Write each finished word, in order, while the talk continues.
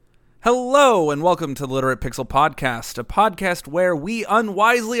Hello, and welcome to the Literate Pixel Podcast, a podcast where we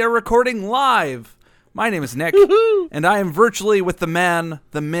unwisely are recording live. My name is Nick, and I am virtually with the man,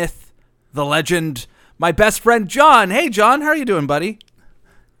 the myth, the legend, my best friend, John. Hey, John, how are you doing, buddy?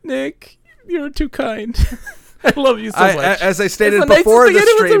 Nick, you're too kind. I love you so much. As I stated before the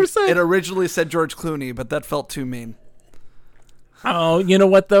stream, it originally said George Clooney, but that felt too mean. Oh, you know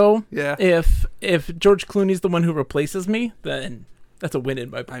what, though? Yeah. If George Clooney's the one who replaces me, then that's a win in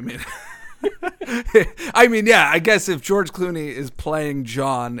my book. Yeah, I guess if George Clooney is playing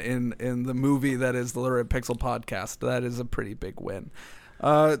John in the movie that is the Literate Pixel Podcast, that is a pretty big win.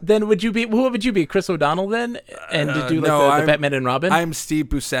 Then who would you be? Chris O'Donnell then? And to do the Batman and Robin? I'm Steve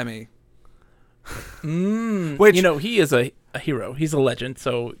Buscemi. Which, he is a hero. He's a legend,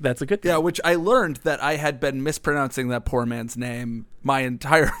 so that's a good thing. Yeah, which I learned that I had been mispronouncing that poor man's name my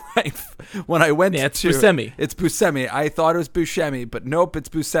entire life when I went it's Buscemi. It's Buscemi. I thought it was Buscemi, but nope, it's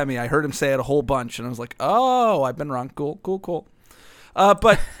Buscemi. I heard him say it a whole bunch, and I was like, oh, I've been wrong. Cool.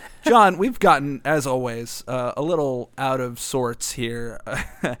 But, John, we've gotten, as always, a little out of sorts here,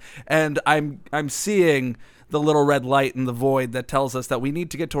 and I'm seeing the little red light in the void that tells us that we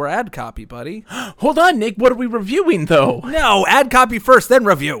need to get to our ad copy, buddy. Hold on, Nick. What are we reviewing, though? No, ad copy first, then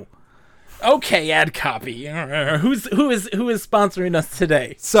review. Okay, ad copy. Who is sponsoring us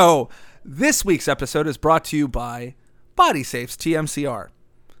today? So, this week's episode is brought to you by BodySafe's TMCR.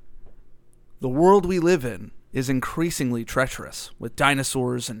 The world we live in is increasingly treacherous, with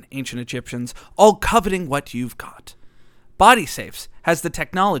dinosaurs and ancient Egyptians all coveting what you've got. BodySafes has the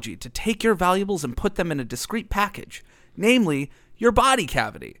technology to take your valuables and put them in a discrete package, namely your body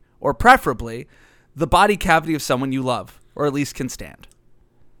cavity, or preferably the body cavity of someone you love, or at least can stand.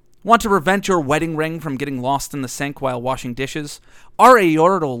 Want to prevent your wedding ring from getting lost in the sink while washing dishes? Our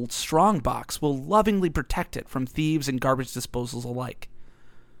aortal strongbox will lovingly protect it from thieves and garbage disposals alike.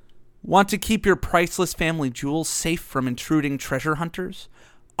 Want to keep your priceless family jewels safe from intruding treasure hunters?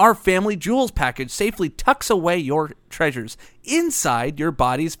 Our Family Jewels package safely tucks away your treasures inside your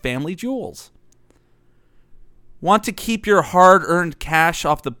body's family jewels. Want to keep your hard-earned cash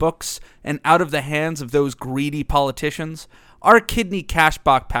off the books and out of the hands of those greedy politicians? Our Kidney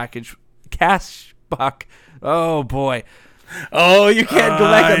Cashback package... Cashback... Oh, boy. Oh, you can't go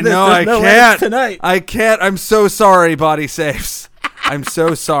back on this. No, I can't. Tonight. I can't. I'm so sorry, BodySafes. I'm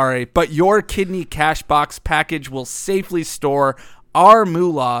so sorry. But your Kidney Cashbox package will safely store our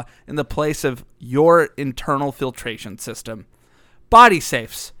moolah in the place of your internal filtration system.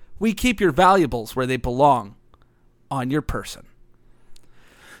 BodySafes. We keep your valuables where they belong, on your person.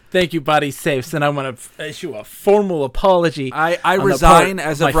 Thank you, BodySafes, and I want to issue a formal apology. I resign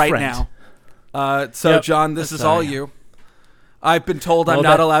as of right now. Yep, John, this is all you. I've been told I'm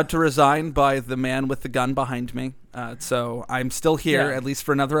not allowed to resign by the man with the gun behind me, so I'm still here, at least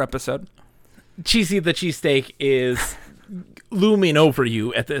for another episode. Cheesy the Cheesesteak is looming over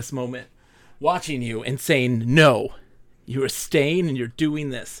you at this moment, watching you and saying, no, you are staying and you're doing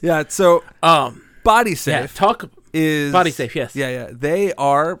this. Yeah, so BodySafe is BodySafe, yes. Yeah. They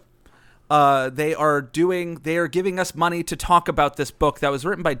are giving us money to talk about this book that was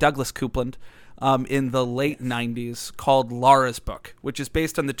written by Douglas Coupland in the late 90s called Lara's Book, which is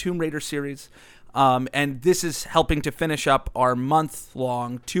based on the Tomb Raider series. And this is helping to finish up our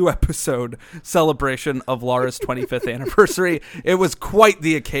month-long 2-episode celebration of Lara's 25th anniversary. It was quite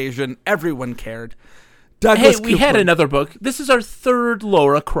the occasion. Everyone cared. We had another book. This is our third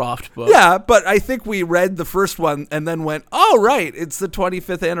Lara Croft book. Yeah, but I think we read the first one and then went, oh, right, it's the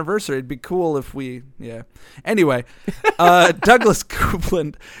 25th anniversary. It'd be cool if we, Anyway, Douglas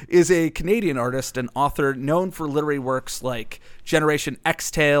Coupland is a Canadian artist and author known for literary works like Generation X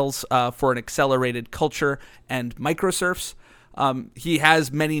Tales for an Accelerated Culture and Microsurfs. He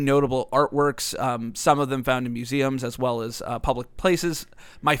has many notable artworks, some of them found in museums as well as public places.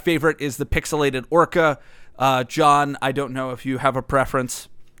 My favorite is the pixelated orca. John, I don't know if you have a preference.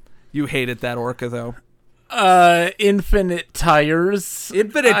 You hated that orca, though. Infinite Tires.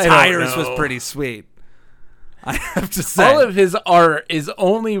 Infinite Tires was pretty sweet, I have to say. All of his art is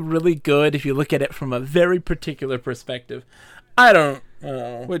only really good if you look at it from a very particular perspective. I don't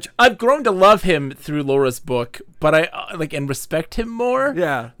know. Which I've grown to love him through Laura's book, but I and respect him more.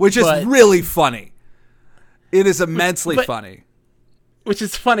 Yeah, which is really funny. It is immensely funny. Which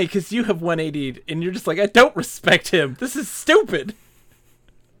is funny because you have 180'd and you're just like, I don't respect him. This is stupid.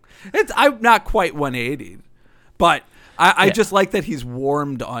 I'm not quite 180'd, but I just like that he's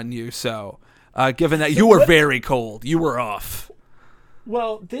warmed on you. So, given that you were very cold, you were off.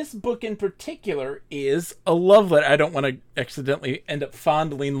 Well, this book in particular is a love letter. I don't want to accidentally end up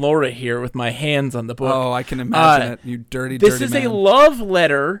fondling Lara here with my hands on the book. Oh, I can imagine it. You dirty man. This is a love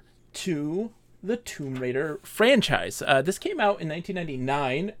letter to the Tomb Raider franchise. This came out in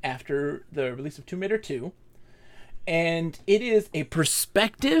 1999 after the release of Tomb Raider 2, and it is a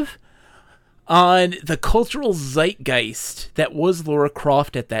perspective on the cultural zeitgeist that was Lara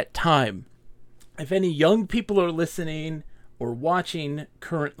Croft at that time. If any young people are listening or watching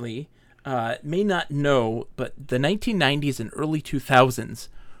currently, may not know, but the 1990s and early 2000s,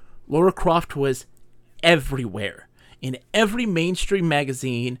 Lara Croft was everywhere. In every mainstream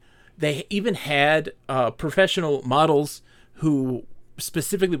magazine. They even had professional models who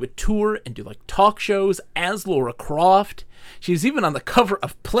specifically would tour and do like talk shows as Lara Croft. She was even on the cover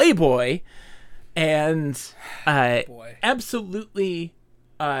of Playboy, and absolutely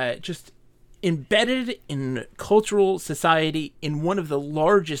just embedded in cultural society in one of the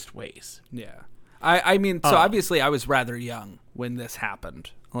largest ways. Yeah. I mean, so obviously I was rather young when this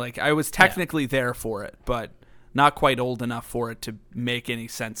happened. Like, I was technically there for it, but not quite old enough for it to make any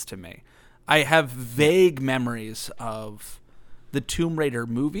sense to me. I have vague memories of the Tomb Raider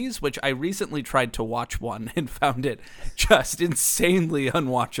movies, which I recently tried to watch one and found it just insanely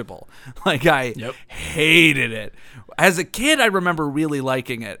unwatchable. Like, I hated it. As a kid, I remember really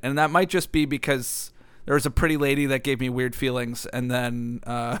liking it, and that might just be because there was a pretty lady that gave me weird feelings, and then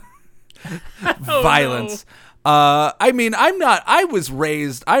violence. No. I mean, I'm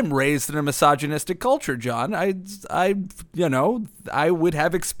raised in a misogynistic culture, John. I would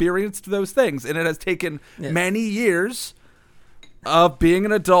have experienced those things, and it has taken many years of being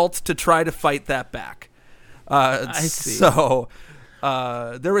an adult to try to fight that back. I see. So,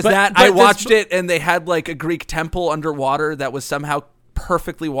 there was that. I watched it, and they had like a Greek temple underwater that was somehow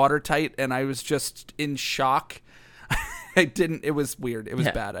perfectly watertight, and I was just in shock. It was weird. It was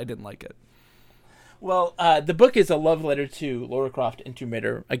bad. I didn't like it. Well, the book is a love letter to Lara Croft and Tomb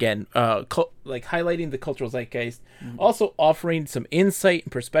Raider. Again, like highlighting the cultural zeitgeist, also offering some insight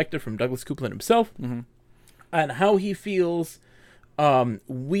and perspective from Douglas Coupland himself on how he feels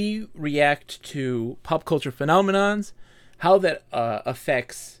we react to pop culture phenomenons, how that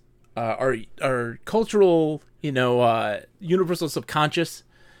affects our cultural, universal subconscious,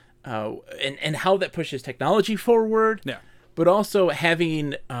 and how that pushes technology forward. Yeah. But also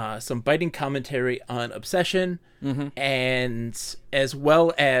having some biting commentary on obsession, and as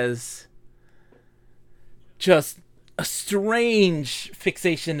well as just a strange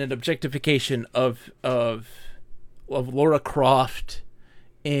fixation and objectification of Lara Croft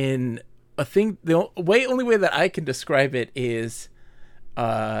in a thing. The only way that I can describe it is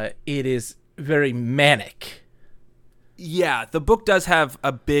very manic. Yeah, the book does have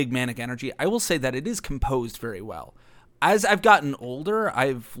a big manic energy. I will say that it is composed very well. As I've gotten older,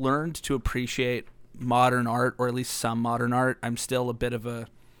 I've learned to appreciate modern art, or at least some modern art. I'm still a bit of a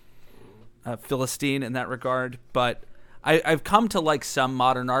Philistine in that regard, but I've come to like some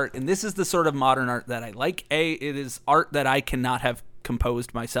modern art, and this is the sort of modern art that I like. It is art that I cannot have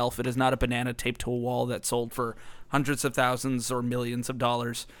composed myself. It is not a banana taped to a wall that sold for hundreds of thousands or millions of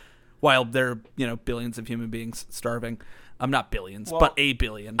dollars, while there are, billions of human beings starving. Not billions, but a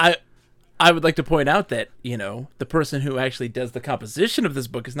billion. I would like to point out that, the person who actually does the composition of this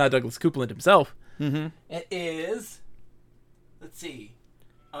book is not Douglas Coupland himself. Mm-hmm. It is, let's see,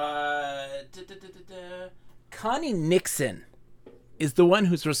 Connie Nixon is the one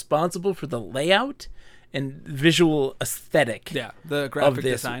who's responsible for the layout and visual aesthetic. Yeah, the graphic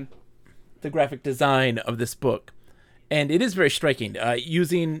design. The graphic design of this book. And it is very striking,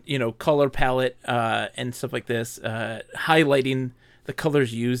 using, color palette and stuff like this, highlighting the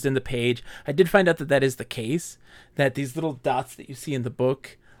colors used in the page. I did find out that is the case, that these little dots that you see in the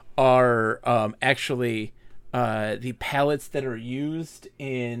book are actually the palettes that are used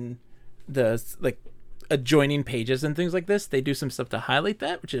in the adjoining pages and things like this. They do some stuff to highlight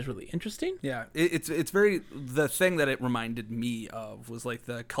that, which is really interesting. Yeah, it's very, the thing that it reminded me of was like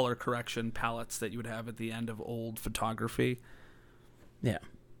the color correction palettes that you would have at the end of old photography. Yeah.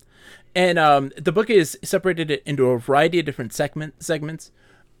 And the book is separated into a variety of different segments,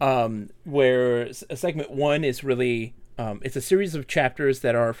 where segment 1 is really, it's a series of chapters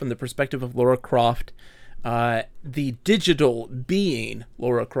that are from the perspective of Lara Croft, the digital being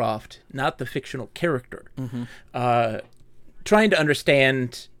Lara Croft, not the fictional character, trying to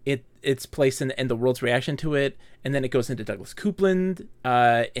understand its place and the world's reaction to it. And then it goes into Douglas Coupland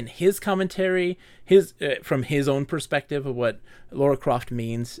in his commentary, from his own perspective of what Lara Croft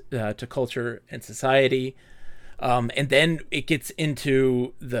means to culture and society. And then it gets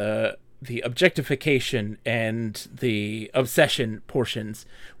into the objectification and the obsession portions,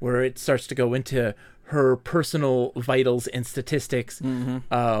 where it starts to go into her personal vitals and statistics,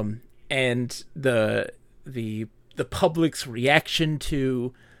 and the public's reaction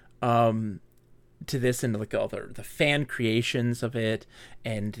to to this and like all the fan creations of it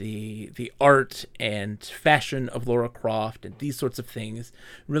and the art and fashion of Lara Croft and these sorts of things,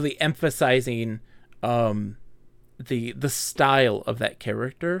 really emphasizing the style of that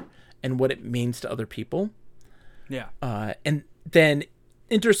character and what it means to other people. Yeah. And then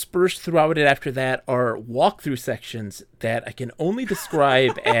interspersed throughout it after that are walkthrough sections that I can only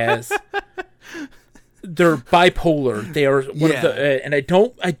describe as they're bipolar. They are one of the, and I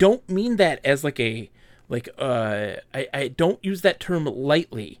don't mean that as like I don't use that term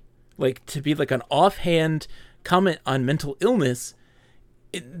lightly, like to be like an offhand comment on mental illness.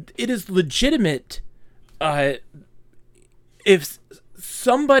 It is legitimate. If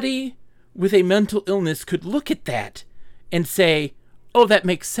somebody with a mental illness could look at that and say, oh, that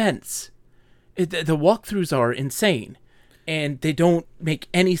makes sense. The walkthroughs are insane and they don't make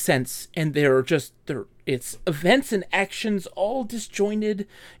any sense. And it's events and actions all disjointed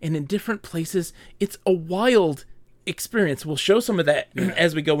and in different places. It's a wild experience. We'll show some of that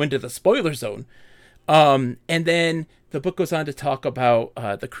as we go into the spoiler zone. And then the book goes on to talk about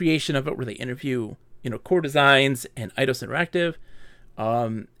the creation of it, where they interview, core designs and Eidos Interactive,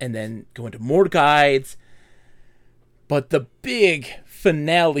 and then go into more guides. But the big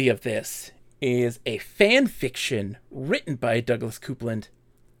finale of this is a fan fiction written by Douglas Coupland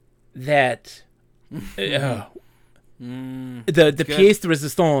that the pièce de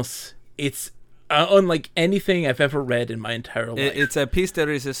résistance. It's unlike anything I've ever read in my entire life. It's a pièce de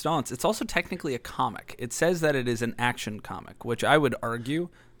résistance. It's also technically a comic. It says that it is an action comic, which I would argue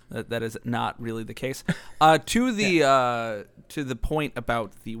that is not really the case. To the point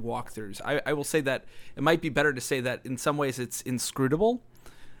about the walkthroughs, I will say that it might be better to say that in some ways it's inscrutable.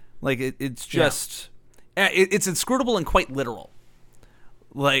 Like it's just it's inscrutable and quite literal.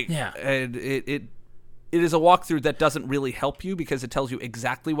 Like and it is a walkthrough that doesn't really help you because it tells you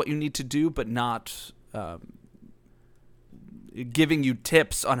exactly what you need to do, but not giving you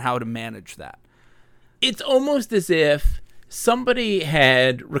tips on how to manage that. It's almost as if somebody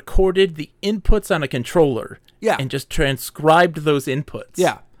had recorded the inputs on a controller and just transcribed those inputs.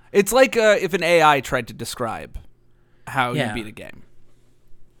 Yeah. It's like if an AI tried to describe how you beat a game.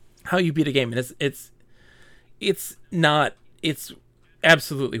 How you beat a game. And it's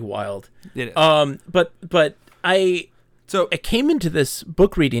absolutely wild. It is. But I came into this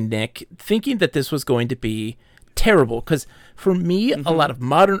book reading, Nick, thinking that this was going to be terrible. Because for me, a lot of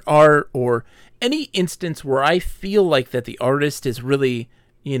modern art or any instance where I feel like that the artist is really,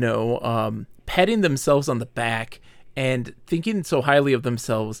 patting themselves on the back and thinking so highly of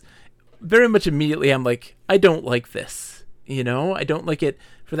themselves, very much immediately I'm like, I don't like this. I don't like it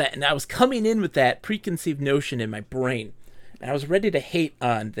for that. And I was coming in with that preconceived notion in my brain. And I was ready to hate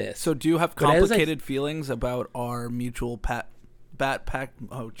on this. So do you have complicated feelings about our mutual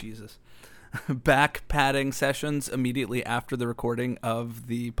back patting sessions immediately after the recording of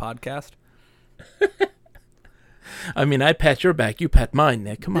the podcast? I mean, I pat your back, you pat mine,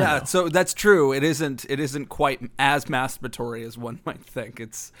 Nick. Come on. Yeah, now. So that's true. It isn't quite as masturbatory as one might think.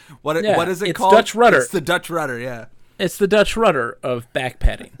 It's what is it called? It's Dutch rudder. It's the Dutch rudder, yeah. It's the Dutch rudder of back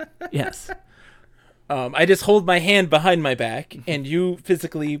patting. Yes. I just hold my hand behind my back, and you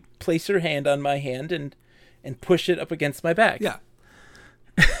physically place your hand on my hand and push it up against my back. Yeah.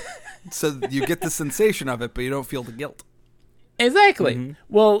 So you get the sensation of it, but you don't feel the guilt. Exactly. Mm-hmm.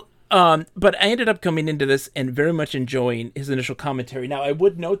 Well, but I ended up coming into this and very much enjoying his initial commentary. Now, I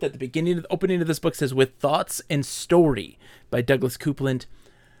would note that the opening of this book says, "With thoughts and story" by Douglas Coupland.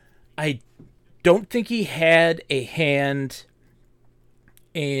 I don't think he had a hand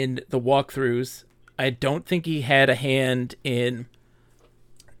in the walkthroughs. I don't think he had a hand in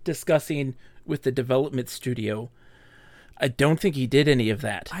discussing with the development studio. I don't think he did any of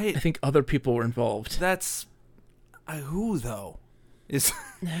that. I think other people were involved. That's who though is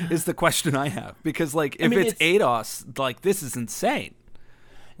the question I have, because like if it's Eidos, like this is insane.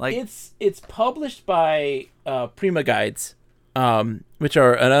 Like it's published by Prima Guides, which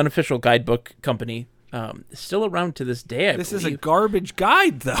are an unofficial guidebook company, still around to this day. This is a garbage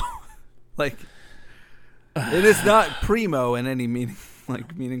guide though. Like it is not primo in any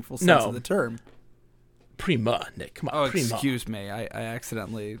meaningful sense of the term. Prima, Nick. Come on, Prima. Excuse me. I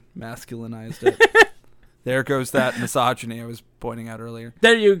accidentally masculinized it. There goes that misogyny I was pointing out earlier.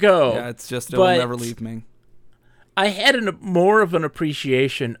 There you go. Yeah, it's just, it'll never leave me. I had more of an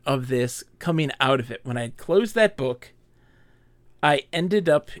appreciation of this coming out of it. When I closed that book, I ended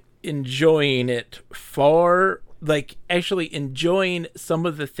up enjoying it actually enjoying some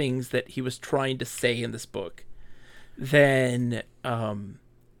of the things that he was trying to say in this book than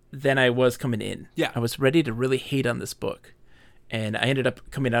I was coming in. Yeah. I was ready to really hate on this book. and I ended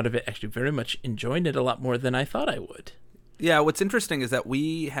up coming out of it actually very much enjoying it a lot more than I thought I would. Yeah, what's interesting is that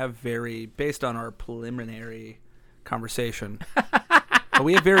we have based on our preliminary conversation,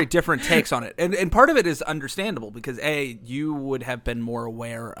 we have very different takes on it. And part of it is understandable because, A, you would have been more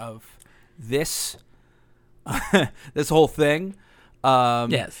aware of this, this whole thing.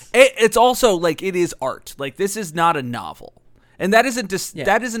 Yes. It's also, like, it is art. Like, this is not a novel. And that isn't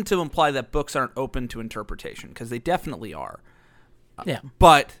that isn't to imply that books aren't open to interpretation, because they definitely are. Yeah.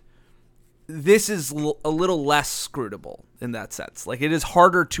 But this is a little less scrutable in that sense. Like, it is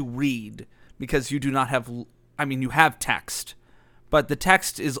harder to read because you do not have, you have text, but the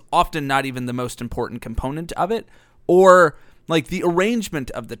text is often not even the most important component of it, or like the arrangement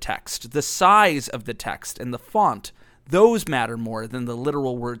of the text, the size of the text, and the font. Those matter more than the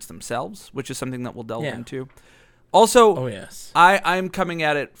literal words themselves, which is something that we'll delve into. Also, I'm coming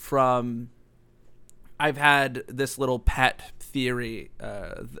at it from, I've had this little pet theory,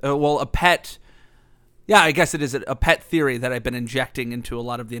 I guess it is a pet theory that I've been injecting into a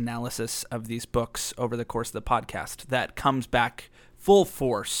lot of the analysis of these books over the course of the podcast that comes back full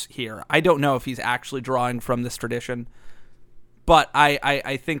force here. I don't know if he's actually drawing from this tradition, but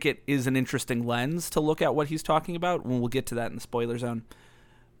I think it is an interesting lens to look at what he's talking about, when we'll get to that in the spoiler zone.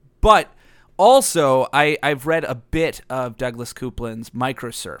 But also, I've read a bit of Douglas Coupland's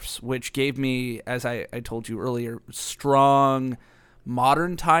Microsurfs, which gave me, as I told you earlier, strong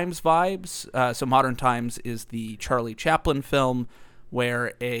Modern Times vibes. So Modern Times is the Charlie Chaplin film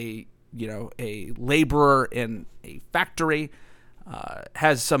where a laborer in a factory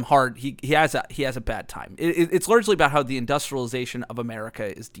has some he has a bad time. It's largely about how the industrialization of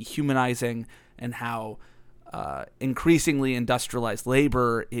America is dehumanizing, and how increasingly industrialized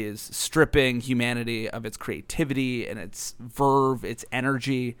labor is stripping humanity of its creativity and its verve, its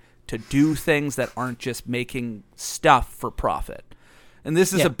energy to do things that aren't just making stuff for profit. And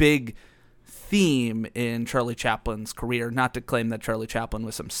this is a big theme in Charlie Chaplin's career. Not to claim that Charlie Chaplin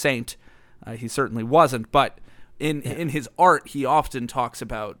was some saint. He certainly wasn't. But in his art, he often talks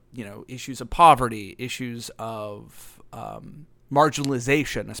about, issues of poverty, issues of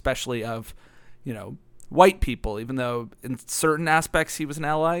marginalization, especially of, white people, even though in certain aspects he was an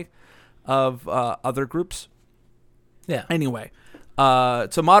ally of other groups. Yeah. Anyway,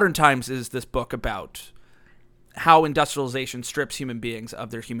 so Modern Times is this book about how industrialization strips human beings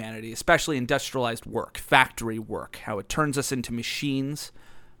of their humanity, especially industrialized work, factory work, how it turns us into machines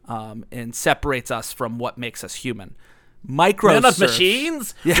and separates us from what makes us human. We're not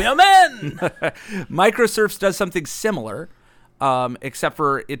machines. We're men. Microsurfs does something similar, except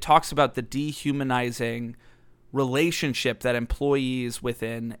for it talks about the dehumanizing relationship that employees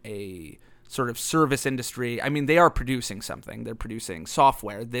within a sort of service industry, they are producing something. They're producing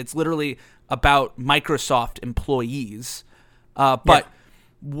software. It's literally about Microsoft employees. But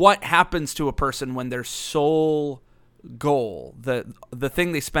what happens to a person when their sole goal, the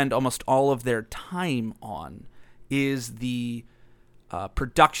thing they spend almost all of their time on, is the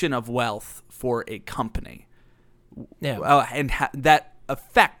production of wealth for a company? And that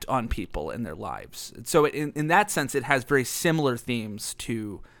effect on people in their lives. So in that sense, it has very similar themes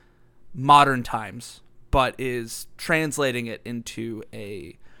to Modern Times, but is translating it into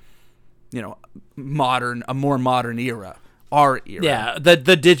a more modern era, our era. Yeah,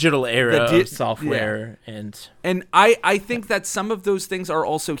 the digital era of software. And I think that some of those things are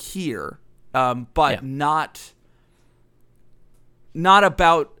also here, but not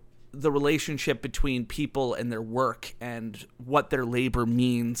about the relationship between people and their work and what their labor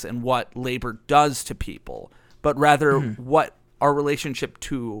means and what labor does to people, but rather what our relationship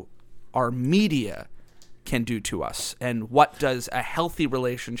to our media can do to us, and what does a healthy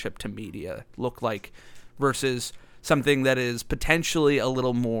relationship to media look like versus something that is potentially a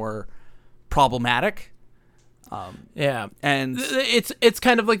little more problematic. And it's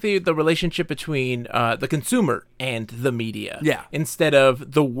kind of like the relationship between the consumer and the media. Yeah. Instead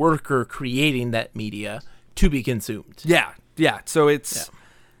of the worker creating that media to be consumed. Yeah. So it's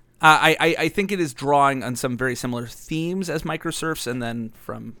I think it is drawing on some very similar themes as Microsurfs, and then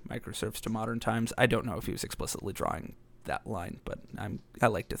from Microsurfs to Modern Times. I don't know if he was explicitly drawing that line, but I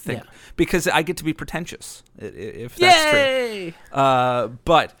like to think because I get to be pretentious if that's true.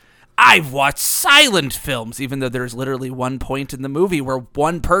 But I've watched silent films, even though there's literally one point in the movie where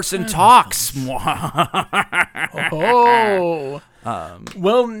one person talks. Well,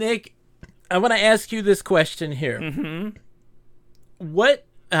 Nick, I want to ask you this question here. Mm-hmm.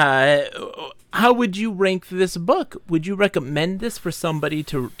 How would you rank this book? Would you recommend this for somebody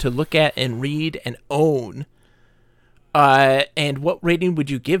to look at and read and own? And what rating would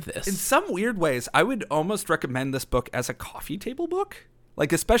you give this? In some weird ways, I would almost recommend this book as a coffee table book.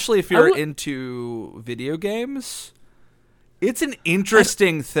 Like, especially if you're into video games. It's an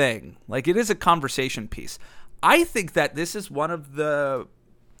interesting thing. Like, it is a conversation piece. I think that this is one of the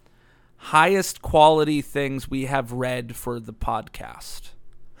highest quality things we have read for the podcast.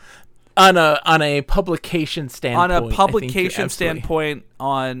 On a publication standpoint. On a publication standpoint,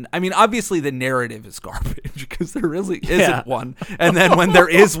 I mean, obviously the narrative is garbage because there really isn't one. And then when there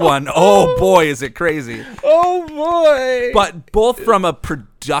is one, oh boy, is it crazy. Oh boy. But both from a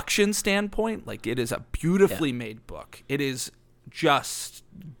production standpoint, like, it is a beautifully made book. It is just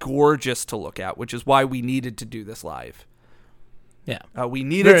gorgeous to look at, which is why we needed to do this live. Yeah. We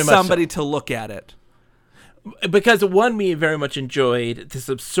needed somebody to look at it. Because one, we very much enjoyed this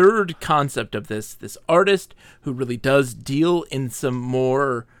absurd concept of this artist who really does deal in some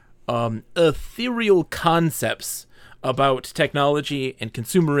more ethereal concepts about technology and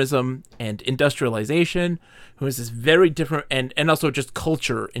consumerism and industrialization, who is this very different, and also just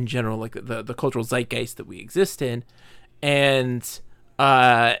culture in general, like the cultural zeitgeist that we exist in. And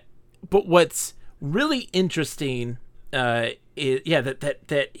but what's really interesting is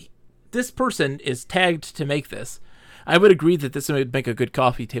that this person is tagged to make this. I would agree that this would make a good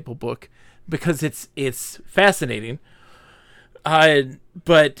coffee table book because it's fascinating.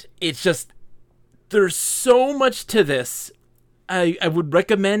 But it's just, there's so much to this. I would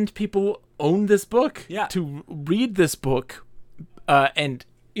recommend people own this book, to read this book. And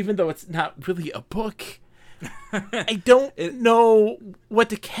even though it's not really a book, I don't know what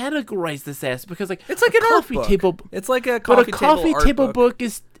to categorize this as, because like it's like a coffee table. It's like a coffee table book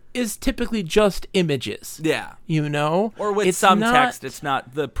is typically just images. Yeah. You know? Or with text, it's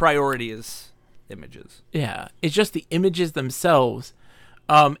not, the priority is images. Yeah. It's just the images themselves.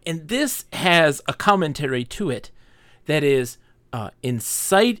 And this has a commentary to it that is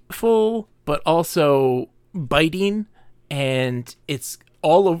insightful, but also biting, and it's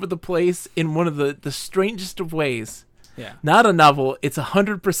all over the place in one of the strangest of ways. Yeah. Not a novel, it's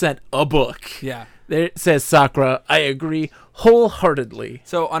 100% a book. Yeah. There it says Sakura. I agree wholeheartedly.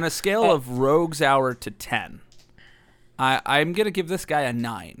 So on a scale of Rogue's Hour to 10, I'm going to give this guy a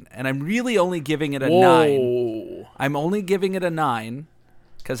 9. And I'm really only giving it a 9. I'm only giving it a 9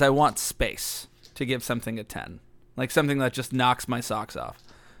 because I want space to give something a 10. Like something that just knocks my socks off.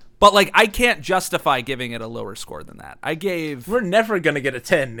 But like, I can't justify giving it a lower score than that. We're never going to get a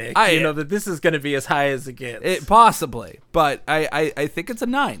 10, Nick. You know that this is going to be as high as it gets. Possibly. But I think it's a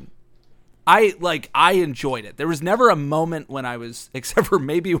 9. I enjoyed it. There was never a moment when I was, except for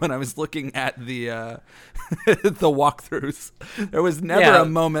maybe when I was looking at the the walkthroughs. There was never a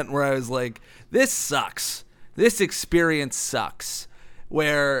moment where I was like, this sucks. This experience sucks.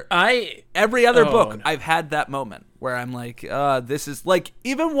 Where every other book, I've had that moment where I'm like, this is like,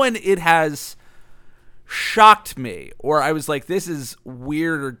 even when it has shocked me, or I was like, this is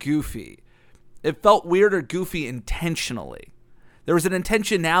weird or goofy. It felt weird or goofy intentionally. There was an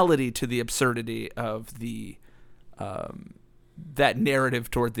intentionality to the absurdity of the that narrative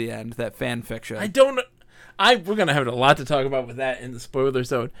toward the end, that fan fiction. We're gonna have a lot to talk about with that in the spoiler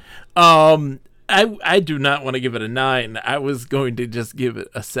zone. I do not want to give it a 9. I was going to just give it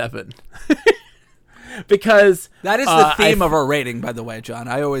a 7. Because that is the theme of our rating, by the way, John.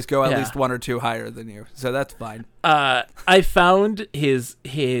 I always go at least 1 or 2 higher than you, so that's fine. I found his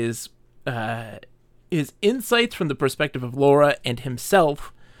insights from the perspective of Lara and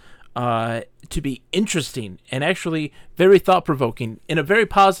himself to be interesting and actually very thought-provoking in a very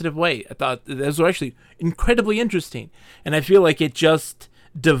positive way. I thought those were actually incredibly interesting, and I feel like it just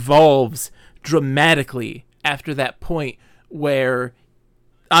devolves dramatically after that point where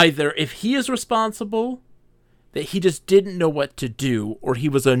either if he is responsible, that he just didn't know what to do, or he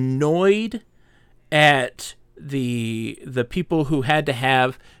was annoyed at the people who had to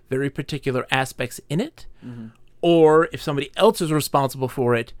have very particular aspects in it, or if somebody else is responsible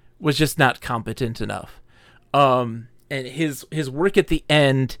for it, was just not competent enough. And his work at the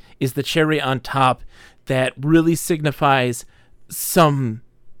end is the cherry on top that really signifies some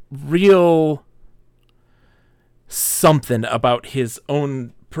real something about his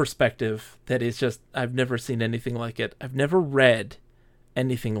own perspective that is just, I've never seen anything like it. I've never read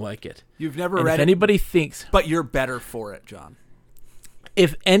anything like it. You've never read it? If anybody thinks... But you're better for it, John.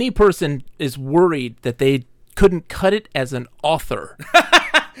 If any person is worried that they couldn't cut it as an author...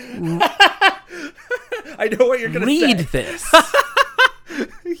 I know what you're going to say. Read this.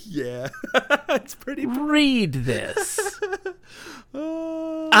 Yeah. It's pretty... Read this.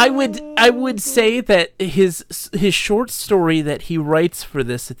 I would say that his short story that he writes for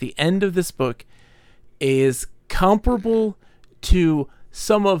this at the end of this book is comparable to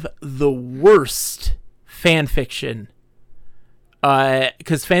some of the worst fan fiction.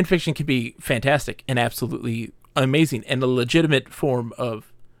 Because fan fiction can be fantastic and absolutely amazing and a legitimate form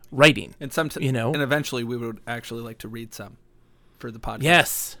of writing. And and eventually we would actually like to read some for the podcast.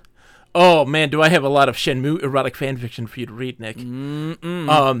 Yes. Oh man, do I have a lot of Shenmue erotic fan fiction for you to read, Nick?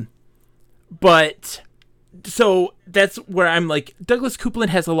 But so that's where I'm like, Douglas Coupland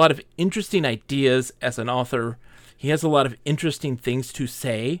has a lot of interesting ideas as an author. He has a lot of interesting things to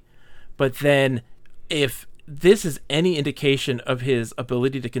say, but then if this is any indication of his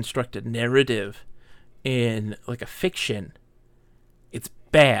ability to construct a narrative in like a fiction, it's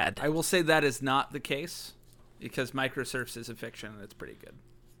bad. I will say that is not the case, because Microsurfs is a fiction and it's pretty good.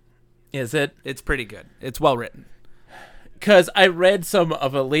 Is it? It's pretty good. It's well written. Because I read some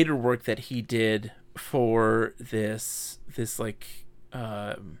of a later work that he did for this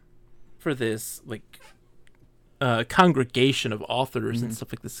congregation of authors and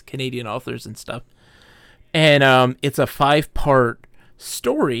stuff like this, Canadian authors and stuff. And it's a 5-part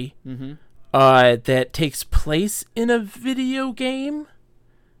story that takes place in a video game.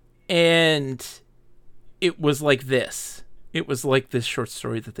 And it was like this. It was like this short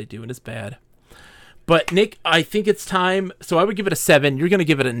story that they do, and it's bad. But, Nick, I think it's time. So I would give it a 7. You're going to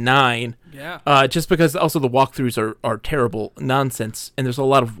give it a 9. Yeah. Just because also the walkthroughs are terrible nonsense, and there's a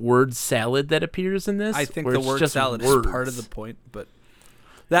lot of word salad that appears in this. I think the word salad is part of the point, but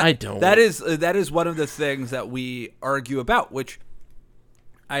I don't. That is one of the things that we argue about, which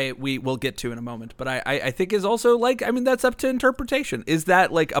we will get to in a moment. But I think is also like, I mean, that's up to interpretation. Is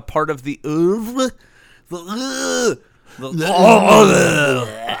that like a part of the oeuvre? The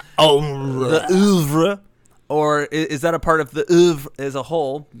oeuvre, or is that a part of the oeuvre as a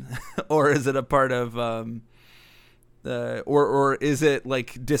whole, or is it a part of or is it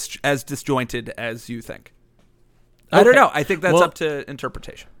like as disjointed as you think? I don't know. I think that's up to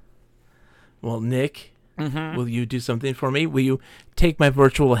interpretation. Well, Nick, will you do something for me? Will you take my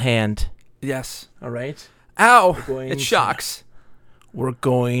virtual hand? Yes. All right. Ow! It shocks. We're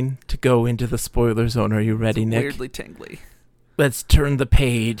going to go into the spoiler zone. Are you ready, Nick? Weirdly tingly. Let's turn the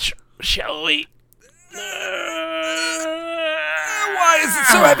page, shall we? Why is it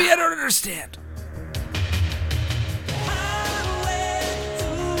so heavy? I don't understand.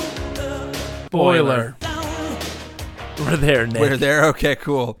 Spoiler. We're there, Nick. We're there? Okay,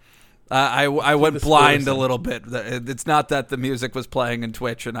 cool. I went blind a little bit. It's not that the music was playing in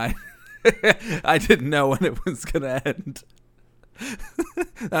Twitch and I I didn't know when it was going to end.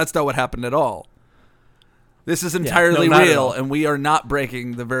 That's not what happened at all. This is entirely real, and we are not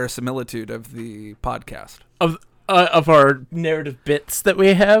breaking the verisimilitude of the podcast. Of our narrative bits that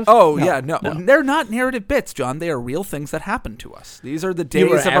we have? Oh, no. They're not narrative bits, John. They are real things that happen to us. These are the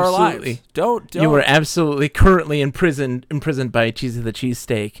days of our lives. Don't. You were absolutely currently imprisoned by Cheesy the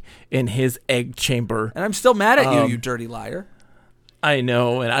Cheesesteak in his egg chamber. And I'm still mad at you, you dirty liar. I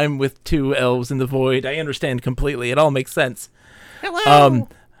know, and I'm with 2 elves in the void. I understand completely. It all makes sense. Hello.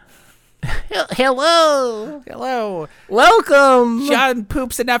 Hello. Welcome. John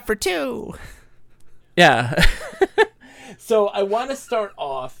poops enough for 2. Yeah. So I want to start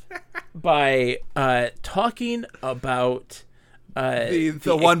off by talking about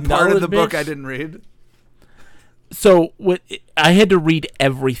the one part of the book I didn't read. So I had to read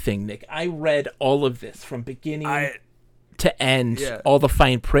everything, Nick. I read all of this from beginning to end, all the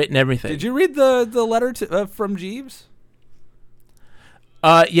fine print and everything. Did you read the letter from Jeeves?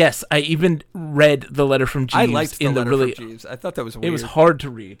 Yes, I even read the letter from Jeeves. I liked the letter from Jeeves. I thought that was weird. It was hard to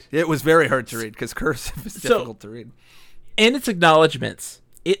read. It was very hard to read because cursive is difficult to read. In its acknowledgments,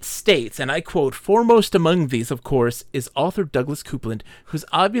 it states, and I quote, "Foremost among these, of course, is author Douglas Coupland, whose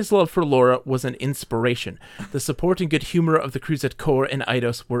obvious love for Laura was an inspiration. The support and good humor of the crews at Kor and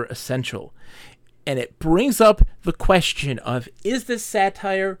Eidos were essential." And it brings up the question of, is this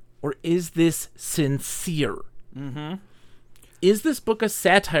satire or is this sincere? Mm-hmm. Is this book a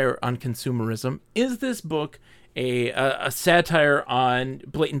satire on consumerism? Is this book a satire on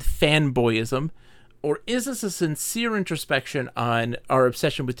blatant fanboyism? Or is this a sincere introspection on our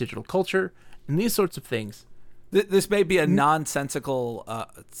obsession with digital culture and these sorts of things? This may be a nonsensical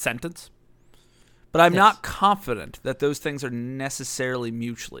sentence, but I'm not confident that those things are necessarily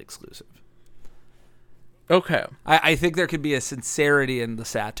mutually exclusive. Okay. I think there could be a sincerity in the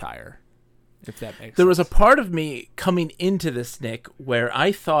satire, if that makes sense. There was a part of me coming into this, Nick, where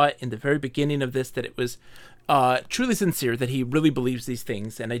I thought in the very beginning of this that it was truly sincere, that he really believes these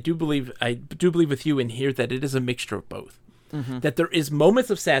things, and I do believe with you in here that it is a mixture of both. Mm-hmm. That there is moments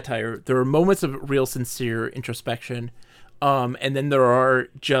of satire, there are moments of real sincere introspection, and then there are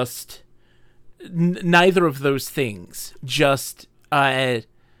just neither of those things. Just a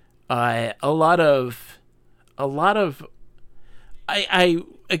lot of I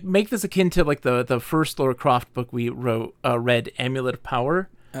make this akin to like the first Lara Croft book we read, Amulet of Power.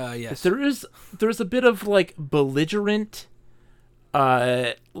 Yes. There's a bit of like belligerent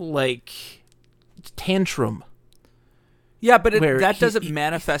like tantrum. Yeah, but that doesn't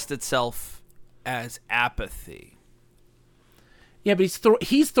manifest itself as apathy. Yeah, but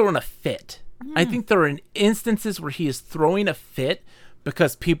he's throwing a fit. I think there are instances where he is throwing a fit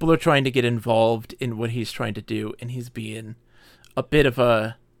because people are trying to get involved in what he's trying to do, and he's being a bit of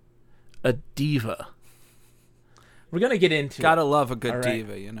a diva. We're going to get into Gotta love a good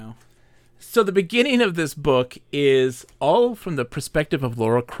diva, you know? So the beginning of this book is all from the perspective of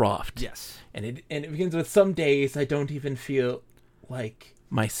Lara Croft. Yes. And it begins with, some days I don't even feel like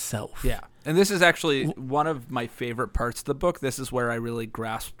myself. Yeah. And this is actually one of my favorite parts of the book. This is where I really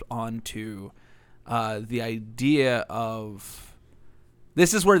grasped onto the idea of...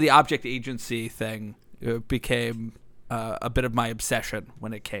 This is where the object agency thing became a bit of my obsession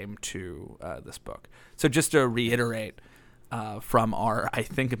when it came to this book. So just to reiterate from our, I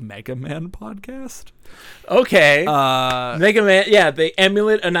think, Mega Man podcast. Okay. Mega Man, yeah, the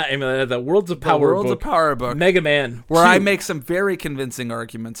the Worlds of Power book. The Worlds of Power book. Mega Man. Where 2. I make some very convincing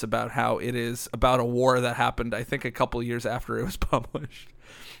arguments about how it is about a war that happened, I think, a couple years after it was published.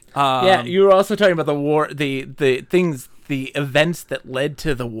 Yeah, you were also talking about the war, the things, the events that led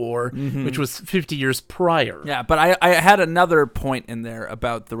to the war, which was 50 years prior. Yeah, but I had another point in there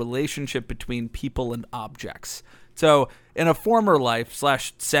about the relationship between people and objects. So in a former life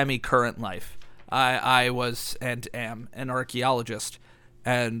 / semi-current life, I was and am an archaeologist.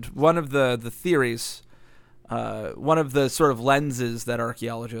 And one of the theories, one of the sort of lenses that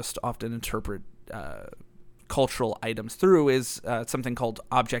archaeologists often interpret cultural items through is something called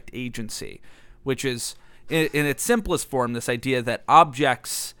object agency, which is, in its simplest form, this idea that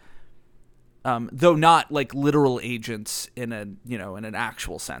objects, though not like literal agents in an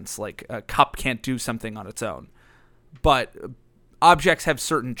actual sense, like a cup can't do something on its own, but objects have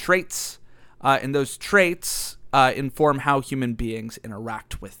certain traits, and those traits inform how human beings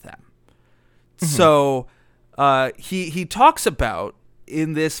interact with them. So he talks about,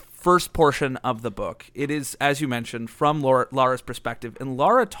 in this first portion of the book, it is, as you mentioned, from Lara's perspective, and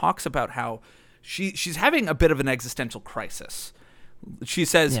Lara talks about how she's having a bit of an existential crisis. She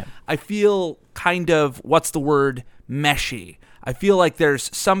says, I feel kind of, what's the word, meshy. I feel like there's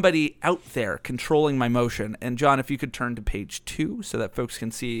somebody out there controlling my motion. And John, if you could turn to page 2 so that folks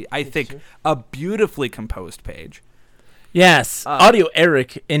can see, I think, a beautifully composed page. Yes. Audio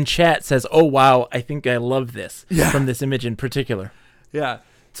Eric in chat says, oh, wow, I think I love this from this image in particular. Yeah.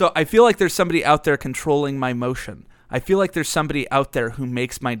 So I feel like there's somebody out there controlling my motion. I feel like there's somebody out there who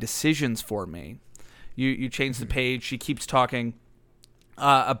makes my decisions for me. You change the page. She keeps talking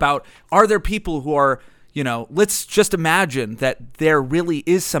about, are there people who are, let's just imagine that there really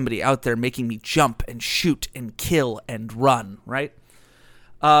is somebody out there making me jump and shoot and kill and run, right?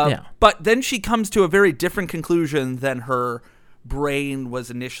 But then she comes to a very different conclusion than her brain was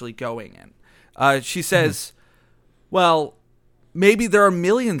initially going in. She says, well, maybe there are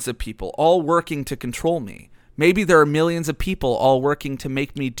millions of people all working to control me. Maybe there are millions of people all working to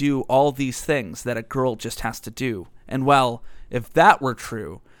make me do all these things that a girl just has to do. And well, if that were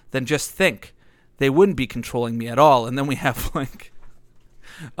true, then just think, they wouldn't be controlling me at all. And then we have like...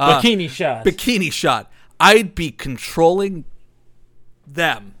 Bikini shot. Bikini shot. I'd be controlling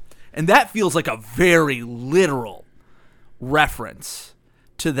them. And that feels like a very literal reference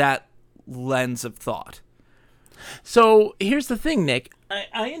to that lens of thought. So here's the thing, Nick.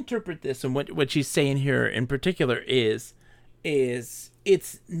 I interpret this, and what she's saying here in particular is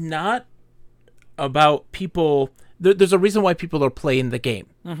it's not about people. There's a reason why people are playing the game.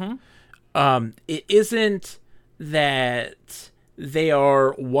 It isn't that they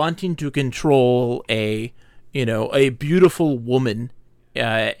are wanting to control a beautiful woman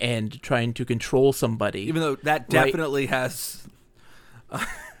and trying to control somebody. Even though that definitely has...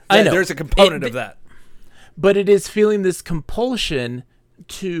 I know. There's a component of that. But it is feeling this compulsion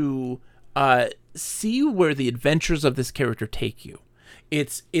to see where the adventures of this character take you.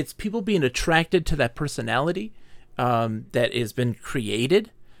 It's people being attracted to that personality that has been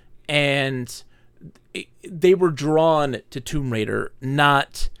created, and they were drawn to Tomb Raider,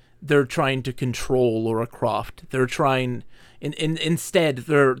 not they're trying to control Lara Croft. They're trying, instead,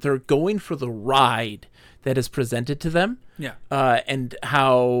 they're going for the ride that is presented to them. Yeah. And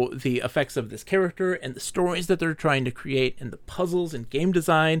how the effects of this character and the stories that they're trying to create and the puzzles and game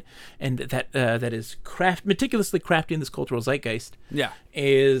design and that is meticulously crafting this cultural zeitgeist. Yeah.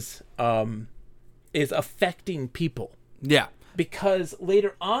 Is is affecting people. Yeah. Because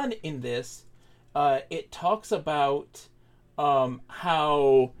later on in this, it talks about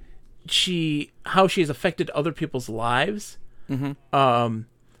how she has affected other people's lives.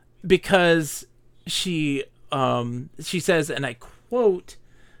 Because she says, and I quote,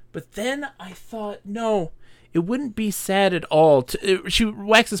 "But then I thought, no, it wouldn't be sad at all." She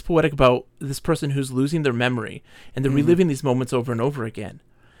waxes poetic about this person who's losing their memory and they're reliving these moments over and over again.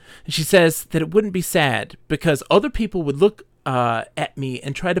 And she says that it wouldn't be sad because other people would look at me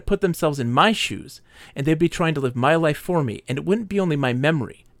and try to put themselves in my shoes, and they'd be trying to live my life for me, and it wouldn't be only my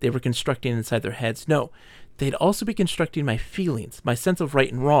memory they were constructing inside their heads. No, they'd also be constructing my feelings, my sense of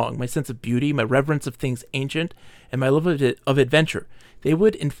right and wrong, my sense of beauty, my reverence of things ancient, and my love of adventure. They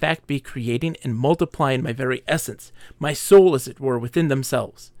would, in fact, be creating and multiplying my very essence, my soul, as it were, within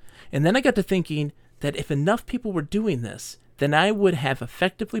themselves. And then I got to thinking that if enough people were doing this, then I would have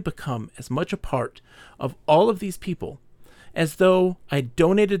effectively become as much a part of all of these people as though I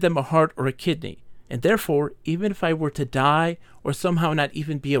donated them a heart or a kidney, and therefore, even if I were to die or somehow not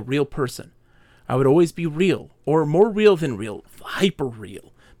even be a real person, I would always be real, or more real than real, hyper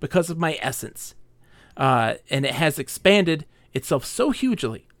real, because of my essence. And it has expanded itself so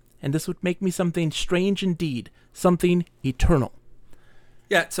hugely, and this would make me something strange indeed, something eternal.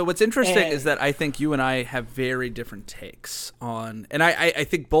 Yeah, so what's interesting is that I think you and I have very different takes on, and I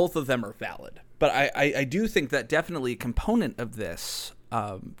think both of them are valid, but I do think that definitely a component of this,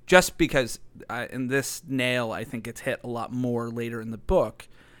 just because in this nail, I think it's hit a lot more later in the book,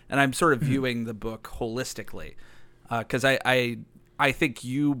 and I'm sort of viewing the book holistically, because I think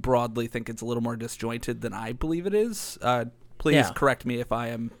you broadly think it's a little more disjointed than I believe it is. Please correct me if I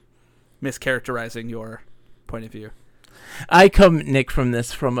am mischaracterizing your point of view. I come, Nick, from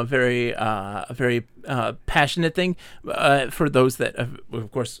this from a very passionate thing. For those that have,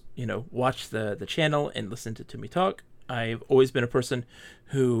 of course, watch the channel and listen to me talk, I've always been a person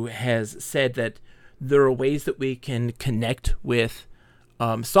who has said that there are ways that we can connect with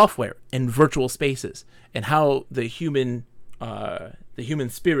software and virtual spaces, and how the human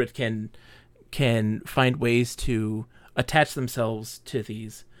spirit can find ways to attach themselves to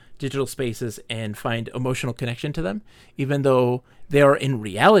these digital spaces and find emotional connection to them, even though they are in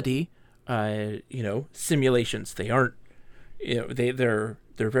reality, simulations. They aren't, they're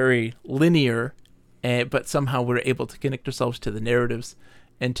very linear, but somehow we're able to connect ourselves to the narratives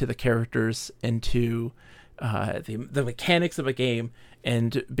and to the characters and to the mechanics of a game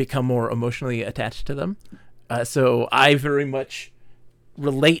and become more emotionally attached to them. So I very much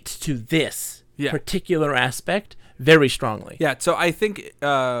relate to this particular aspect very strongly. Yeah, so I think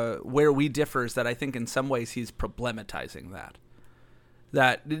where we differ is that I think in some ways he's problematizing that.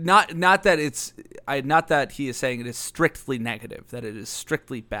 That not that he is saying it is strictly negative, that it is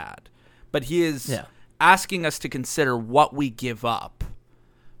strictly bad, but he is asking us to consider what we give up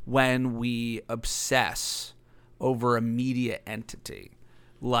when we obsess over a media entity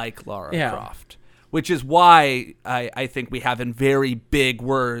like Lara Croft. Which is why I think we have in very big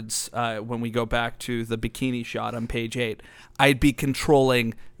words, when we go back to the bikini shot on page 8, I'd be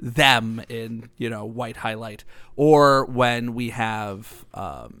controlling them in, white highlight. Or when we have,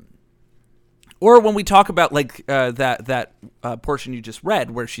 or when we talk about like that portion you just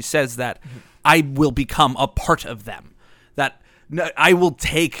read where she says that I will become a part of them. That I will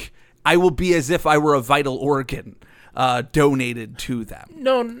be as if I were a vital organ donated to them.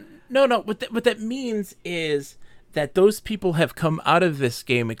 No. What that means is that those people have come out of this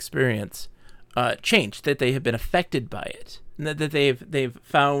game experience changed, that they have been affected by it, and that they've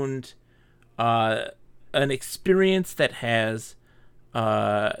found an experience that has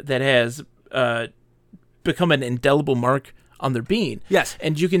become an indelible mark on their being. Yes.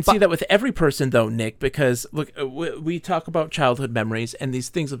 And you can see that with every person, though, Nick, because, look, we talk about childhood memories and these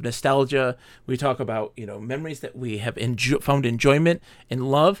things of nostalgia. We talk about, memories that we have found enjoyment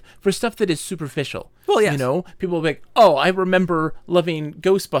and love for stuff that is superficial. Well, yes. People will be like, oh, I remember loving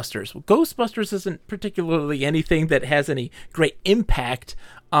Ghostbusters. Well, Ghostbusters isn't particularly anything that has any great impact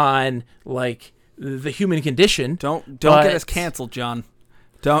on, like, the human condition. Don't get us canceled, John.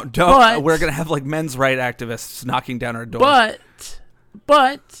 Don't. We're gonna have like men's right activists knocking down our door.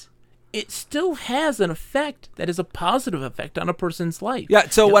 But it still has an effect that is a positive effect on a person's life. Yeah.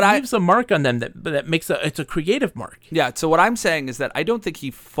 So it leaves a mark on them that makes it's a creative mark. Yeah. So what I'm saying is that I don't think he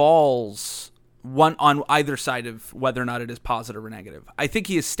falls on either side of whether or not it is positive or negative. I think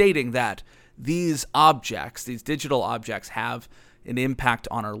he is stating that these objects, these digital objects, have an impact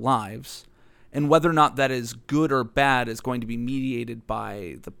on our lives. And whether or not that is good or bad is going to be mediated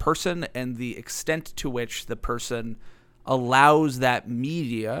by the person and the extent to which the person allows that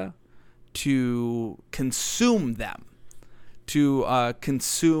media to consume them, to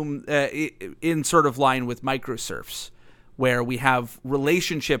consume in sort of line with microserfs, where we have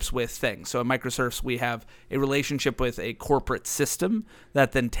relationships with things. So in microserfs, we have a relationship with a corporate system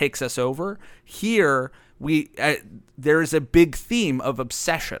that then takes us over. Here, there is a big theme of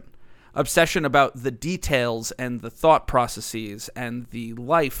obsession about the details and the thought processes and the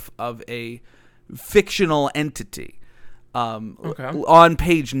life of a fictional entity. On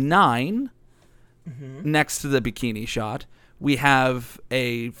page 9, next to the bikini shot, we have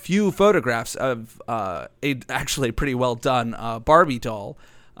a few photographs of actually a pretty well done Barbie doll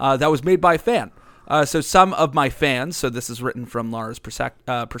that was made by a fan. So some of my fans, so this is written from Lara's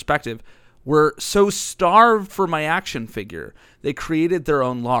perspective, were so starved for my action figure, they created their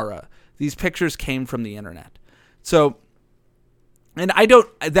own Lara. These pictures came from the internet. So, and I don't,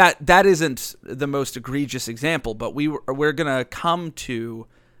 that isn't the most egregious example, but we're going to come to,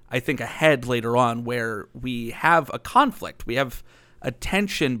 I think, ahead later on where we have a conflict. We have a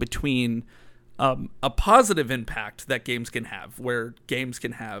tension between a positive impact that games can have, where games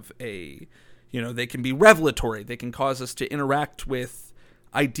can have they can be revelatory. They can cause us to interact with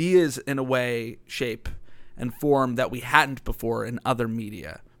ideas in a way, shape, and form that we hadn't before in other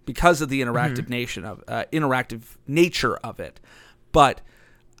media because of the interactive nature of it. But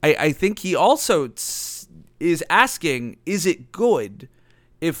I think he also is asking, is it good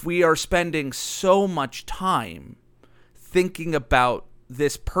if we are spending so much time thinking about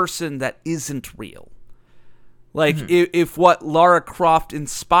this person that isn't real? Like, if what Lara Croft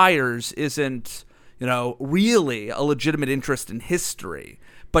inspires isn't, really a legitimate interest in history,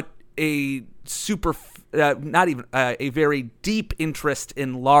 but a a very deep interest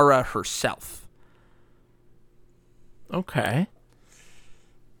in Lara herself. Okay.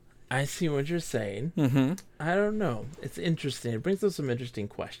 I see what you're saying. Mm-hmm. I don't know. It's interesting. It brings up some interesting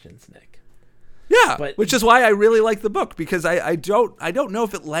questions, Nick. Yeah, which is why I really like the book, because I don't know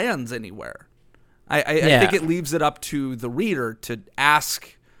if it lands anywhere. I think it leaves it up to the reader to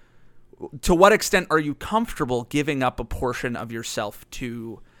ask, to what extent are you comfortable giving up a portion of yourself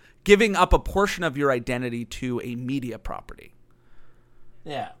giving up a portion of your identity to a media property?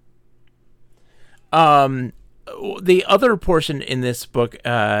 Yeah. The other portion in this book,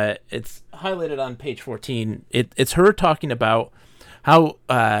 it's highlighted on page 14. It's her talking about how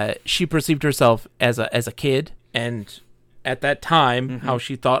she perceived herself as a kid, and at that time, how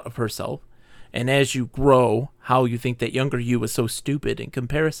she thought of herself. And as you grow, how you think that younger you was so stupid in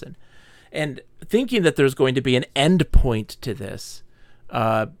comparison. And thinking that there's going to be an end point to this,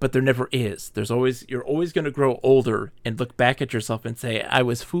 but there never is. You're always going to grow older and look back at yourself and say, I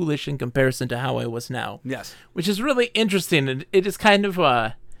was foolish in comparison to how I was now. Yes. Which is really interesting. And it is kind of,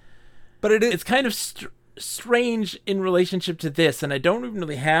 it's kind of strange in relationship to this. And I don't even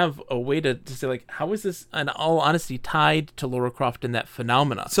really have a way to say, like, how is this, in all honesty, tied to Lara Croft and that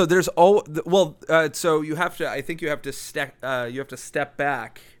phenomena? So there's so you have to, I think you have to step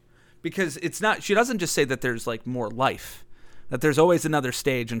back, because it's not, she doesn't just say that there's like more life, that there's always another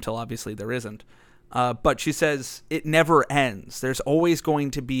stage until obviously there isn't. But she says it never ends. There's always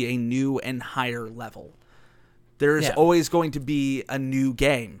going to be a new and higher level. There's always going to be a new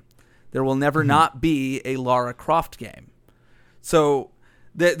game. There will never not be a Lara Croft game. So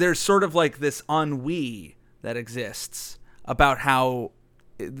there's sort of like this ennui that exists about how,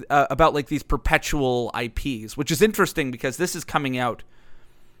 about like these perpetual IPs, which is interesting because this is coming out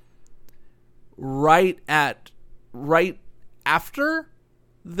right after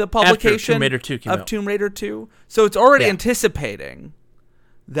the publication of Tomb Raider 2. So it's already anticipating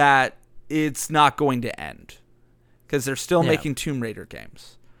that it's not going to end, because they're still making Tomb Raider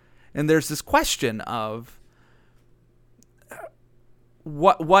games. And there's this question of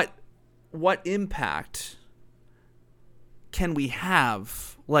what impact can we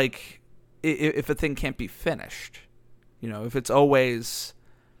have, like, if a thing can't be finished, if it's always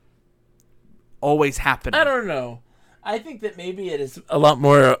happening. I don't know. I think that maybe it is a lot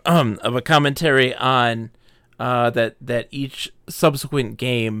more of a commentary on that each subsequent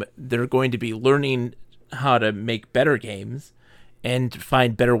game, they're going to be learning how to make better games and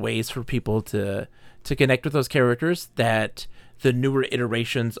find better ways for people to connect with those characters, that the newer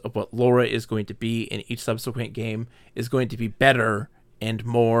iterations of what Lara is going to be in each subsequent game is going to be better and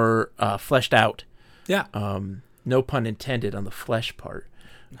more fleshed out. Yeah. No pun intended on the flesh part.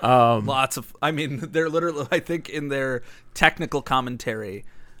 They're literally, I think, in their technical commentary,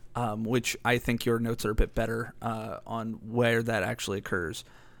 which I think your notes are a bit better on where that actually occurs.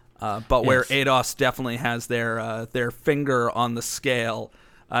 But where Eidos definitely has their finger on the scale,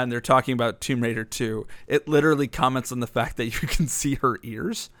 and they're talking about Tomb Raider 2, it literally comments on the fact that you can see her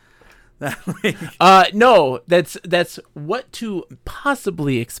ears. No, that's what to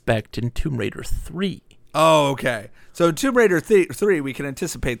possibly expect in Tomb Raider 3. Oh, okay. So in Tomb Raider 3, we can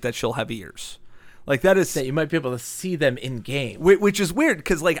anticipate that she'll have ears. Like that is that you might be able to see them in game, which is weird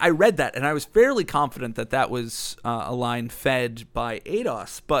because like I read that and I was fairly confident that was a line fed by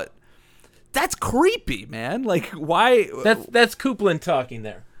ADOS, but that's creepy, man. Like why? That's Coupland talking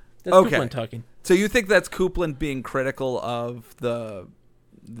there. That's okay. Coupland talking. So you think that's Coupland being critical of the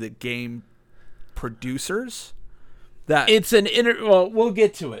game producers? That it's an well, we'll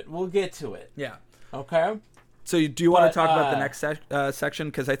get to it. Yeah. Okay. So do you want to talk about the next section?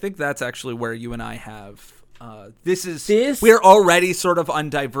 Because I think that's actually where you and I have... We're already sort of on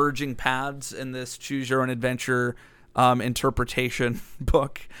diverging paths in this Choose Your Own Adventure interpretation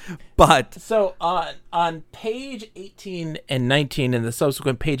book. But so on page 18 and 19 and the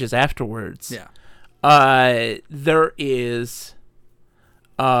subsequent pages afterwards, there is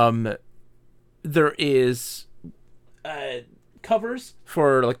covers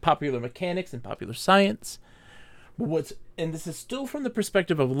for like popular mechanics and popular science. And this is still from the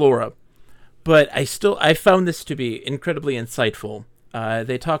perspective of Lara, but I found this to be incredibly insightful.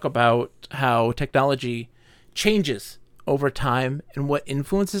 They talk about how technology changes over time and what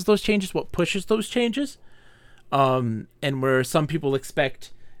influences those changes, what pushes those changes, and where some people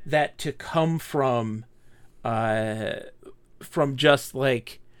expect that to come from just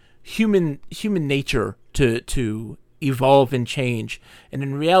like human nature to evolve and change, and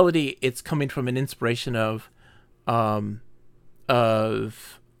in reality, it's coming from an inspiration of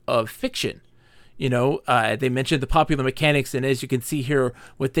fiction. You know, they mentioned the popular mechanics, and as you can see here,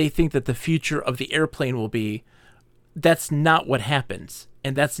 what they think that the future of the airplane will be, that's not what happens.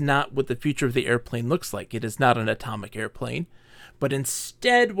 And that's not what the future of the airplane looks like. It is not an atomic airplane. But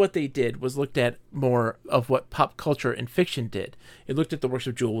instead, what they did was looked at more of what pop culture and fiction did. It looked at the works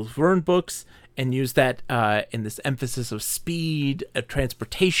of Jules Verne books and used that in this emphasis of speed, of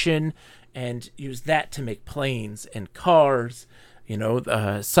transportation, and used that to make planes and cars. You know,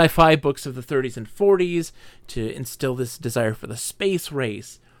 sci-fi books of the 30s and 40s to instill this desire for the space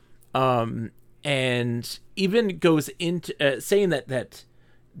race. And even goes into saying that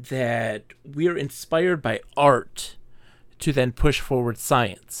we're inspired by art to then push forward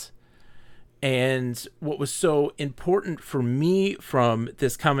science. And what was so important for me from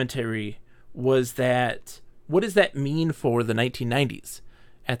this commentary was that, what does that mean for the 1990s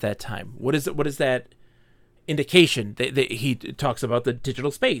at that time? What is that indication? He talks about the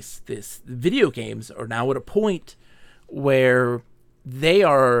digital space. This video games are now at a point where they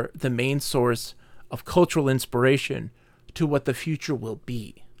are the main source of cultural inspiration to what the future will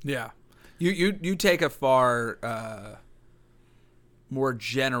be. Yeah. You take a far more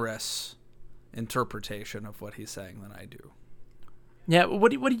generous interpretation of what he's saying than I do. Yeah,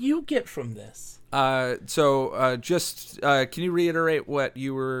 what do you get from this? Just can you reiterate what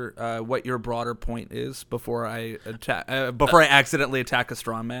your broader point is before I accidentally attack a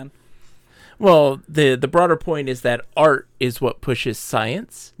straw man? Well, the broader point is that art is what pushes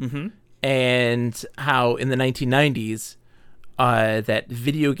science, mm-hmm. and how in the 1990s that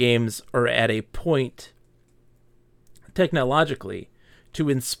video games are at a point technologically to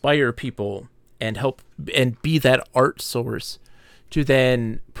inspire people and help and be that art source to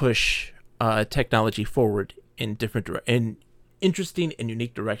then push technology forward in different in interesting and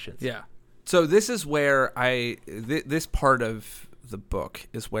unique directions. Yeah. So this is where this part of the book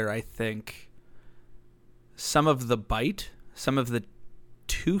is where I think some of the bite, some of the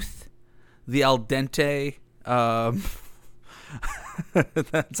tooth, the al dente, I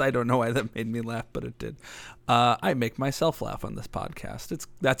don't know why that made me laugh, but it did. I make myself laugh on this podcast.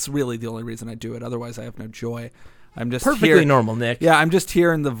 That's really the only reason I do it. Otherwise, I have no joy. I'm just perfectly normal, Nick. Yeah, I'm just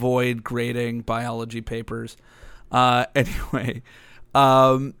here in the void grading biology papers. Anyway,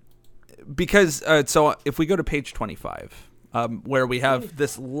 because so if we go to page 25, where we have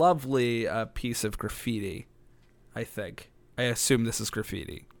this lovely piece of graffiti, I assume this is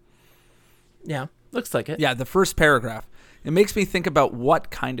graffiti. Yeah, looks like it. Yeah, the first paragraph. It makes me think about what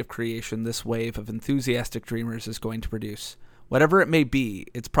kind of creation this wave of enthusiastic dreamers is going to produce. Whatever it may be,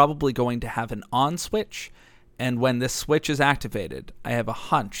 it's probably going to have an on switch, and when this switch is activated, I have a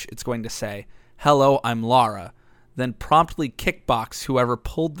hunch it's going to say, "Hello, I'm Lara," then promptly kickbox whoever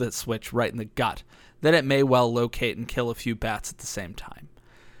pulled the switch right in the gut. Then it may well locate and kill a few bats at the same time.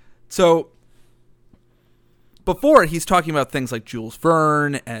 So, before, he's talking about things like Jules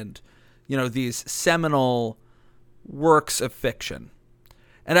Verne and, these seminal works of fiction.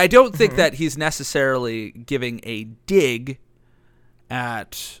 And I don't think that he's necessarily giving a dig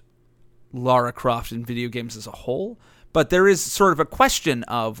at Lara Croft and video games as a whole, But there is sort of a question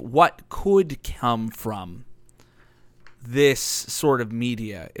of what could come from this sort of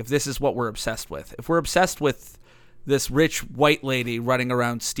media if this is what we're obsessed with. If we're obsessed with this rich white lady running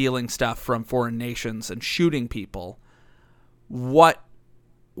around stealing stuff from foreign nations and shooting people, what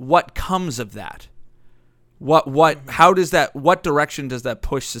comes of that? What direction does that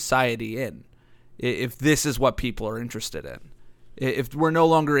push society in? If this is what people are interested in, if we're no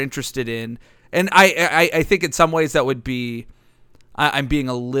longer interested in, and I think in some ways that would be, I'm being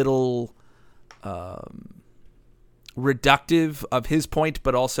a little reductive of his point,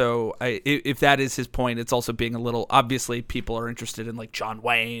 but also if that is his point, it's also being a little, obviously people are interested in like John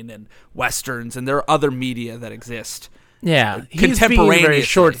Wayne and Westerns, and there are other media that exist. Yeah, he's being very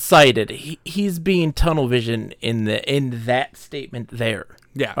short-sighted. He's being tunnel vision in that statement there.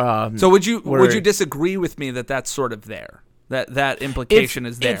 Yeah. So would you disagree with me that that's sort of there? That implication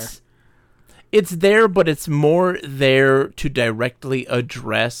is there. It's there, but it's more there to directly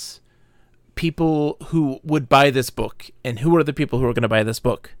address people who would buy this book. And who are the people who are going to buy this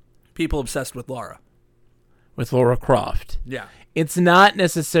book? People obsessed with Lara. With Lara Croft. Yeah. It's not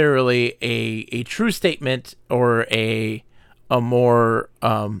necessarily a true statement or a more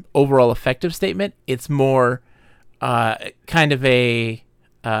overall effective statement. It's more kind of a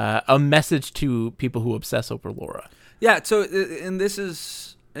message to people who obsess over Lara. Yeah, so, and this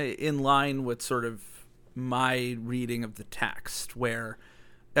is in line with sort of my reading of the text, where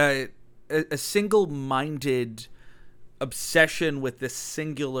a single-minded obsession with this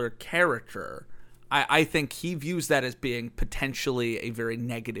singular character, I think he views that as being potentially a very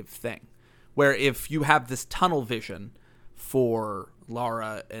negative thing. Where if you have this tunnel vision for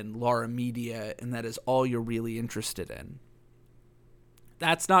Lara and Lara Media, and that is all you're really interested in,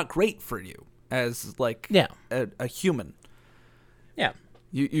 that's not great for you as like a human. Yeah.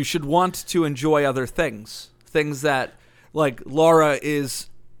 You should want to enjoy other things that like Lara is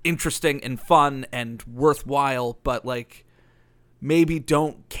interesting and fun and worthwhile, but like maybe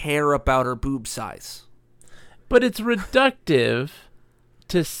don't care about her boob size. But it's reductive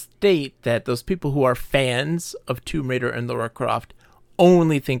to state that those people who are fans of Tomb Raider and Lara Croft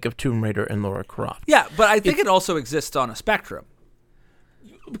only think of Tomb Raider and Lara Croft. Yeah, but I think it also exists on a spectrum.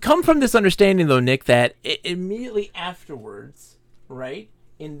 Come from this understanding, though, Nick, that immediately afterwards, right,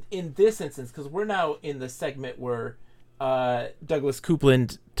 in this instance, because we're now in the segment where Douglas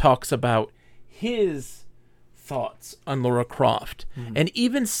Coupland talks about his thoughts on Lara Croft, and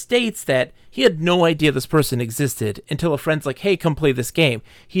even states that he had no idea this person existed until a friend's like, hey, come play this game.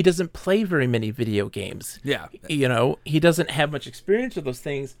 He doesn't play very many video games. Yeah. You know, he doesn't have much experience with those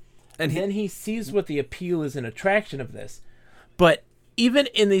things, and then he sees what the appeal is and attraction of this. But even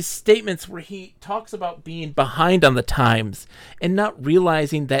in these statements where he talks about being behind on the times and not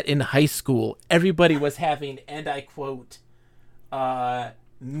realizing that in high school everybody was having, and I quote,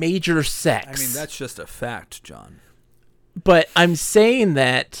 major sex. I mean, that's just a fact, John. But I'm saying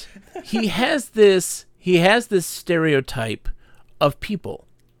that he has this stereotype of people,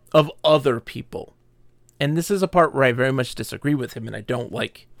 of other people. And this is a part where I very much disagree with him and I don't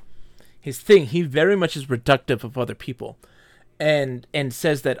like his thing. He very much is reductive of other people. And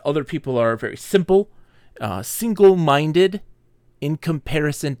says that other people are very simple, single-minded in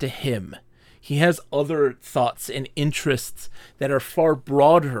comparison to him. He has other thoughts and interests that are far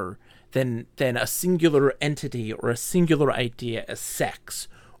broader than a singular entity or a singular idea as sex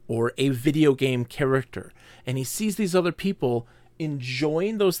or a video game character. And he sees these other people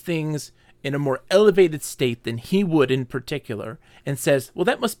enjoying those things in a more elevated state than he would in particular, and says, well,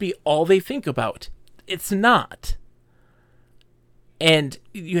 that must be all they think about. It's not. And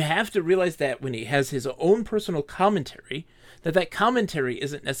you have to realize that when he has his own personal commentary, that commentary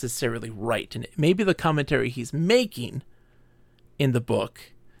isn't necessarily right. And it may be the commentary he's making in the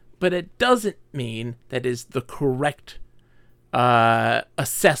book, but it doesn't mean that is the correct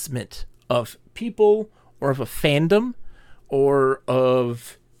assessment of people or of a fandom or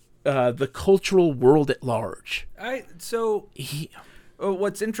of the cultural world at large.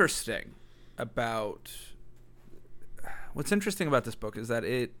 What's interesting about this book is that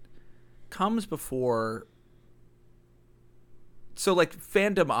it comes before. So, like,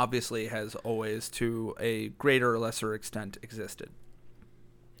 fandom obviously has always, to a greater or lesser extent, existed.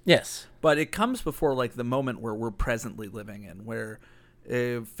 Yes. But it comes before, like, the moment where we're presently living in, where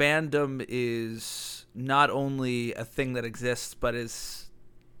fandom is not only a thing that exists, but is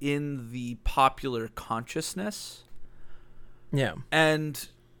in the popular consciousness. Yeah. And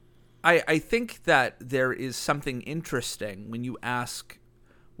I think that there is something interesting when you ask,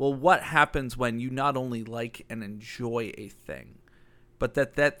 well, what happens when you not only like and enjoy a thing, but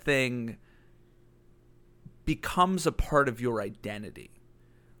that thing becomes a part of your identity.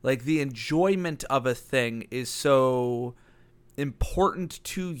 Like, the enjoyment of a thing is so important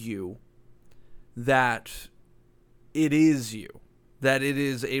to you that it is you, that it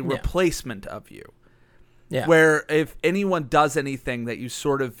is a replacement of you. Yeah. Where if anyone does anything that you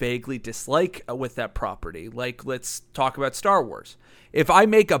sort of vaguely dislike with that property, like let's talk about Star Wars. If I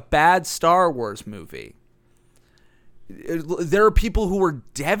make a bad Star Wars movie, there are people who are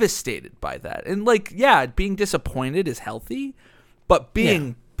devastated by that. And like, yeah, being disappointed is healthy, but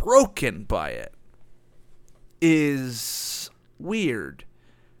being broken by it is weird.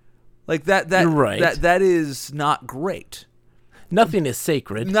 Like You're right. That is not great. Nothing is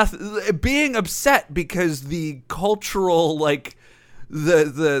sacred. Nothing. Being upset because the cultural, like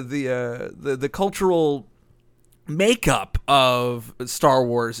the cultural makeup of Star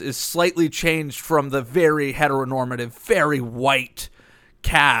Wars is slightly changed from the very heteronormative, very white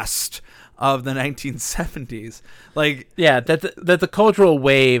cast of the 1970s. Like, yeah, that the cultural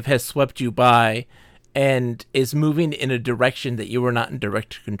wave has swept you by and is moving in a direction that you were not in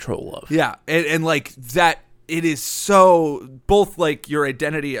direct control of. Yeah, and like that. It is so, both like your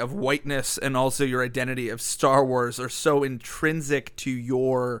identity of whiteness and also your identity of Star Wars are so intrinsic to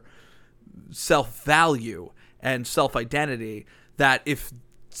your self-value and self-identity that if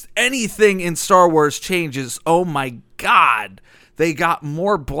anything in Star Wars changes, oh my God, they got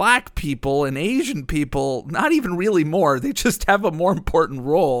more black people and Asian people, not even really more, they just have a more important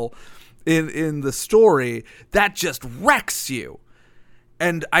role in the story. That just wrecks you.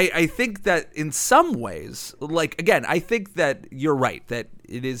 And I think that in some ways, like, again, I think that you're right, that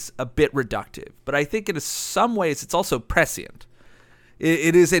it is a bit reductive. But I think in some ways it's also prescient.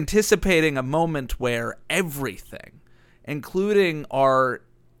 It is anticipating a moment where everything, including our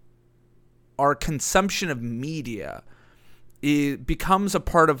consumption of media, it becomes a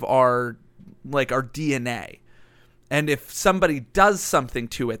part of our DNA. And if somebody does something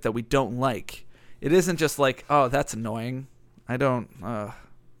to it that we don't like, it isn't just like, oh, that's annoying.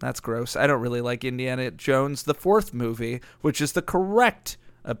 That's gross. I don't really like Indiana Jones, the fourth movie, which is the correct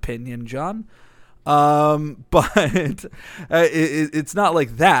opinion, John. But it's not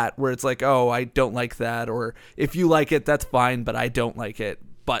like that, where it's like, oh, I don't like that, or if you like it, that's fine, but I don't like it.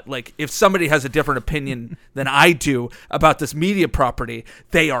 But like, if somebody has a different opinion than I do about this media property,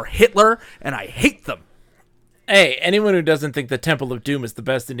 they are Hitler, and I hate them. Hey, anyone who doesn't think the Temple of Doom is the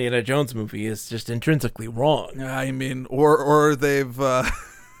best Indiana Jones movie is just intrinsically wrong. I mean, or they've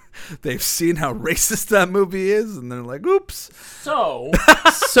they've seen how racist that movie is, and they're like, "Oops." So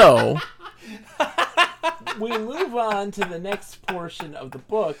we move on to the next portion of the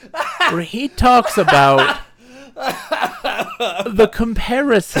book, where he talks about the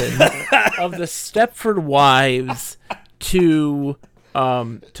comparison of the Stepford Wives to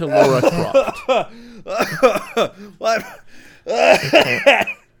Lara Croft. What?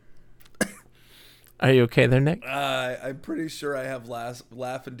 Are you okay there, Nick? I'm pretty sure I have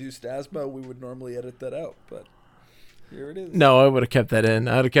laugh-induced asthma. We would normally edit that out, but here it is. No, I would have kept that in.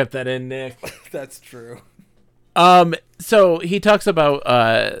 I would have kept that in, Nick. That's true. So he talks about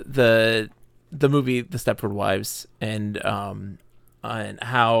the movie The Stepford Wives and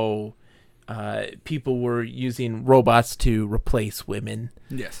how people were using robots to replace women.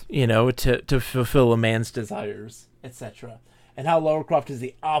 Yes. To fulfill a man's desires, etc. And how Lara Croft is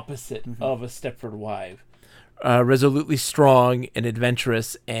the opposite of a Stepford wife. Resolutely strong and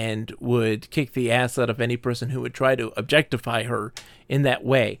adventurous, and would kick the ass out of any person who would try to objectify her in that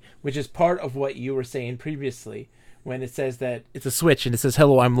way, which is part of what you were saying previously when it says that it's a switch and it says,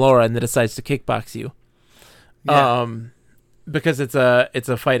 "Hello, I'm Laura," and then decides to kickbox you. Yeah. Because it's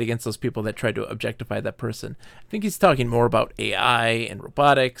a fight against those people that try to objectify that person. I think he's talking more about AI and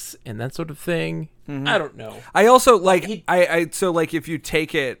robotics and that sort of thing. Mm-hmm. I don't know. I also like if you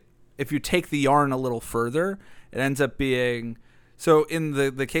take the yarn a little further, it ends up being, so in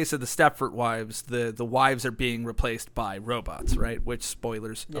the case of the Stepford Wives, the wives are being replaced by robots, right? Which,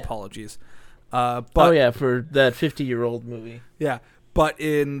 spoilers, apologies. But for that 50-year-old movie. Yeah, but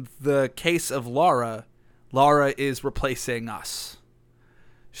in the case of Lara is replacing us.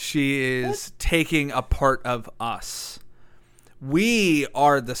 She is taking a part of us. We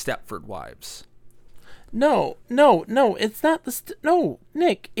are the Stepford Wives. No, it's not no,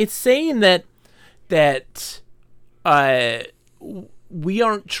 Nick. It's saying that we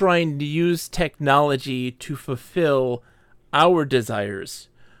aren't trying to use technology to fulfill our desires.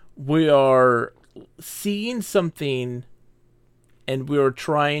 We are seeing something and we are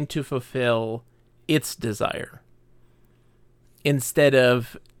trying to fulfill its desire instead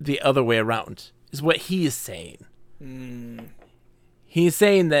of the other way around, is what he is saying. He's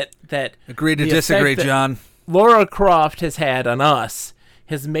saying that agree to disagree, John. Lara Croft has had on us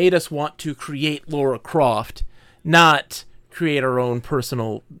has made us want to create Lara Croft, not create our own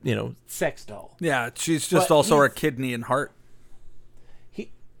personal, sex doll. Yeah, she's just also our kidney and heart.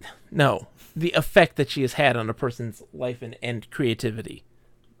 No, the effect that she has had on a person's life and creativity.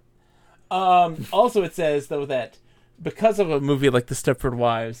 Also, it says, though, that because of a movie like The Stepford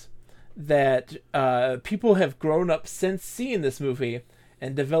Wives, that people have grown up since seeing this movie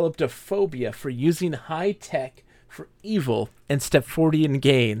and developed a phobia for using high tech for evil and Stepfordian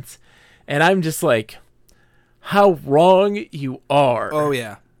gains. And I'm just like, how wrong you are. Oh,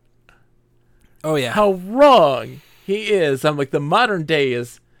 yeah. Oh, yeah. How wrong he is. I'm like, the modern day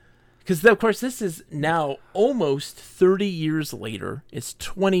is... Because, of course, this is now almost 30 years later. It's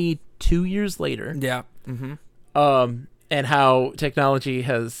 22 years later. Yeah. Mm-hmm. And how technology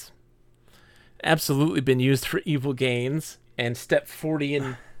has absolutely been used for evil gains and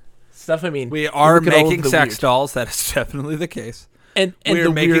Stepfordian stuff. I mean, we are making sex dolls. That is definitely the case. And we're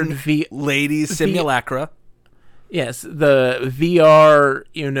the making weird lady simulacra. Yes, the VR,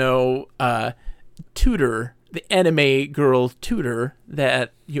 tutor, the anime girl tutor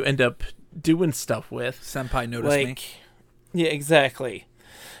that you end up doing stuff with. Senpai noticed me. Yeah, exactly.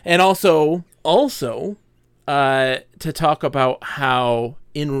 And also to talk about how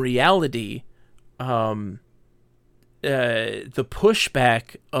in reality, the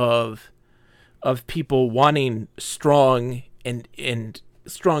pushback of people wanting strong and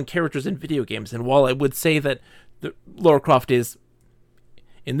strong characters in video games. And while I would say that Lara Croft is,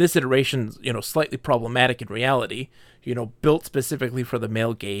 in this iteration, slightly problematic in reality, built specifically for the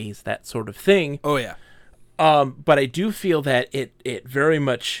male gaze, that sort of thing. Oh, yeah. But I do feel that it very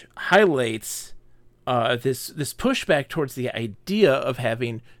much highlights this pushback towards the idea of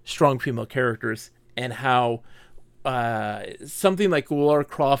having strong female characters, and how something like Lara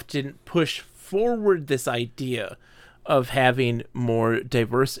Croft didn't push forward this idea of having more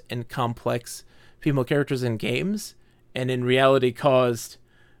diverse and complex female characters in games, and in reality caused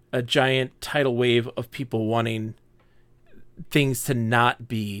a giant tidal wave of people wanting things to not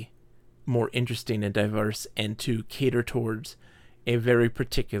be more interesting and diverse, and to cater towards a very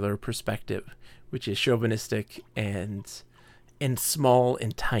particular perspective, which is chauvinistic and small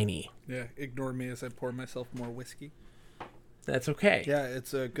and tiny. Yeah, ignore me as I pour myself more whiskey. That's okay. Yeah,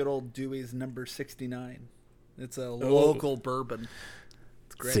 it's a good old Dewey's number 69. It's a local bourbon.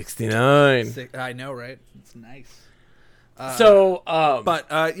 It's great. 69. I know, right? It's nice. I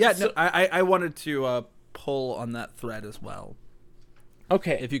wanted to pull on that thread as well.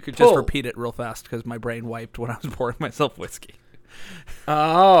 Okay. If you could just repeat it real fast, because my brain wiped when I was pouring myself whiskey.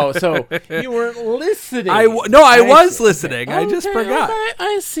 Oh, so you weren't listening. I was listening. Okay. I just forgot. Okay.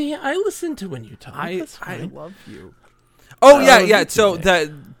 I see. I listen to when you talk. I love you. Oh, yeah. So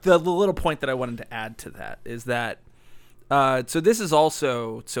the little point that I wanted to add to that is that, so this is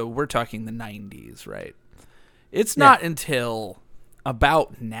also, so we're talking the 90s, right? It's not until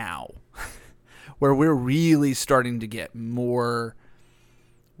about now where we're really starting to get more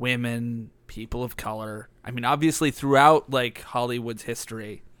women, people of color. I mean, obviously throughout like Hollywood's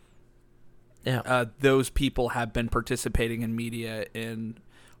history, those people have been participating in media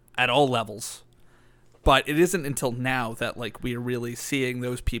at all levels. But it isn't until now that like we are really seeing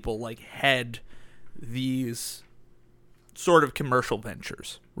those people like head these sort of commercial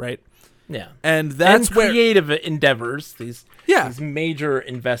ventures, right? Yeah, and that's where creative endeavors, these major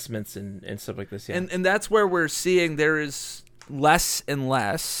investments and stuff like this. Yeah, and that's where we're seeing there is less and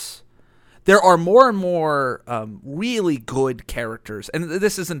less. There are more and more really good characters, and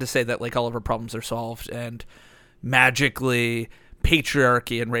this isn't to say that like all of our problems are solved and magically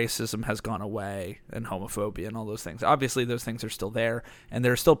patriarchy and racism has gone away and homophobia and all those things. Obviously, those things are still there, and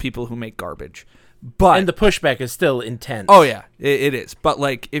there are still people who make garbage. And the pushback is still intense. Oh, yeah, it is. But,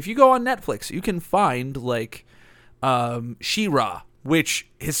 like, if you go on Netflix, you can find, like, She-Ra, which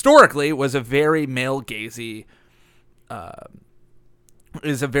historically was a very male-gazy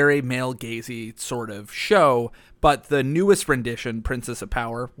sort of show. But the newest rendition, Princess of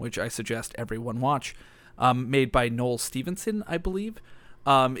Power, which I suggest everyone watch, made by Noel Stevenson, I believe,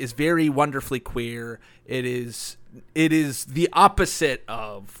 is very wonderfully queer. It is the opposite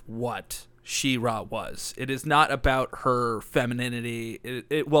of what She-Ra was. It is not about her femininity.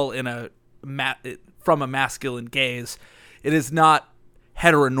 From a masculine gaze, it is not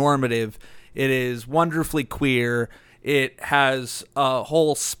heteronormative. It is wonderfully queer. It has a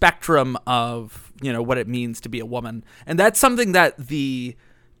whole spectrum of what it means to be a woman, and that's something that the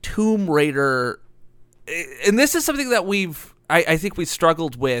Tomb Raider, and this is something that I think we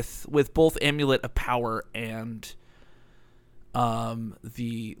struggled with both Amulet of Power and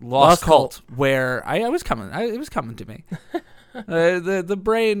the Lost Cult, where it was coming to me.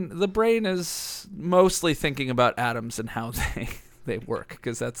 The brain is mostly thinking about atoms and how they work,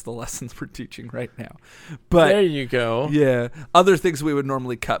 because that's the lessons we're teaching right now. But there you go. Yeah, other things we would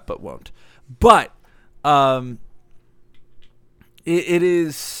normally cut but won't. But it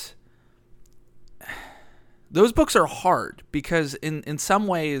is. Those books are hard because in some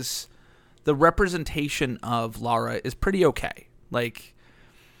ways the representation of Lara is pretty okay. Like,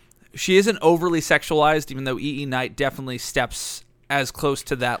 she isn't overly sexualized, even though E.E. Knight definitely steps as close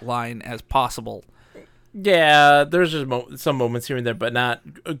to that line as possible. Yeah, there's just some moments here and there, but not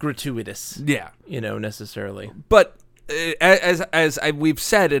gratuitous. Yeah, necessarily. But we've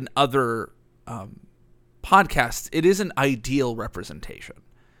said in other podcasts, it is an ideal representation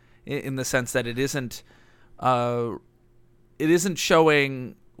in the sense that it isn't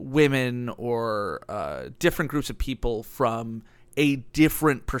showing women or different groups of people from a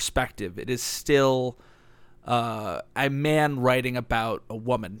different perspective. It is still a man writing about a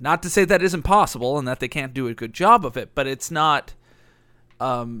woman. Not to say that isn't possible and that they can't do a good job of it, but it's not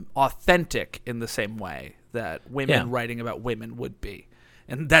authentic in the same way that women writing about women would be.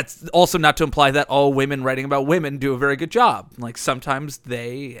 And that's also not to imply that all women writing about women do a very good job. Like, sometimes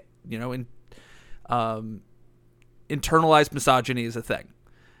they, internalized misogyny is a thing.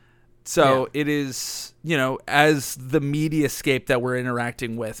 So it is, as the mediascape that we're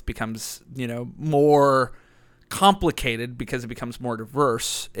interacting with becomes, more complicated because it becomes more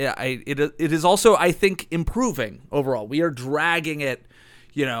diverse, it is also, I think, improving overall. We are dragging it,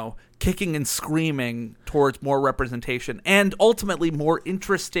 kicking and screaming towards more representation and ultimately more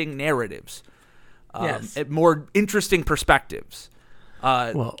interesting narratives, more interesting perspectives.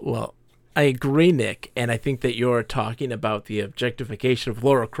 Well, I agree, Nick, and I think that you're talking about the objectification of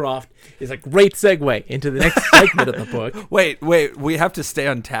Lara Croft is a great segue into the next segment of the book. Wait, we have to stay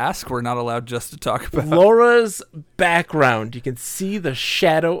on task? We're not allowed just to talk about... Laura's background. You can see the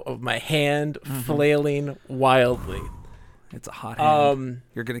shadow of my hand flailing wildly. It's a hot hand.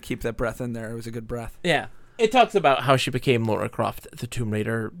 You're going to keep that breath in there. It was a good breath. Yeah. It talks about how she became Lara Croft, the Tomb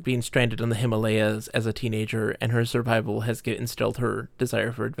Raider, being stranded in the Himalayas as a teenager, and her survival has instilled her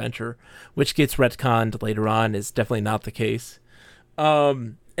desire for adventure, which gets retconned later on is definitely not the case.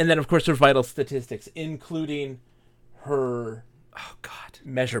 And then, of course, her vital statistics, including her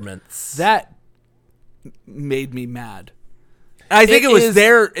measurements. That made me mad. I think it was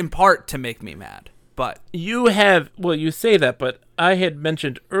there in part to make me mad, but... You say that, but I had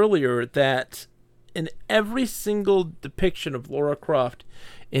mentioned earlier that in every single depiction of Lara Croft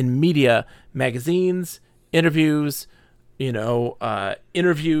in media, magazines, interviews,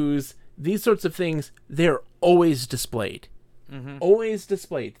 these sorts of things, they're always displayed. Mm-hmm. Always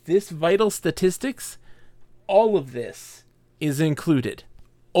displayed. This vital statistics, all of this is included.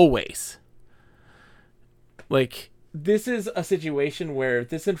 Always. Like, this is a situation where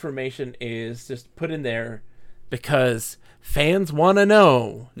this information is just put in there because fans want to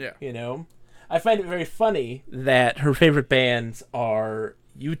know. Yeah. I find it very funny that her favorite bands are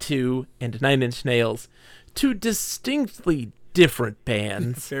U2 and Nine Inch Nails, two distinctly different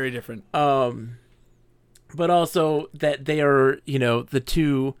bands. Very different. But also that they are, the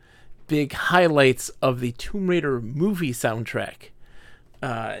two big highlights of the Tomb Raider movie soundtrack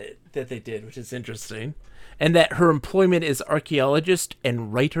that they did, which is interesting. And that her employment is archaeologist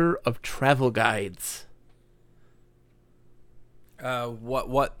and writer of travel guides.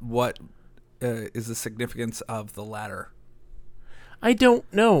 What is the significance of the latter? I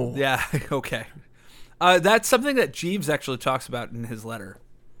don't know. Yeah, okay. That's something that Jeeves actually talks about in his letter.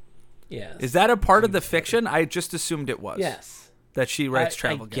 Yes. Is that a part of the fiction? I just assumed it was. Yes. That she writes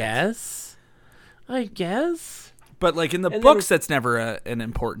travel guides. I guess. But like in the books, that's never an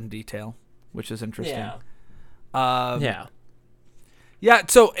important detail, which is interesting. Yeah. Yeah,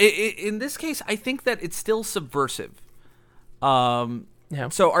 so in this case, I think that it's still subversive. Yeah.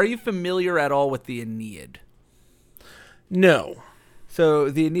 So are you familiar at all with the Aeneid? No. So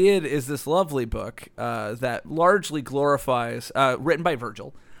the Aeneid is this lovely book that largely glorifies, written by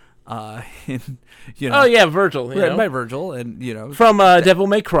Virgil. Oh yeah, Virgil. Written by Virgil, and from Devil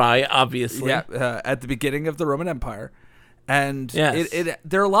May Cry, obviously. Yeah, at the beginning of the Roman Empire, and yes.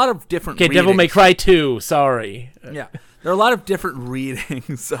 there are a lot of different. Okay, readings. Devil May Cry 2. Sorry. Yeah, there are a lot of different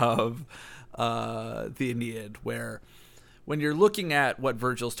readings of the Aeneid where. When you're looking at what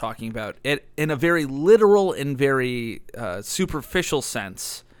Virgil's talking about, it in a very literal and very superficial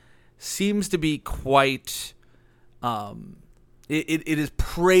sense, seems to be quite. It is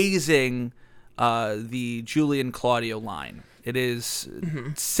praising the Julian Claudio line. It is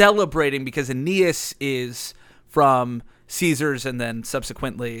celebrating because Aeneas is from Caesar's and then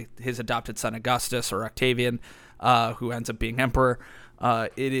subsequently his adopted son Augustus or Octavian, who ends up being emperor.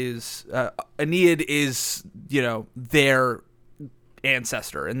 Aeneid is, their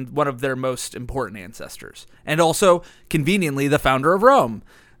ancestor and one of their most important ancestors, and also conveniently the founder of Rome.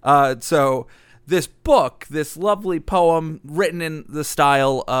 So this book, this lovely poem written in the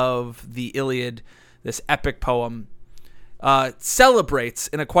style of the Iliad, this epic poem, celebrates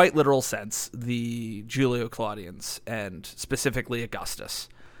in a quite literal sense the Julio-Claudians and specifically Augustus,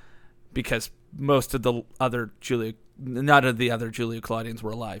 because most of the other none of the other Julio-Claudians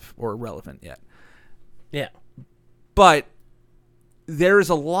were alive or relevant yet. Yeah. But there's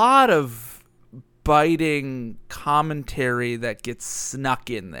a lot of biting commentary that gets snuck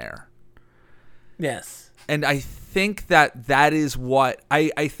in there. Yes. And I think that is what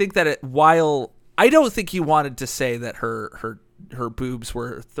I think that while I don't think he wanted to say that her boobs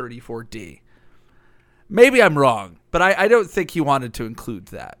were 34D. Maybe I'm wrong, but I don't think he wanted to include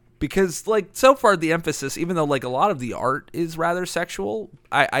that. Because, so far the emphasis, even though, a lot of the art is rather sexual,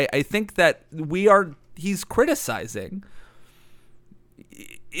 I think that he's criticizing,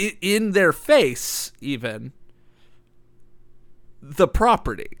 in their face, even, the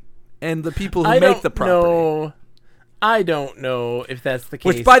property and the people who make the property. I don't know if that's the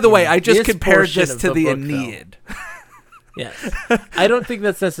case. Which, by the way, I just compared this to the Aeneid. Yes. I don't think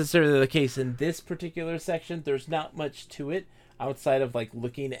that's necessarily the case in this particular section. There's not much to it outside of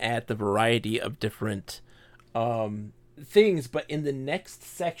looking at the variety of different things. But in the next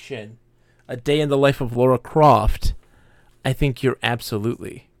section, A Day in the Life of Lara Croft, I think you're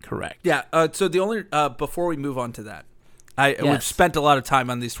absolutely correct. Yeah. So the only before we move on to that, we've spent a lot of time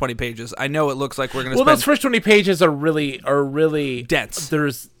on these 20 pages. I know it looks like we're going to spend... Well, those first 20 pages are really dense.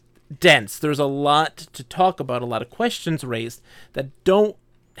 There's a lot to talk about, a lot of questions raised that don't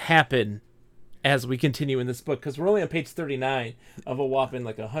happen as we continue in this book, because we're only on page 39 of a whopping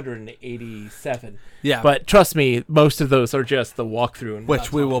 187. Yeah. But trust me, most of those are just the walkthrough, and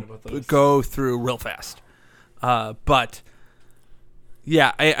which we will go through real fast. But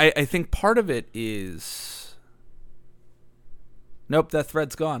yeah, I think part of it is... Nope, that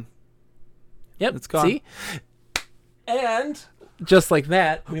thread's gone. Yep, it's gone. See? And just like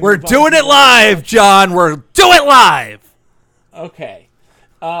that... We're doing it live, John! We're doing it live! Okay.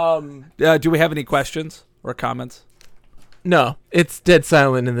 Do we have any questions or comments? No, it's dead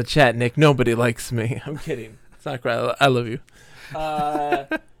silent in the chat, Nick. Nobody likes me. I'm kidding. It's not great. I love you.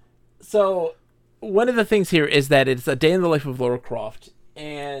 So, one of the things here is that it's A Day in the Life of Lara Croft,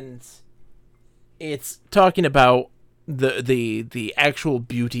 and it's talking about the actual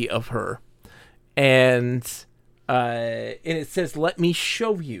beauty of her, and it says, "Let me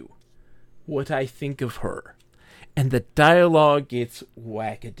show you what I think of her," and the dialogue gets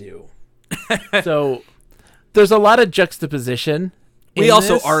wackadoo. So there's a lot of juxtaposition. We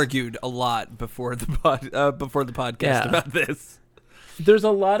also argued a lot before the podcast about this. There's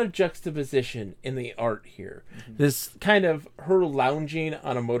a lot of juxtaposition in the art here. Mm-hmm. This kind of her lounging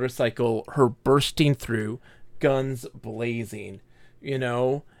on a motorcycle, her bursting through, guns blazing,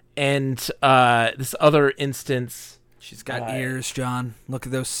 and this other instance. She's got ears, John. Look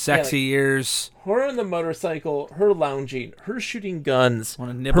at those sexy ears. Her on the motorcycle, her lounging, her shooting guns,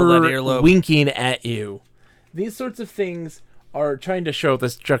 want to nibble her that earlobe. Winking at you. These sorts of things are trying to show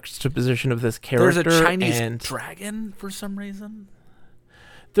this juxtaposition of this character. There's a Chinese dragon for some reason.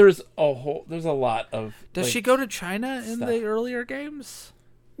 There's a lot of... Does she go to China in the earlier games?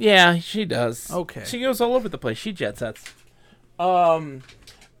 Yeah, she does. Okay. She goes all over the place. She jet sets.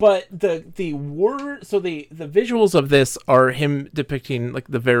 But the visuals of this are him depicting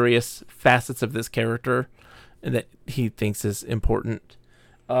the various facets of this character that he thinks is important.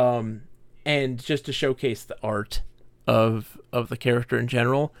 And just to showcase the art of the character in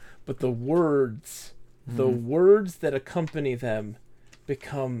general, but the words that accompany them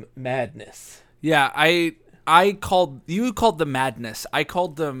become madness. Yeah, you called them madness. I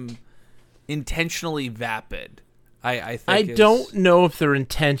called them intentionally vapid. I don't know if they're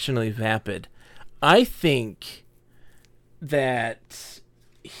intentionally vapid. I think that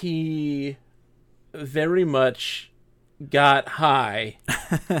he very much got high,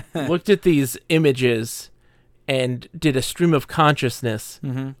 looked at these images, and did a stream of consciousness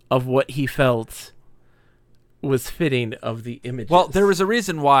of what he felt was fitting of the images. Well, there was a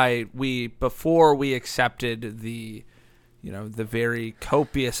reason why before we accepted the very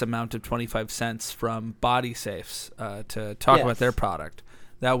copious amount of 25 cents from Body Safes to talk about their product,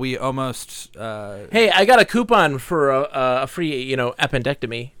 that we almost... Hey, I got a coupon for a free,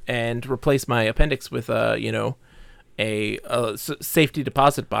 appendectomy and replace my appendix with a safety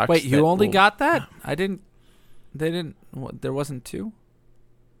deposit box. Wait, you only got that? I didn't... They didn't. There wasn't two.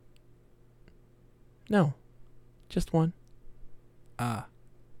 No, just one. Ah,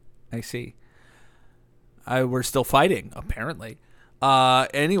 I see. We're still fighting, apparently.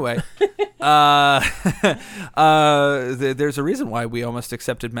 Anyway, there's a reason why we almost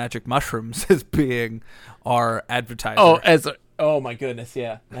accepted magic mushrooms as being our advertiser. Oh my goodness,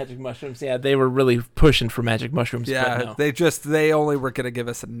 yeah, magic mushrooms. Yeah, they were really pushing for magic mushrooms. Yeah, but no. they only were gonna give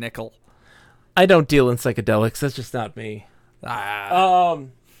us a nickel. I don't deal in psychedelics. That's just not me. I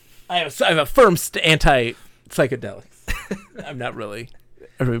have a firm anti-psychedelics. I'm not really.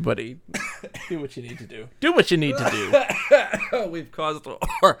 Everybody, do what you need to do. Do what you need to do. We've caused a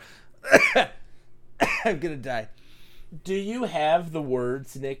war. I'm gonna die. Do you have the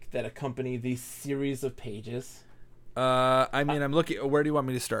words, Nick, that accompany these series of pages? I mean, I'm looking. Where do you want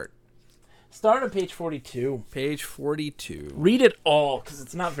me to start? Start on page 42. Page 42. Read it all, because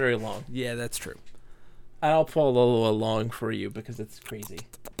it's not very long. Yeah, that's true. I'll follow along for you, because it's crazy.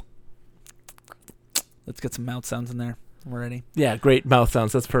 Let's get some mouth sounds in there. We're ready. Yeah, great mouth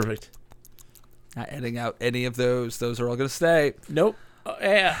sounds. That's perfect. Not editing out any of those. Those are all going to stay. Nope.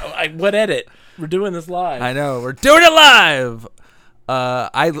 What edit? We're doing this live. I know. We're doing it live.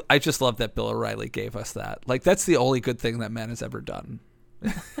 I just love that Bill O'Reilly gave us that. Like, that's the only good thing that man has ever done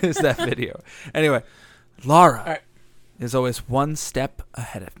is that video. Anyway, Lara is always one step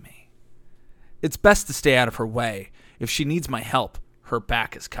ahead of me. It's best to stay out of her way. If she needs my help, her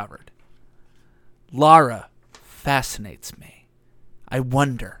back is covered. Lara fascinates me. I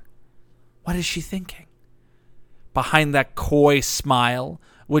wonder, what is she thinking? Behind that coy smile,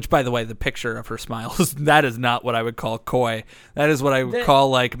 which, by the way, the picture of her smile, that is not what I would call coy. That is what I would call,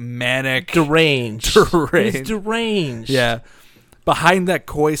 like, manic. Deranged. It's deranged. Yeah. Behind that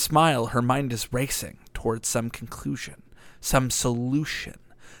coy smile, her mind is racing towards some conclusion, some solution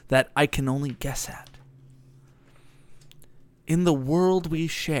that I can only guess at. In the world we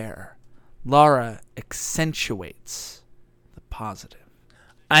share, Lara accentuates the positive.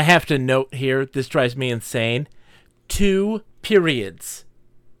 I have to note here, this drives me insane. 2 periods.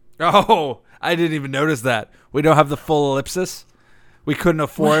 Oh, I didn't even notice that. We don't have the full ellipsis. We couldn't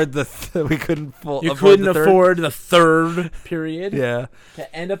afford we couldn't afford the third period. Yeah.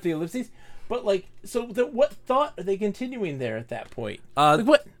 To end up the ellipses. But like, so what thought are they continuing there at that point?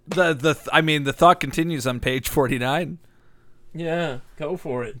 What the thought continues on page 49. Yeah, go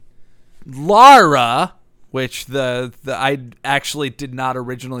for it. Lara, which I actually did not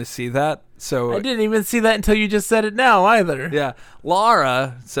originally see that. So I didn't even see that until you just said it now either. Yeah.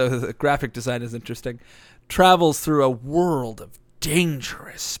 Lara, so the graphic design is interesting, travels through a world of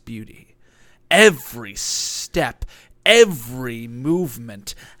dangerous beauty. Every step, every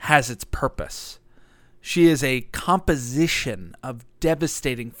movement has its purpose. She is a composition of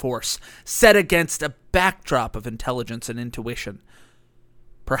devastating force set against a backdrop of intelligence and intuition.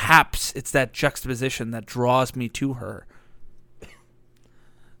 Perhaps it's that juxtaposition that draws me to her.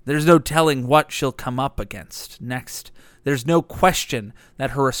 There's no telling what she'll come up against next. There's no question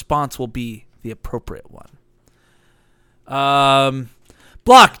that her response will be the appropriate one.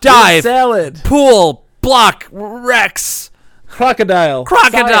 Block, dive, salad, pool, block, Rex, crocodile,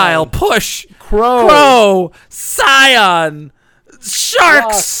 Scion. Push, crow, scion,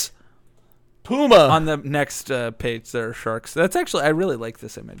 sharks. Block. Puma. On the next page, there are sharks. That's actually, I really like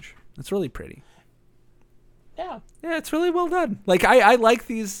this image. It's really pretty. Yeah, it's really well done. Like I like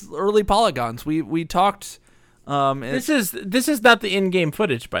these early polygons. We talked. This is not the in-game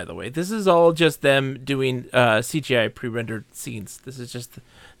footage, by the way. This is all just them doing CGI pre-rendered scenes. This is just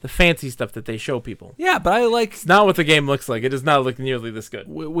the fancy stuff that they show people. Yeah, but I like. It's not what the game looks like. It does not look nearly this good.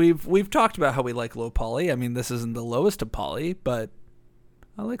 We've talked about how we like low poly. I mean, this isn't the lowest of poly, but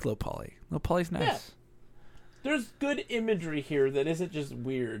I like low poly. Low poly's nice. Yeah. There's good imagery here that isn't just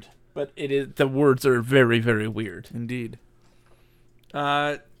weird. But it is. The words are very, very weird. Indeed.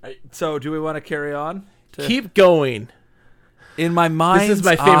 So do we want to carry on? Keep going. In my mind's this is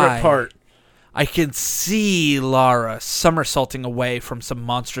my favorite part. I can see Lara somersaulting away from some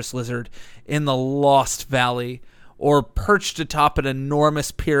monstrous lizard in the Lost Valley, or perched atop an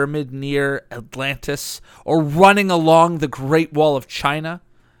enormous pyramid near Atlantis, or running along the Great Wall of China.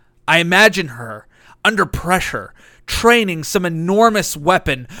 I imagine her under pressure, training some enormous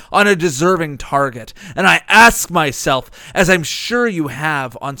weapon on a deserving target. And I ask myself, as I'm sure you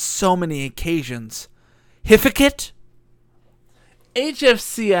have on so many occasions, Hifficit?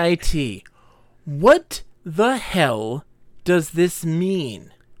 HFCIT. What the hell does this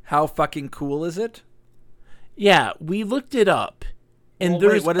mean? How fucking cool is it? Yeah, we looked it up. And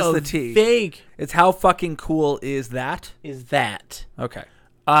there's what is the T? Vague. It's how fucking cool is that? Is that. Okay.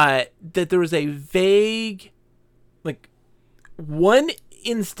 That there was a vague one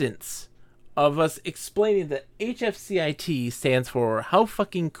instance of us explaining that HFCIT stands for how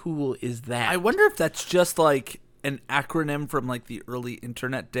fucking cool is that? I wonder if that's just like an acronym from like the early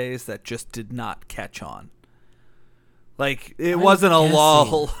internet days that just did not catch on. Like it wasn't a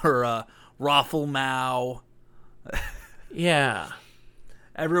lol or a raffle-mow. Yeah.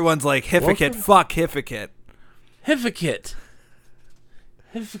 Everyone's like, Hifficit, fuck Hifficit. Hifficit.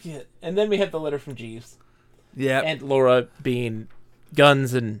 And then we have the letter from Jeeves. Yeah. And Laura being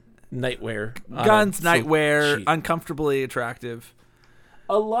guns and nightwear. Nightwear, uncomfortably attractive.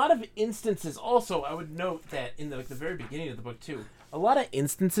 A lot of instances, also, I would note that in the very beginning of the book, too, a lot of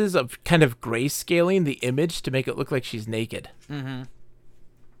instances of kind of grayscaling the image to make it look like she's naked. They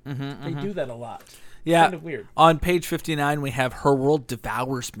do that a lot. Yeah. Kind of weird. On page 59, we have her world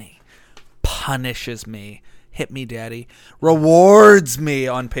devours me, punishes me, hit me, daddy, rewards me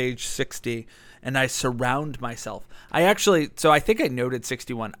on page 60, and I surround myself. I think I noted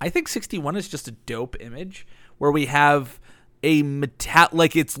 61. I think 61 is just a dope image where we have a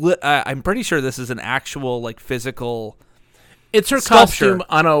I'm pretty sure this is an actual like physical. It's her sculpture. costume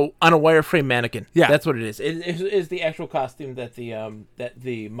on a wireframe mannequin. Yeah, that's what it is. It is the actual costume that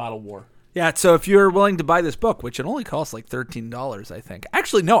the model wore. Yeah, so if you're willing to buy this book, which it only costs like $13, I think.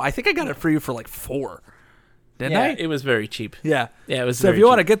 Actually, no, I think I got it for you for like $4. Didn't I? It was very cheap. Yeah. Yeah, it was. So if you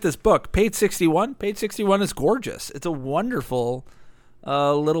want to get this book, page 61 is gorgeous. It's a wonderful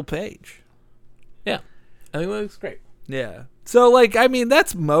little page. Yeah. I think it looks great. Yeah. So, like, I mean,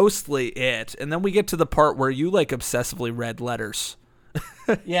 that's mostly it. And then we get to the part where you, like, obsessively read letters.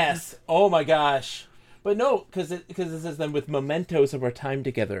 Yes. Oh, my gosh. But no, because it says them with mementos of our time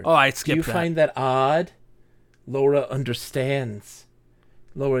together. Oh, I skipped that. Do you find that odd? Laura understands.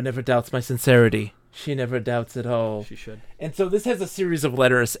 Laura never doubts my sincerity. She never doubts at all. She should. And so this has a series of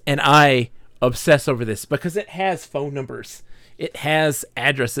letters, and I obsess over this because it has phone numbers. It has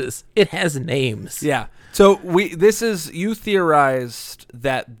addresses. It has names. Yeah. So you theorized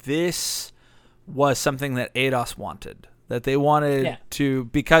that this was something that ADOS wanted. That they wanted to,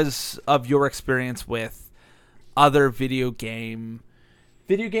 because of your experience with other video game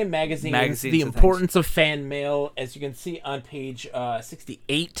magazines, the importance of fan mail, as you can see on page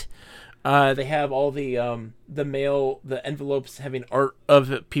 68. They have all the mail, the envelopes having art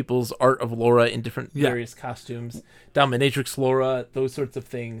of people's art of Laura in different various costumes, dominatrix Laura, those sorts of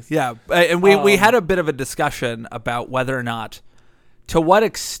things. Yeah, and we had a bit of a discussion about whether or not, to what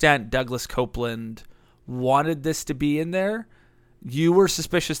extent Douglas Copeland wanted this to be in there. You were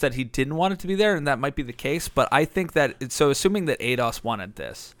suspicious that he didn't want it to be there, and that might be the case. But I think that, so assuming that ADOS wanted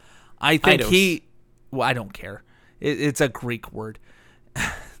this, I think Eidos. I don't care. It's a Greek word.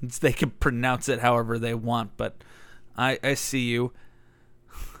 They can pronounce it however they want, but I see you.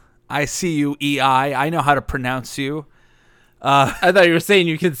 I see you, EI. I know how to pronounce you. I thought you were saying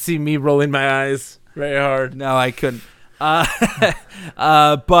you could see me rolling my eyes very hard. No, I couldn't. But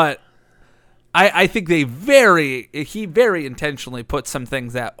I think he very intentionally put some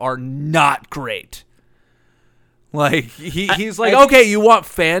things that are not great. Like he's like, okay, you want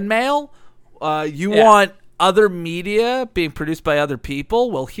fan mail? You want other media being produced by other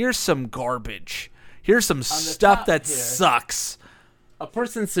people? Well, here's some garbage. Here's some stuff that sucks. A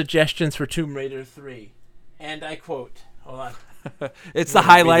person's suggestions for Tomb Raider 3. And I quote, hold on. It's the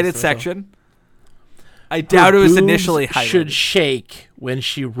highlighted section. I doubt it was initially highlighted. Should shake when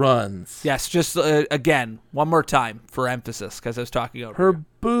she runs. Yes, just again, one more time for emphasis, because I was talking over her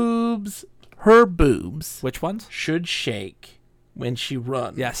boobs. Her boobs. Which ones? Should shake when she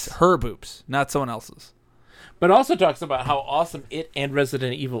runs. Yes, her boobs, not someone else's. But also talks about how awesome it and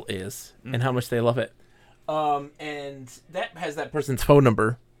Resident Evil is and how much they love it. And that has that person's phone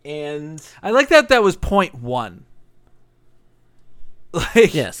number. And I like that was point one.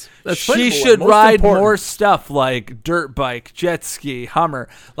 Like, yes, that's she should ride more stuff like dirt bike, jet ski, Hummer.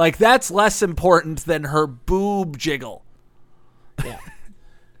 Like, that's less important than her boob jiggle. Yeah.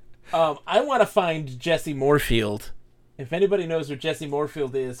 I want to find Jesse Moorfield. If anybody knows where Jesse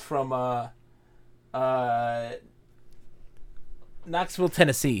Moorfield is from Knoxville,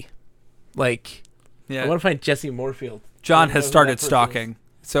 Tennessee. Like, I want to find Jesse Moorfield. John has started stalking.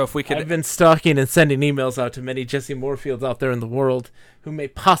 So if we could, I've been stalking and sending emails out to many Jesse Moorfields out there in the world who may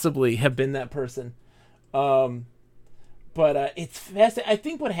possibly have been that person. But it's fascinating. I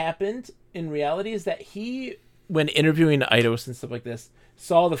think what happened in reality is that he, when interviewing Eidos and stuff like this,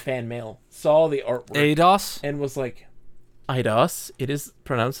 saw the fan mail, saw the artwork. ADOS? And was like, Eidos? It is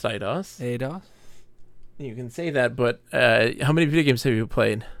pronounced Eidos. ADOS? You can say that, but how many video games have you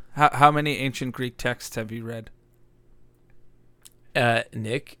played? How many ancient Greek texts have you read?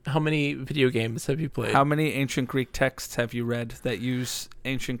 Nick, how many video games have you played? How many ancient Greek texts have you read that use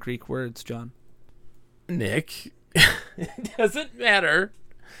ancient Greek words, John? Nick, it doesn't matter.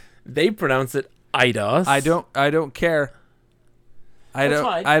 They pronounce it eidos. I don't care. That's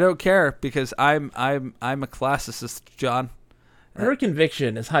fine. I don't care because I'm a classicist, John. Her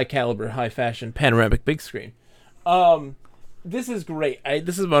conviction is high caliber, high fashion, panoramic, big screen. This is great.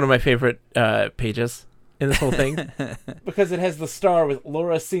 This is one of my favorite pages in this whole thing because it has the star with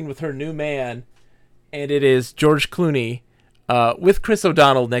Laura seen with her new man, and it is George Clooney with Chris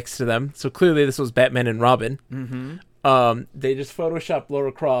O'Donnell next to them. So clearly this was Batman and Robin. Mm-hmm. They just photoshopped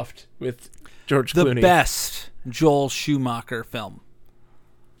Lara Croft with George Clooney. The best Joel Schumacher film.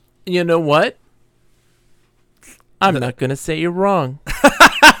 You know what? I'm not going to say you're wrong.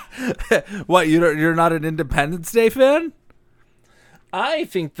 What, you're not an Independence Day fan? I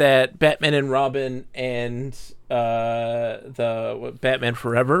think that Batman and Robin and Batman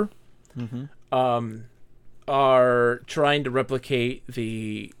Forever are trying to replicate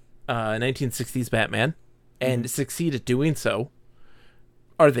the 1960s Batman and succeed at doing so.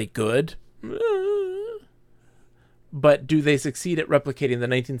 Are they good? But do they succeed at replicating the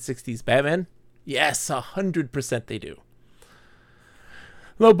 1960s Batman? Yes, 100% they do.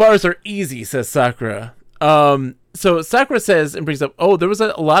 Low bars are easy, says Sakura. So Sakura says and brings up, there was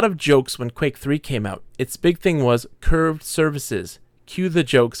a lot of jokes when Quake 3 came out. Its big thing was curved surfaces. Cue the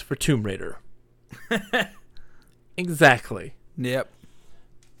jokes for Tomb Raider. Exactly. Yep.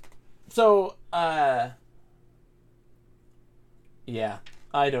 So, yeah.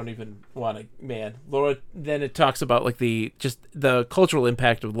 I don't even want to, man. Laura, then it talks about like the cultural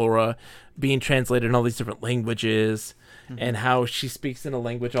impact of Laura being translated in all these different languages and how she speaks in a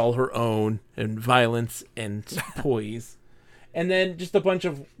language all her own and violence and poise. And then just a bunch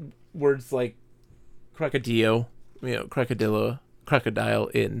of words like crocodile, crocodile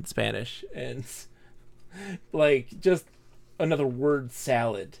in Spanish, and like just another word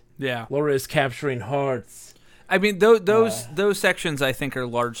salad. Yeah. Laura is capturing hearts. I mean, those sections I think are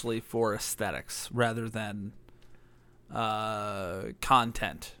largely for aesthetics rather than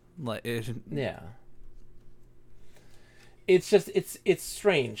content. Yeah, it's just it's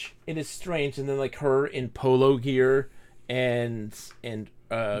strange. It is strange, and then like her in polo gear and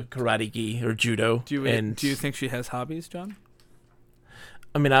karate gi or judo. Do you think she has hobbies, John?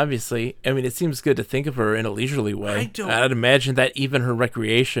 I mean, obviously. I mean, it seems good to think of her in a leisurely way. I'd imagine that even her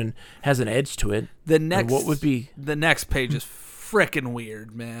recreation has an edge to it. The next page is frickin'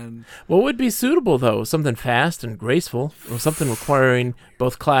 weird, man. What would be suitable, though? Something fast and graceful, or something requiring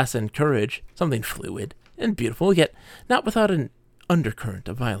both class and courage. Something fluid and beautiful, yet not without an undercurrent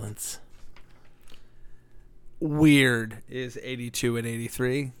of violence. Weird is 82 and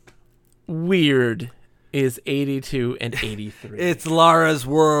 83. Weird is 82 and 83. It's Lara's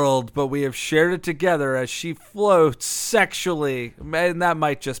world, but we have shared it together as she floats sexually. And that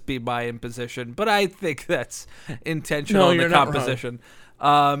might just be my imposition, but I think that's intentional in the composition.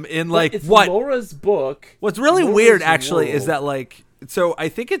 It's Laura's book. What's really weird, actually, is that, like, so I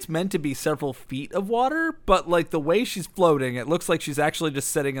think it's meant to be several feet of water, but, like, the way she's floating, it looks like she's actually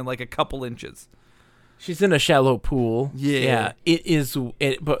just sitting in, like, a couple inches. She's in a shallow pool. Yeah. It is,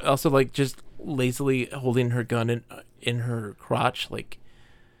 but also, like, just lazily holding her gun in her crotch. Like,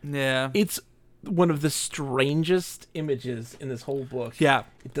 yeah. It's one of the strangest images in this whole book. Yeah.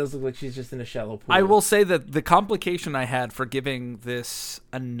 It does look like she's just in a shallow pool. I will say that the complication I had for giving this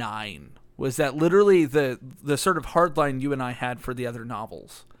a 9 was that literally the sort of hard line you and I had for the other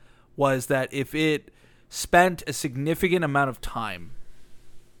novels was that if it spent a significant amount of time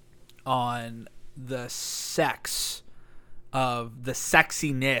on the sexiness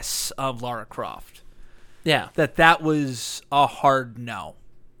of Lara Croft. Yeah. That was a hard no.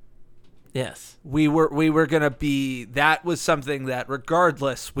 Yes. We were going to be, that was something that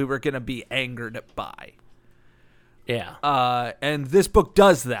regardless we were going to be angered by. Yeah. And this book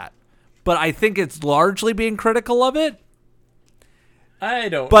does that. But I think it's largely being critical of it. I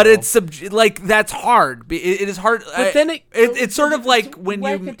don't but know. It's like that's hard. It is hard. But then it's sort of like when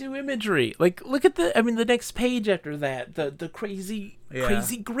you do imagery. Like look at the next page after that. The crazy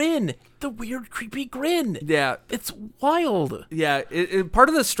grin. The weird creepy grin. Yeah. It's wild. Yeah, part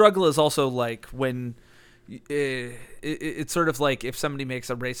of the struggle is also like when it's sort of like if somebody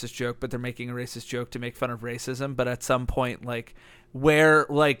makes a racist joke but they're making a racist joke to make fun of racism, but at some point like where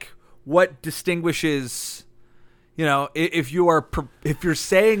like what distinguishes, you know, if you're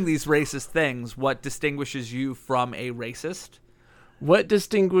saying these racist things, what distinguishes you from a racist? What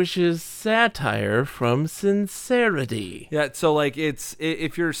distinguishes satire from sincerity? Yeah, so like it's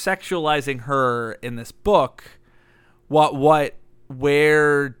if you're sexualizing her in this book, what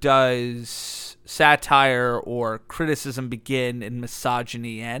where does satire or criticism begin and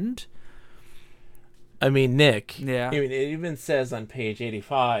misogyny end? I mean, Nick. Yeah. I mean, it even says on page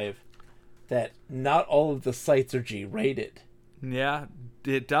 85 that not all of the sites are G-rated. Yeah,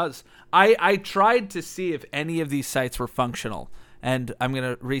 it does. I tried to see if any of these sites were functional, and I'm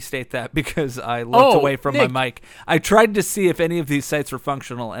going to restate that because I looked away from Nick, my mic. I tried to see if any of these sites were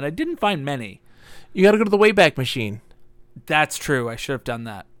functional, and I didn't find many. You got to go to the Wayback Machine. That's true. I should have done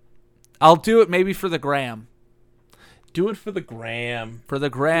that. I'll do it maybe for the gram. Do it for the gram. For the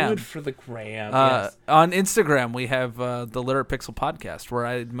gram. Do it for the gram, yes. On Instagram, we have the Literate Pixel podcast, where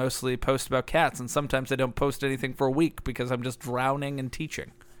I mostly post about cats, and sometimes I don't post anything for a week because I'm just drowning and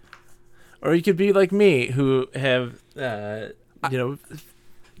teaching. Or you could be like me, who have,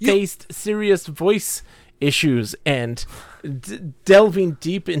 faced serious voice issues and delving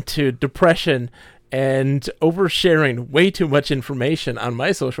deep into depression and oversharing way too much information on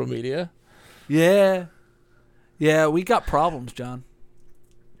my social media. Yeah. Yeah, we got problems, John.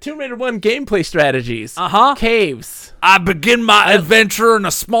 Tomb Raider 1 gameplay strategies. Uh-huh. Caves. I begin my adventure in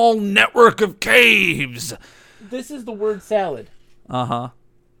a small network of caves. This is the word salad. Uh-huh.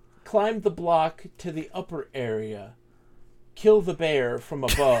 Climb the block to the upper area. Kill the bear from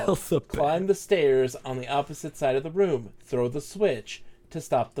above. Climb the stairs on the opposite side of the room. Throw the switch to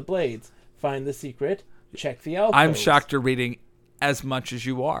stop the blades. Find the secret. Check the alcoves. I'm shocked you're reading as much as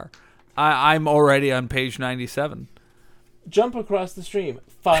you are. I'm already on page 97. Jump across the stream.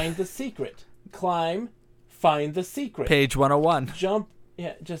 Find the secret. Climb. Find the secret. Page 101. Jump.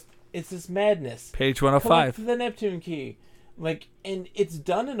 Yeah, it's this madness. Page 105. Collect the Neptune key. And it's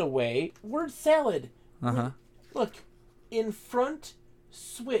done in a way. Word salad. Uh-huh. Look. In front,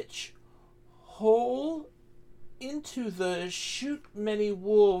 switch. Hole into the shoot many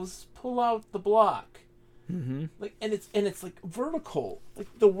wolves. Pull out the block. Mm-hmm. And it's like vertical. Like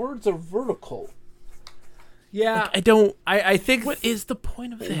the words are vertical. Yeah, I think. What is the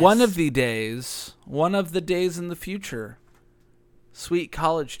point of this? One of the days in the future, sweet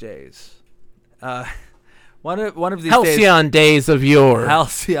college days. One of these halcyon days of yore.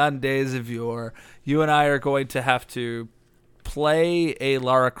 Halcyon days of yore. You and I are going to have to play a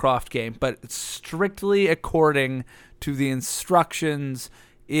Lara Croft game, but strictly according to the instructions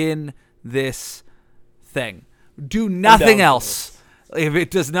in this thing. Do nothing else. If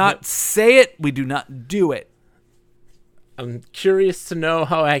it does not say it, we do not do it. I'm curious to know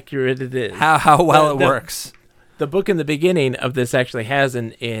how accurate it is. How well it works. The book in the beginning of this actually has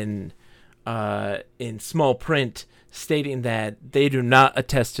in small print stating that they do not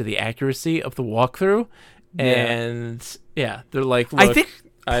attest to the accuracy of the walkthrough. Yeah. And yeah, they're like, look, I think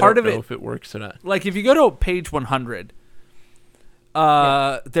part of it, if it works or not. Like if you go to page 100,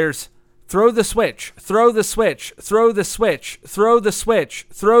 there's throw the switch, throw the switch, throw the switch, throw the switch,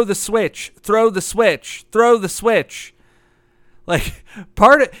 throw the switch, throw the switch, throw the switch. Like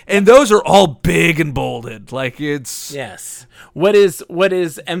and those are all big and bolded. Like it's yes. What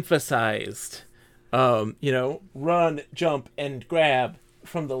is emphasized? Run, jump, and grab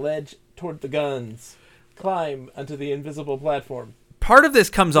from the ledge toward the guns. Climb onto the invisible platform. Part of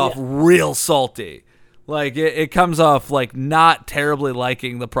this comes off real salty. Like it comes off like not terribly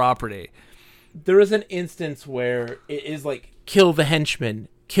liking the property. There is an instance where it is like kill the henchman,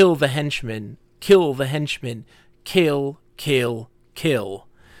 kill the henchman, kill the henchman, kill.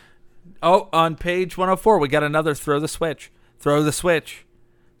 Oh, on page 104, we got another throw the switch. Throw the switch.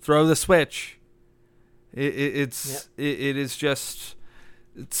 Throw the switch. It is just...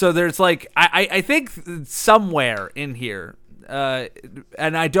 So there's like... I think somewhere in here,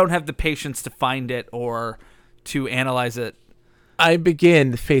 and I don't have the patience to find it or to analyze it. I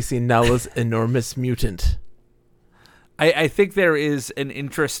begin facing Nala's enormous mutant. I think there is an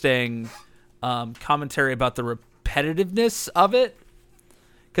interesting commentary about the repetitiveness of it,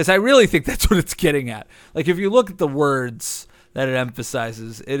 because I really think that's what it's getting at. Like if you look at the words that it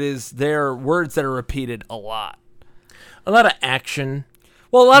emphasizes, they're words that are repeated a lot of action.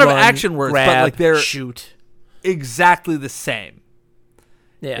 Well, a lot of action words, grab, but like they're shoot exactly the same.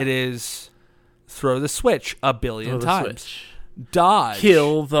 Yeah, it is throw the switch a billion times. Switch. Dodge.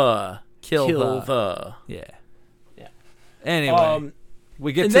 Kill the. Yeah. Anyway,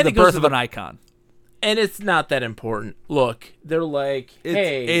 we get to the birth of an icon. And it's not that important. Look, they're like,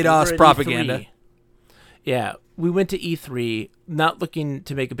 hey, it's ADOS propaganda. E3. Yeah, we went to E3 not looking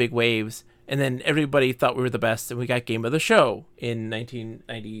to make big waves, and then everybody thought we were the best, and we got Game of the Show in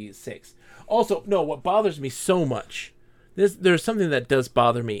 1996. Also, no, what bothers me so much, there's something that does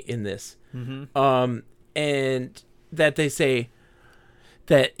bother me in this, and that they say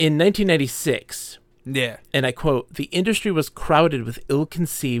that in 1996, Yeah. And I quote, "The industry was crowded with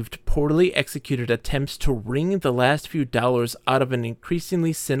ill-conceived, poorly executed attempts to wring the last few dollars out of an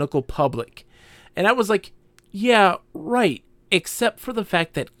increasingly cynical public." And I was like, yeah, right. Except for the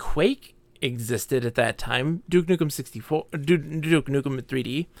fact that Quake existed at that time, Duke Nukem 64, Duke Nukem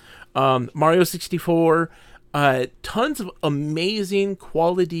 3D, Mario 64, tons of amazing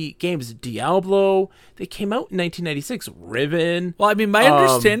quality games. Diablo, they came out in 1996. Riven. Well, I mean, my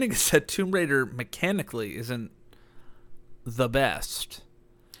understanding is that Tomb Raider mechanically isn't the best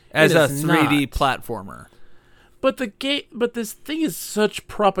as a 3D platformer. But this thing is such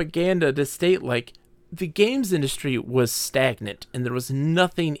propaganda to state like the games industry was stagnant and there was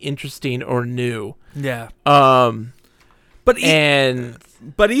nothing interesting or new. Yeah. But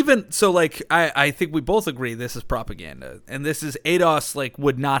even so, like I think we both agree this is propaganda, and this is Eidos like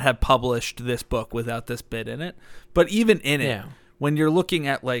would not have published this book without this bit in it. But even in it, when you're looking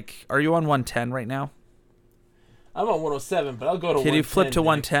at like, are you on 110 right now? I'm on 107, but I'll go to 110. Can you flip to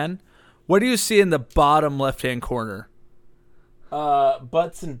 110? What do you see in the bottom left-hand corner?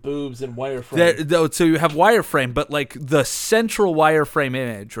 Butts and boobs and wireframe. So you have wireframe, but like the central wireframe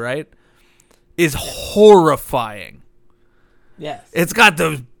image, right, is horrifying. Yes. It's got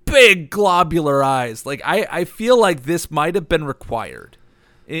those big globular eyes. Like I feel like this might have been required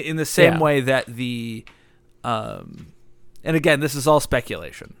in the same way that the and again, this is all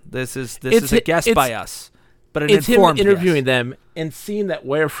speculation. This is a guess by us. But it's him interviewing them and seeing that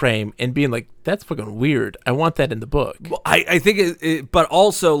wireframe and being like, "That's fucking weird. I want that in the book." Well, I think but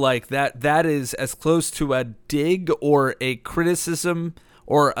also like that is as close to a dig or a criticism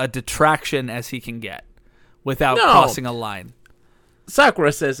or a detraction as he can get without crossing a line.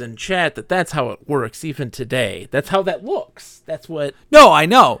 Sakura says in chat that's how it works even today. That's how that looks. That's what... No, I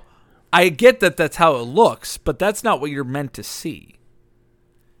know. I get that that's how it looks, but that's not what you're meant to see.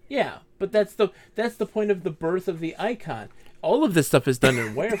 Yeah, but that's the point of the birth of the icon. All of this stuff is done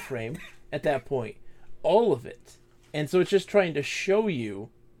in wireframe at that point. All of it. And so it's just trying to show you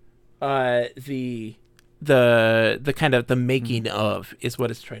the kind of the making of is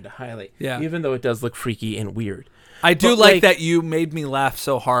what it's trying to highlight. Yeah. Even though it does look freaky and weird. I do like that you made me laugh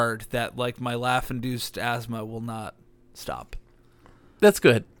so hard that like my laugh-induced asthma will not stop. That's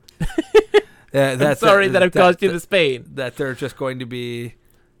good. I'm sorry that I've caused you this pain. That there are just going to be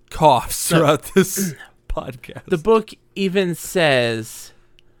coughs throughout this podcast. The book even says,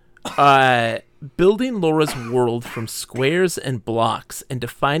 building Laura's world from squares and blocks and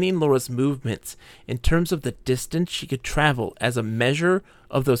defining Laura's movements in terms of the distance she could travel as a measure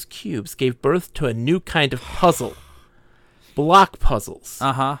of those cubes gave birth to a new kind of puzzle. Block puzzles.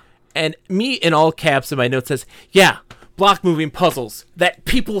 Uh-huh. And me in all caps in my notes says, yeah, block moving puzzles that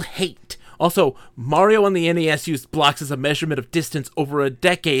people hate. Also, Mario on the NES used blocks as a measurement of distance over a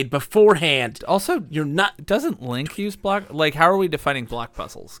decade beforehand. Also, doesn't Link use block? Like, how are we defining block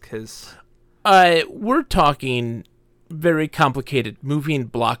puzzles? Because we're talking very complicated moving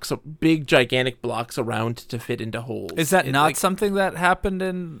blocks, big gigantic blocks around to fit into holes. Is that not something that happened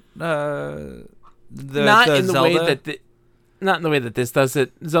in the not in the Zelda? way that not in the way that this does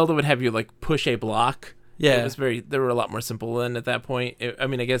it. Zelda would have you like push a block. Yeah, it was they were a lot more simple then at that point. I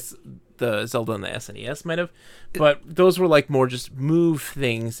mean, I guess the Zelda and the SNES might have, but those were like more just move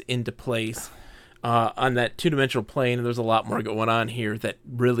things into place on that two-dimensional plane. And there's a lot more going on here that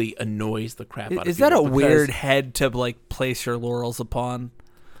really annoys the crap out of people. Is that a weird head to like place your laurels upon?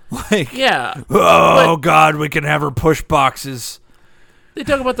 Like, yeah. God, we can have her push boxes. They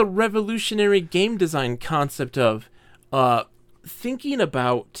talk about the revolutionary game design concept of thinking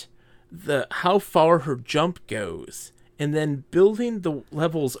about how far her jump goes and then building the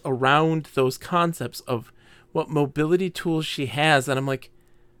levels around those concepts of what mobility tools she has. And I'm like,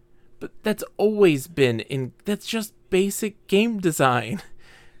 but that's always been that's just basic game design.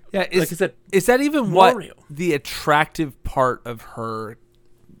 Yeah, like I said, is that even Mario. What the attractive part of her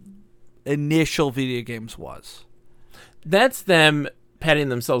initial video games was? That's them patting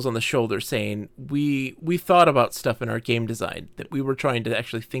themselves on the shoulder saying, we thought about stuff in our game design, that we were trying to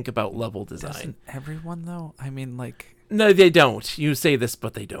actually think about level design. Doesn't everyone, though? I mean, like... No, they don't. You say this,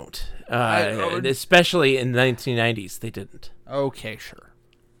 but they don't. Especially in the 1990s, they didn't. Okay, sure.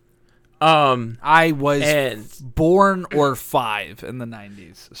 I was born or 5 in the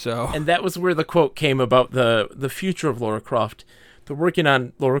 90s, so... And that was where the quote came about the future of Lara Croft. They're working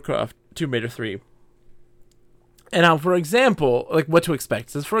on Lara Croft Tomb Raider 3. And now, for example, like what to expect.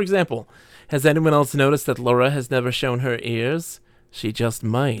 Says, for example, has anyone else noticed that Lara has never shown her ears? She just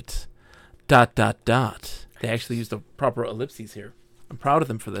might. ... They actually used the proper ellipses here. I'm proud of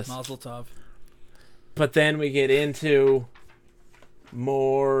them for this. Mazel tov. But then we get into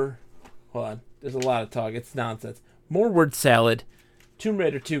more... Hold on. There's a lot of talk. It's nonsense. More word salad. Tomb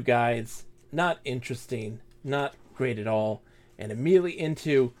Raider 2 guides. Not interesting. Not great at all. And immediately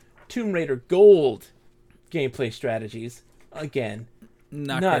into Tomb Raider Gold gameplay strategies. Again,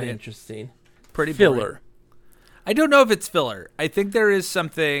 not interesting. Pretty filler. Boring. I don't know if it's filler. I think there is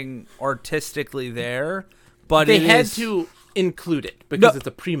something artistically there, but they had to include it because it's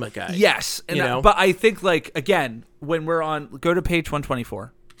a Prima guide. Yes, and but I think again, when we're on, go to page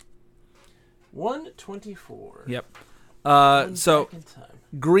 124. 124. Yep. So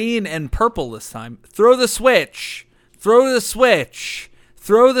green and purple this time. Throw the switch. Throw the switch.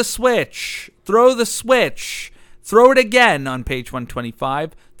 Throw the switch. Throw the switch. Throw it again on page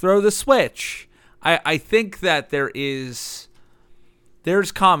 125. Throw the switch. I think that there's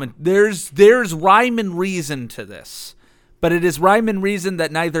rhyme and reason to this, but it is rhyme and reason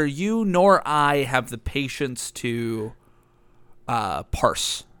that neither you nor I have the patience to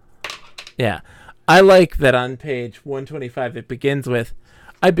parse. Yeah. I like that on page 125 it begins with,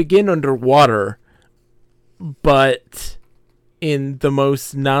 I begin underwater, but in the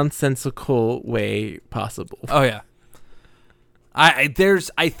most nonsensical way possible. Oh yeah. I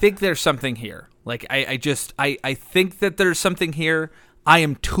think there's something here. I think that there's something here. I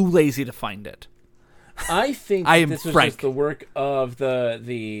am too lazy to find it. I think this was just the work of the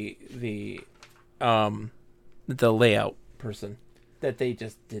layout person, that they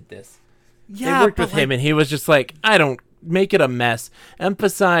just did this. Yeah, they worked with him, and he was just like, I don't make it a mess.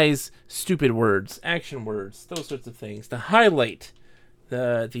 Emphasize stupid words, action words, those sorts of things to highlight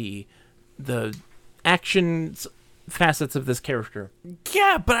the actions facets of this character.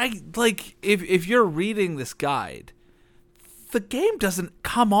 Yeah, but if you're reading this guide, the game doesn't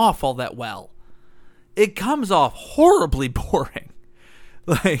come off all that well. It comes off horribly boring.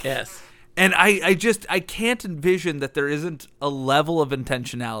 Yes. And I can't envision that there isn't a level of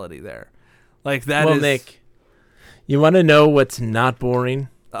intentionality there. Nick, you want to know what's not boring?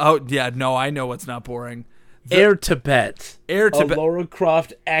 Oh, yeah, no, I know what's not boring. Air Tibet. A Lara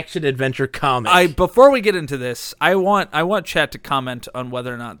Croft action-adventure comic. Before we get into this, I want chat to comment on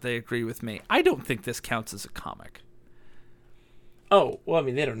whether or not they agree with me. I don't think this counts as a comic. Oh, well, I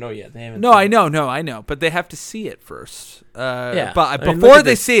mean, they don't know yet. They haven't. No, I know, but they have to see it first. Yeah. But before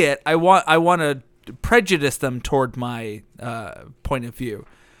they see it, I want to prejudice them toward my point of view,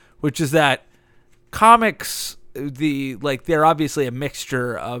 which is that comics, they're obviously a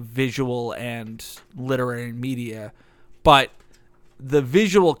mixture of visual and literary media, but the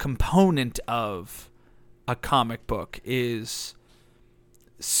visual component of a comic book is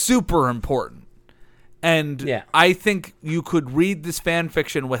super important. And I think you could read this fan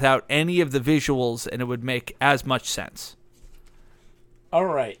fiction without any of the visuals and it would make as much sense. All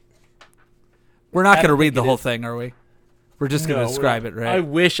right. We're not going to read the whole thing, are we? We're just going to describe it, right? I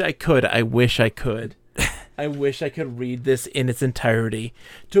wish I could. I wish I could read this in its entirety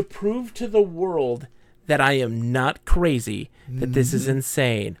to prove to the world that I am not crazy, that this is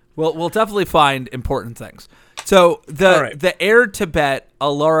insane. Well, we'll definitely find important things. So the Air Tibet,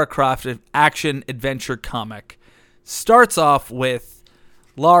 a Lara Croft action adventure comic, starts off with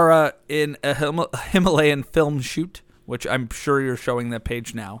Lara in a Himalayan film shoot, which I'm sure you're showing that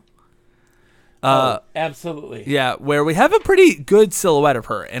page now. Absolutely. Yeah, where we have a pretty good silhouette of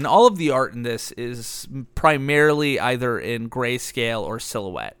her, and all of the art in this is primarily either in grayscale or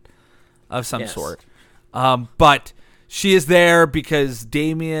silhouette of some sort. But she is there because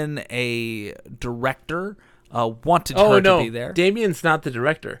Damien, a director, wanted her to be there. Damien's not the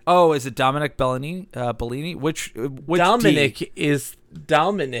director. Oh, is it Dominic Bellini? Which Dominic is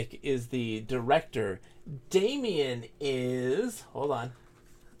the director. Damien is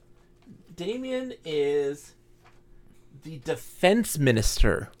Damien is the defense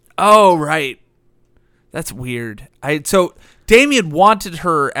minister. Oh, right. That's weird. So Damien wanted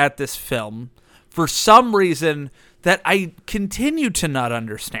her at this film for some reason that I continue to not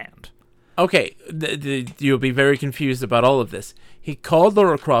understand. Okay, you'll be very confused about all of this. He called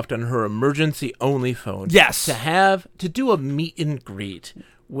Lara Croft on her emergency-only phone. Yes. To do a meet and greet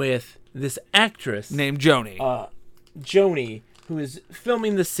with this actress named Joni. Joni, who is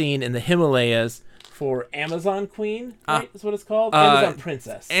filming the scene in the Himalayas for Amazon Queen, right? That's what it's called? Amazon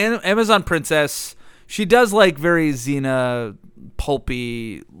Princess. Amazon Princess. She does very Xena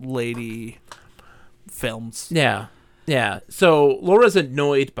pulpy lady films. Yeah. Yeah. So Laura's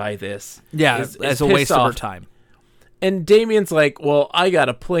annoyed by this. Yeah, as a waste of her time. And Damien's like, well, I got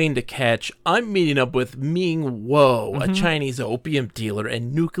a plane to catch. I'm meeting up with Ming Wo, a Chinese opium dealer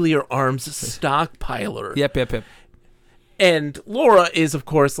and nuclear arms stockpiler. Yep. And Laura is, of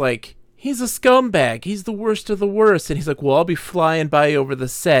course, like, he's a scumbag. He's the worst of the worst. And he's like, well, I'll be flying by over the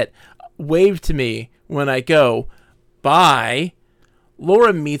set. Wave to Me When I Go by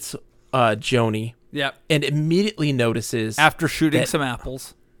Laura meets Joni. Yep. And immediately notices after shooting some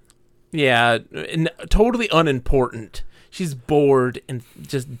apples. Yeah, totally unimportant. She's bored and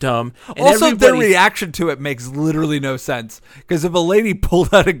just dumb. And also, their reaction to it makes literally no sense. Because if a lady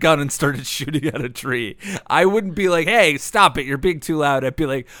pulled out a gun and started shooting at a tree, I wouldn't be like, hey, stop it, you're being too loud. I'd be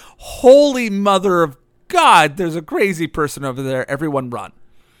like, holy mother of God, there's a crazy person over there. Everyone run.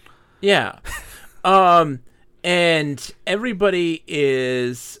 Yeah. And everybody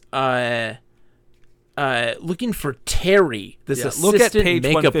is looking for Terry, this assistant look at page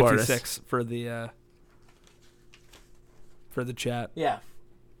makeup 156 artist. For the chat. Yeah,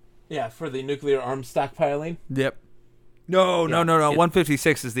 for the nuclear arms stockpiling. Yep. No.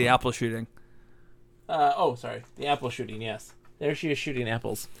 156 is the apple shooting. Sorry. The apple shooting, yes. There she is shooting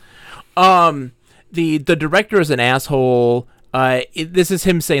apples. The director is an asshole. This is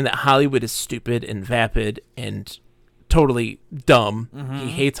him saying that Hollywood is stupid and vapid and totally dumb. Mm-hmm.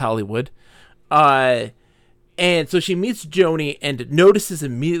 He hates Hollywood. And so she meets Joni and notices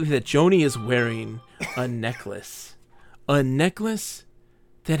immediately that Joni is wearing a necklace. A necklace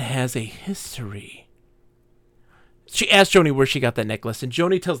that has a history. She asked Joni where she got that necklace, and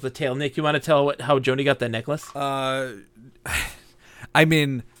Joni tells the tale. Nick, you want to tell how Joni got that necklace? I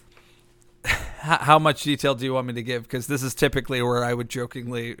mean, how much detail do you want me to give? Because this is typically where I would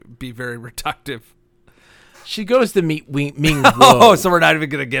jokingly be very reductive. She goes to meet Ming Oh, so we're not even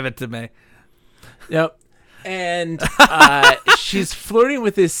going to give it to me. Yep. And she's flirting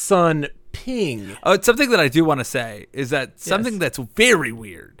with his son, Ping. Oh, it's something that I do want to say is that something that's very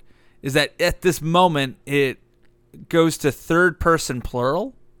weird is that at this moment it goes to third person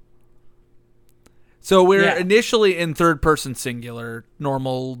plural. So we're initially in third person singular,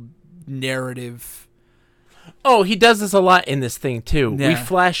 normal narrative. Oh, he does this a lot in this thing too. Yeah. We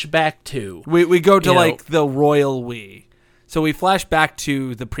flash back to. We go to the royal we. So we flash back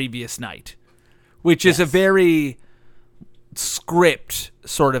to the previous night, which is a very script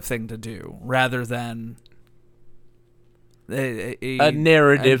sort of thing to do rather than a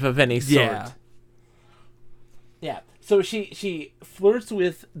narrative of any sort. Yeah. Yeah. So she flirts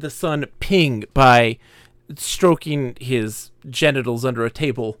with the son Ping by stroking his genitals under a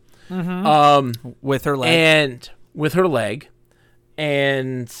table. Mm-hmm. With her leg.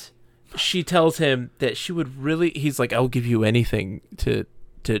 And she tells him that she would really, he's like, I'll give you anything to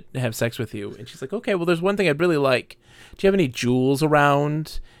have sex with you. And she's like, okay, well, there's one thing I'd really like. Do you have any jewels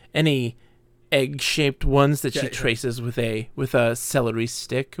around? Any egg-shaped ones that she traces with a celery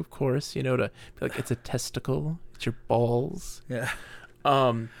stick, of course, to be like, it's a testicle, it's your balls. Yeah.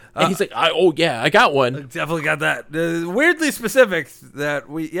 And he's like, I got one. Definitely got that. Weirdly specific that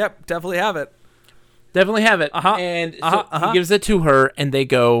definitely have it. Definitely have it. Uh-huh. And so he gives it to her, and they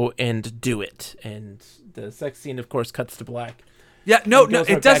go and do it. And the sex scene, of course, cuts to black. Yeah, no,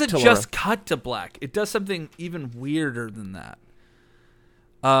 it doesn't just cut to black. It does something even weirder than that.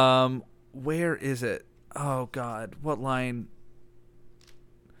 Where is it? Oh, God. What line?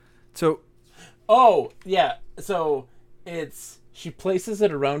 So. Oh, yeah. So it's, she places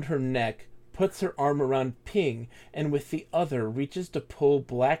it around her neck, puts her arm around Ping, and with the other reaches to pull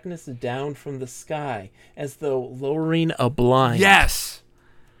blackness down from the sky as though lowering a blind. Yes.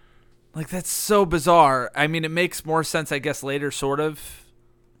 Like, that's so bizarre. I mean, it makes more sense, I guess, later, sort of.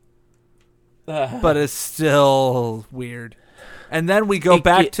 But it's still weird. And then we go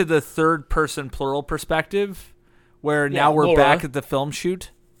back to the third-person plural perspective, where now we're Laura. back at the film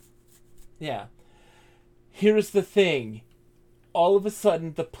shoot. Yeah. Here's the thing. All of a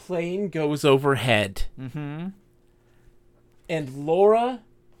sudden, the plane goes overhead. Mm-hmm. And Laura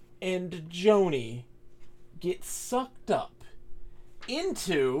and Joni get sucked up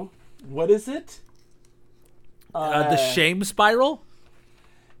into... What is it? The shame spiral?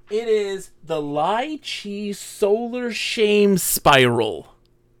 It is the Lai Chi solar shame spiral.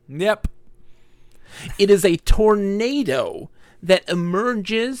 Yep. It is a tornado that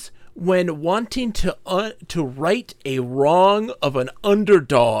emerges when wanting to right a wrong of an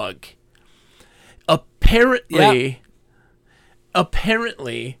underdog. Apparently,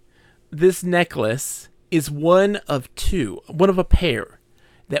 this necklace is one of a pair.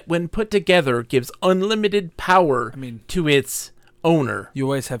 That when put together gives unlimited power to its owner. You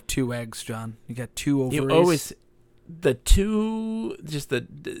always have two eggs, John. You got two ovaries. You always two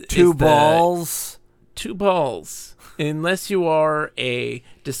balls. Two balls. Unless you are a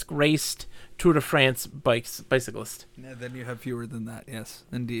disgraced Tour de France bicyclist. Yeah, then you have fewer than that. Yes,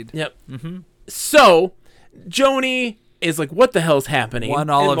 indeed. Yep. Mm-hmm. So Joni is like, "What the hell's happening?" One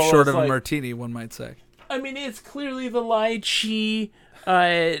olive short of a martini, one might say. I mean, it's clearly the Lai Chi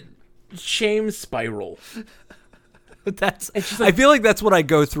shame spiral. I feel like that's what I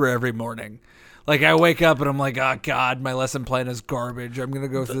go through every morning. Like, I wake up and I'm like, oh, God, my lesson plan is garbage. I'm going to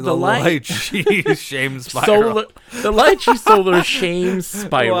go through the lychee shame spiral. The lychee solar shame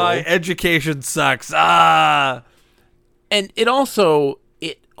spiral. Why education sucks. Ah. And it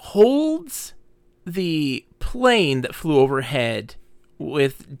holds the plane that flew overhead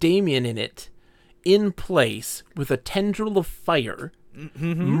with Damien in it in place with a tendril of fire.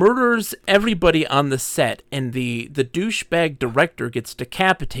 Mm-hmm. Murders everybody on the set, and the douchebag director gets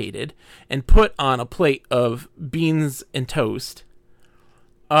decapitated and put on a plate of beans and toast.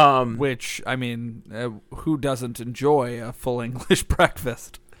 Which, I mean, who doesn't enjoy a full English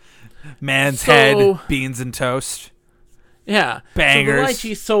breakfast? Man's head, beans and toast. Yeah. Bangers.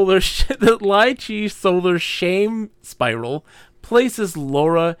 So the lychee solar shame spiral places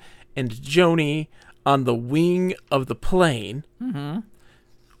Laura and Joni on the wing of the plane,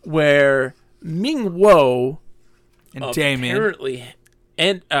 where Ming Wo and Damien apparently,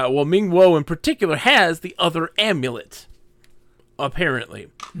 and Ming Wo in particular has the other amulet, apparently,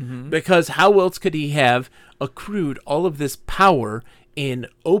 because how else could he have accrued all of this power in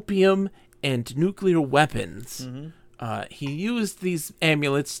opium and nuclear weapons? He used these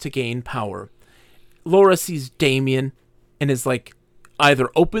amulets to gain power. Laura sees Damien and is like, either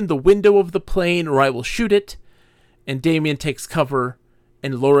open the window of the plane or I will shoot it. And Damien takes cover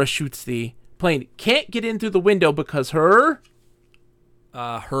and Laura shoots the plane. Can't get in through the window because her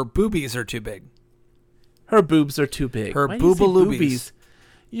boobies are too big. Her boobs are too big. Her boobaloobies.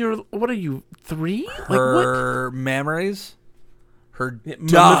 What are you, 3? Her mammaries. Her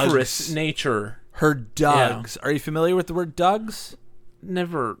mammiferous nature. Her dugs. Yeah. Are you familiar with the word dugs?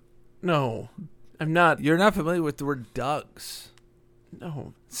 Never. No. I'm not. You're not familiar with the word dugs?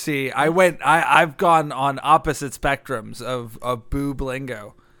 No. See, I've gone on opposite spectrums of boob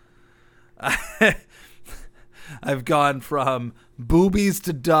lingo. I've gone from boobies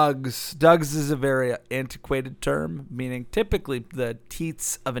to dugs. Dugs is a very antiquated term, meaning typically the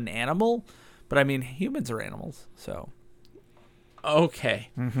teats of an animal. But I mean, humans are animals, so. Okay.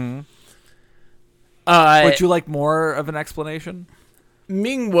 Mm-hmm. Would you like more of an explanation?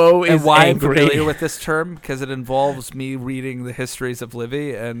 Ming Wo is and why angry. I'm familiar with this term, because it involves me reading the histories of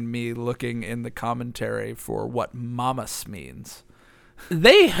Livy and me looking in the commentary for what mamas means.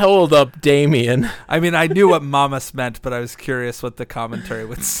 They held up Damien. I mean, I knew what mamas meant, but I was curious what the commentary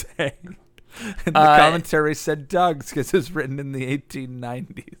would say. And the commentary said Doug's because it was written in the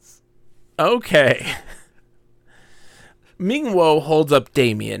 1890s. Okay. Ming Wo holds up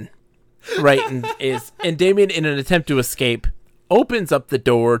Damien, right, and Damien, in an attempt to escape, opens up the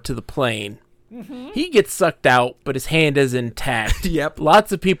door to the plane. Mm-hmm. He gets sucked out, but his hand is intact. Yep.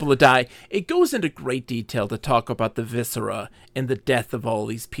 Lots of people die. It goes into great detail to talk about the viscera and the death of all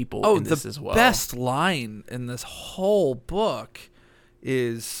these people in this as well. The best line in this whole book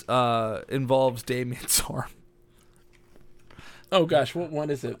is involves Damien's arm. Oh gosh, what one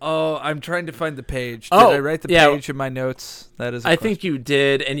is it? Oh, I'm trying to find the page. Did I write the page in my notes? That is. I think you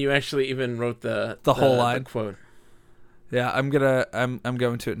did, and you actually even wrote the whole line. The quote. Yeah, I'm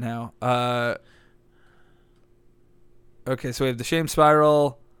going to it now. Okay, so we have the shame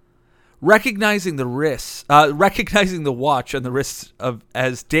spiral. Recognizing the watch and the wrists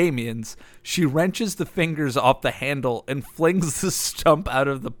as Damien's, she wrenches the fingers off the handle and flings the stump out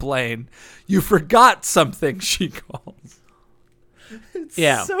of the plane. You forgot something, she calls.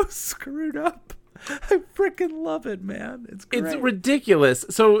 It's so screwed up. I freaking love it, man. It's great. It's ridiculous.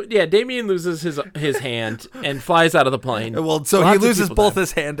 So, yeah, Damien loses his hand and flies out of the plane. Well, so he loses both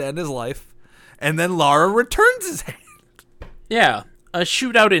his hand and his life. And then Lara returns his hand. Yeah. A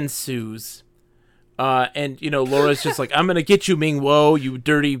shootout ensues. And, Laura's just like, I'm going to get you, Ming Wo, you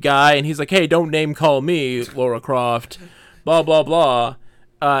dirty guy. And he's like, hey, don't name call me, Lara Croft. Blah, blah, blah.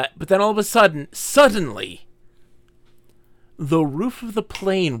 But then all of a sudden, suddenly, the roof of the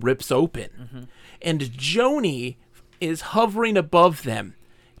plane rips open. Mm-hmm. And Joni is hovering above them,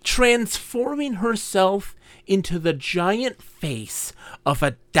 transforming herself into the giant face of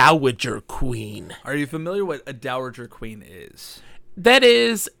a dowager queen. Are you familiar what a dowager queen is? That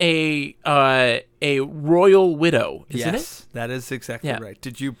is a royal widow, isn't it? Yes, that is exactly right.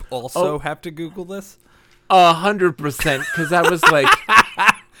 Did you also have to Google this? 100%, because I was like,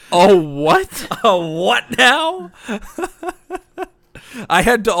 oh, what? Oh, what now? I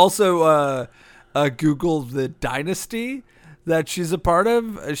had to also Google the dynasty that she's a part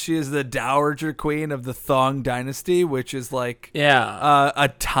of. She is the Dowager Queen of the Thong Dynasty, which is like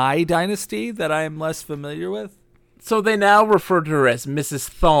a Thai dynasty that I am less familiar with. So they now refer to her as Mrs.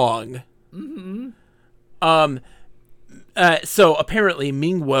 Thong. Mm-hmm. So apparently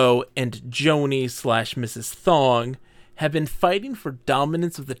Ming Wo and Joni / Mrs. Thong have been fighting for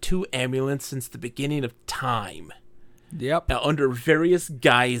dominance of the two amulets since the beginning of time. Yep. Now, under various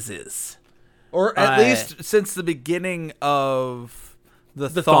guises. Or at least since the beginning of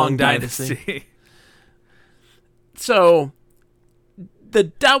the Thong Dynasty. So, the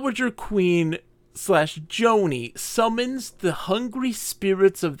Dowager Queen / Joni summons the hungry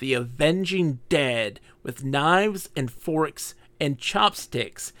spirits of the avenging dead with knives and forks and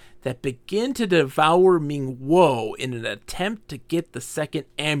chopsticks that begin to devour Ming Wo in an attempt to get the second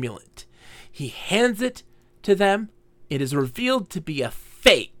amulet. He hands it to them. It is revealed to be a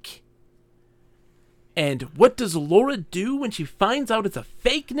fake. And what does Laura do when she finds out it's a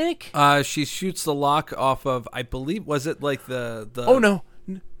fake, Nick? She shoots the lock off of, I believe, was it like the... Oh, no.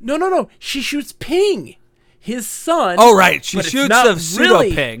 No. She shoots Ping, his son. Oh, right. She shoots the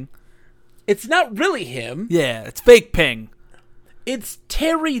pseudo-Ping. It's not really him. Yeah, it's fake Ping. It's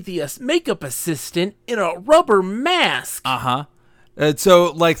Terry, the makeup assistant, in a rubber mask. Uh-huh.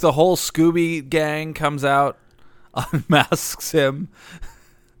 So, like, the whole Scooby gang comes out, unmasks him.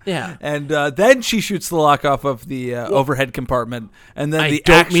 Yeah. And then she shoots the lock off of the overhead compartment. And then the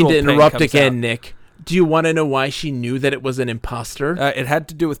actual actual I don't mean to interrupt Ping again, out. Nick. Do you want to know why she knew that it was an imposter? It had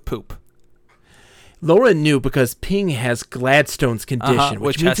to do with poop. Laura knew because Ping has Gladstone's condition,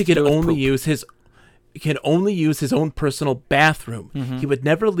 which means he can only use his own personal bathroom. Mm-hmm. He would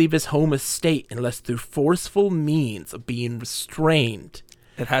never leave his home estate unless through forceful means of being restrained.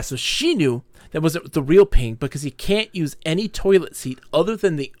 So she knew that wasn't the real Ping because he can't use any toilet seat other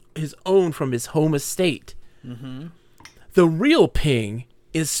than his own from his home estate. Mm-hmm. The real Ping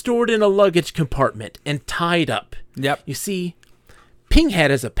is stored in a luggage compartment and tied up. Yep. You see, Ping had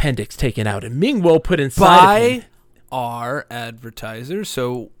his appendix taken out and Ming Wo put inside of him. Our advertiser,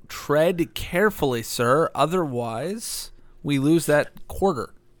 so tread carefully, sir. Otherwise, we lose that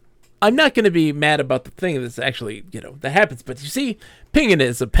quarter. I'm not going to be mad about the thing that's actually, that happens. But you see, Ping had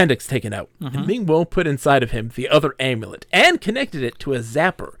his appendix taken out. Mm-hmm. And Ming Wo put inside of him the other amulet and connected it to a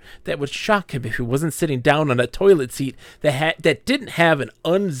zapper that would shock him if he wasn't sitting down on a toilet seat that didn't have an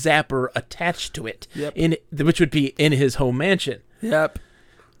unzapper attached to it, which would be in his home mansion. Yep.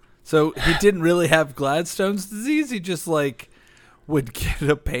 So he didn't really have Gladstone's disease. He just would get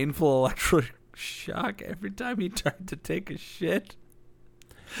a painful electric shock every time he tried to take a shit.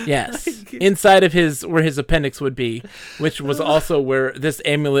 Yes. Inside of where his appendix would be, which was also where this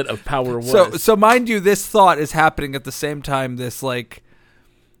amulet of power was. So mind you, this thought is happening at the same time this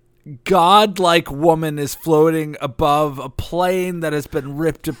godlike woman is floating above a plane that has been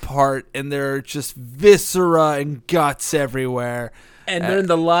ripped apart and there are just viscera and guts everywhere. And they're in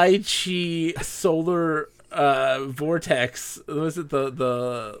the Lychee solar vortex. Was it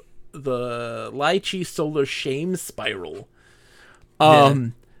the Lychee solar shame spiral?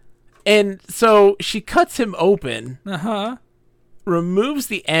 And so she cuts him open, removes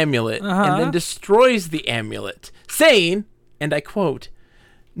the amulet, and then destroys the amulet, saying, and I quote,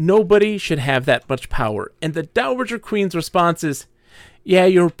 "Nobody should have that much power." And the Dowager Queen's response is, "Yeah,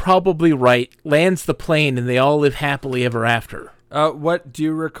 you're probably right," lands the plane, and they all live happily ever after. What do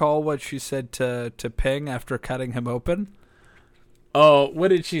you recall what she said to Ping after cutting him open? Oh, what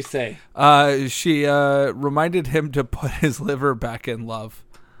did she say? She reminded him to put his liver back in love.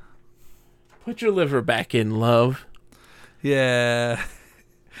 Put your liver back in, love. Yeah.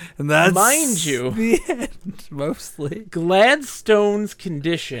 And that's mind you, the end, mostly. Gladstone's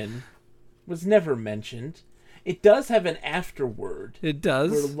condition was never mentioned. It does have an afterword. It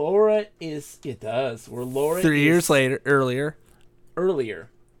does. Where Laura is... It does. Where Laura 3 years earlier.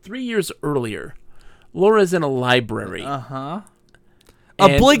 3 years earlier. Laura's in a library. Uh-huh.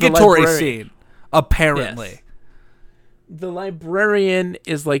 Obligatory scene, apparently. Yes. The librarian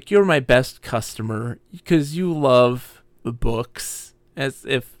is like, "You're my best customer because you love books," as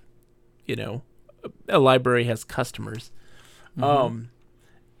if, a library has customers. Mm-hmm.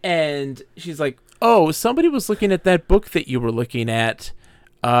 And she's like, "Oh, somebody was looking at that book that you were looking at,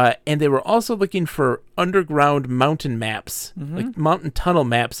 and they were also looking for underground mountain maps, like mountain tunnel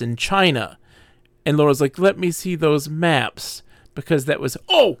maps in China." And Laura's like, "Let me see those maps." Because that was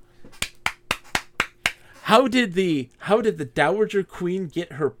how did the Dowager Queen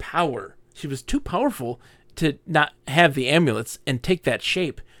get her power? She was too powerful to not have the amulets and take that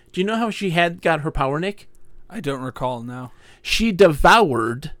shape. Do you know how she got her power, Nick? I don't recall now. She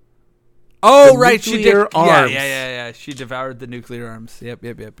devoured. Oh, right, she did. Arms. Yeah. She devoured the nuclear arms. Yep.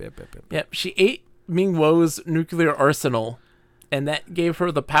 Yep. She ate Ming Wo's nuclear arsenal. And that gave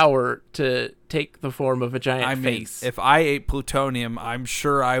her the power to take the form of a giant face. If I ate plutonium, I'm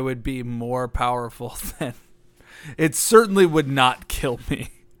sure I would be more powerful than It certainly would not kill me.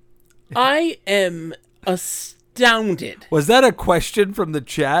 I am astounded. Was that a question from the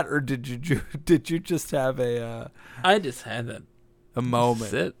chat, or did you just have I just had a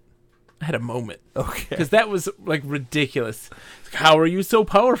moment? That's it. I had a moment. Okay. Because that was like ridiculous. Like, how are you so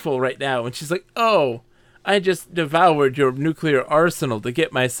powerful right now? And she's like, oh, I just devoured your nuclear arsenal to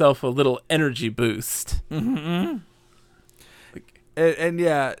get myself a little energy boost. Mm-hmm. And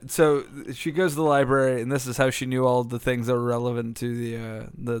yeah, so she goes to the library, and this is how she knew all the things that were relevant to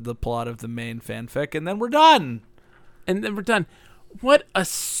the plot of the main fanfic, and then we're done. What a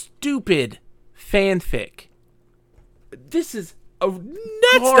stupid fanfic. This is That's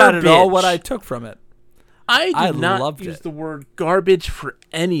not at all what I took from it. I did not loved use it. the word garbage for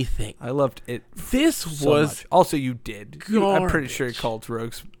anything. I loved it. This so was much. Also, you did. I'm pretty sure you garbage. called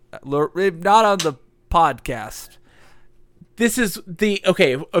Rogues, not on the podcast. This is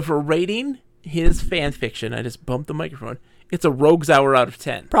if we're rating his fan fiction, I just bumped the microphone. It's a Rogues Hour out of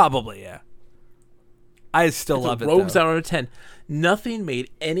 10. Probably, yeah. I still It's love a it. Rogues though. Hour out of 10. Nothing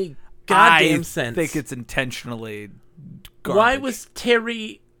made any goddamn sense. I think it's intentionally garbage.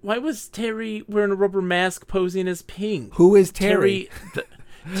 Why was Terry wearing a rubber mask posing as Ping? Who is Terry?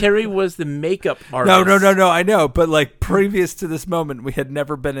 Terry was the makeup artist. No, I know. But like previous to this moment, we had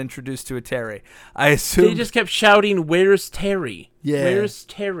never been introduced to a Terry. I assume They just kept shouting, "Where's Terry? Yeah. Where's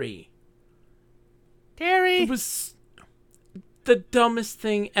Terry?" Terry. It was the dumbest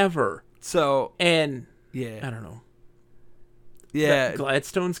thing ever. So And yeah, I don't know. yeah,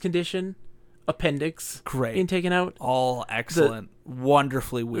 Gladstone's condition, appendix, great, being taken out. all excellent,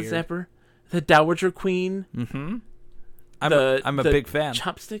 wonderfully The weird. Zephyr, the Dowager Queen. Mm-hmm. I'm a big fan.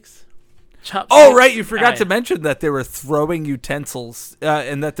 Chopsticks. Oh, right. You forgot to mention that they were throwing utensils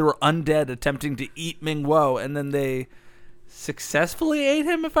and that there were undead attempting to eat Ming-Wo, and then they successfully ate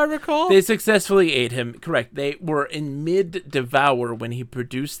him, if I recall. They successfully ate him. Correct. They were in mid-devour when he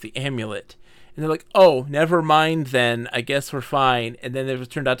produced the amulet. And they're like, oh, never mind then. I guess we're fine. And then it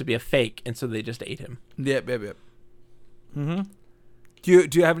turned out to be a fake, and so they just ate him. Yep. Mm-hmm. Do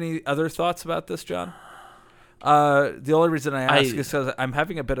you have any other thoughts about this, John? The only reason I ask is because I'm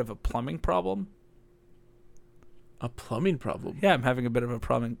having a bit of a plumbing problem. A plumbing problem? Yeah, I'm having a bit of a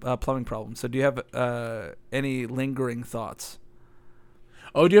plumbing problem. So do you have any lingering thoughts?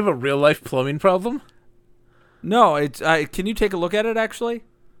 Oh, do you have a real-life plumbing problem? No, it's. Can you take a look at it, actually?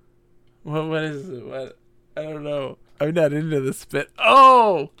 What is it? What? I don't know. I'm not into this bit.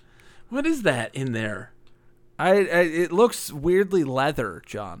 Oh! What is that in there? It looks weirdly leather,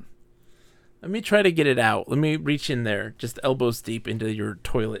 John. Let me try to get it out. Let me reach in there, just elbows deep into your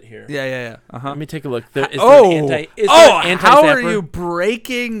toilet here. Yeah. Uh-huh. Let me take a look. Is there an how anti-zapper? are you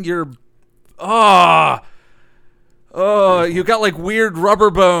breaking your... Oh, you got like weird rubber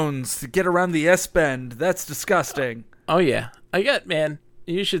bones to get around the S-bend. That's disgusting. Oh, yeah. Man,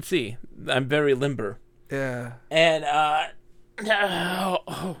 you should see. I'm very limber. Yeah. And,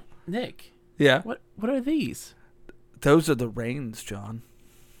 Nick. Yeah? What are these? Those are the reins, John.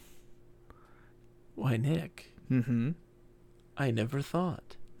 Why, Nick? Mm-hmm. I never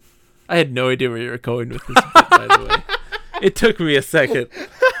thought. I had no idea where you were going with this bit, by the way. It took me a second.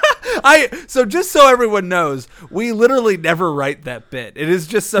 So just so everyone knows, we literally never write that bit. It is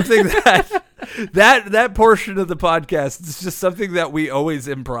just something that portion of the podcast is just something that we always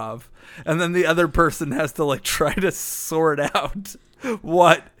improv. And then the other person has to like try to sort out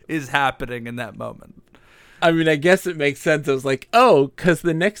what is happening in that moment. I mean, I guess it makes sense. I was like, oh, because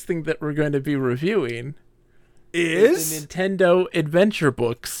the next thing that we're going to be reviewing is the Nintendo Adventure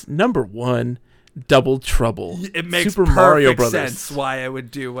Books #1, Double Trouble. It makes Super perfect Mario Brothers. sense why I would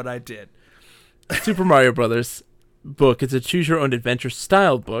do what I did. Super Mario Brothers book. It's a choose-your-own adventure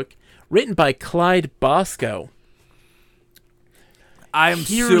style book written by Clyde Bosco. I'm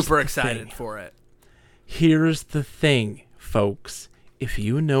Here's super the excited thing. for it. Here's the thing, folks. If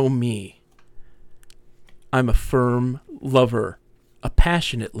you know me, I'm a firm lover, a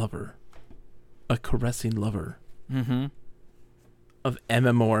passionate lover, a caressing lover of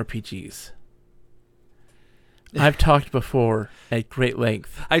MMORPGs. I've talked before at great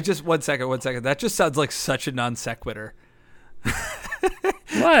length. One second. That just sounds like such a non sequitur.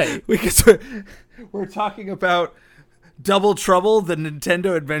 Why? Because we're talking about Double Trouble, the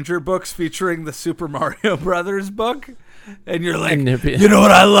Nintendo Adventure books featuring the Super Mario Brothers book, and you're like, you know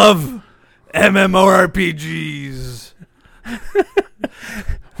what I love? MMORPGs.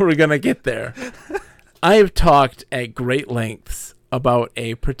 We're gonna get there. I have talked at great lengths about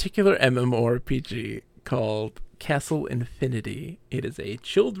a particular MMORPG called Castle Infinity. It is a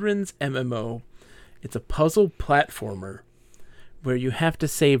children's MMO. It's a puzzle platformer where you have to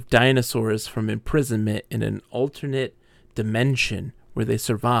save dinosaurs from imprisonment in an alternate dimension where they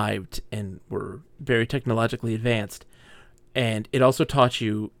survived and were very technologically advanced. And it also taught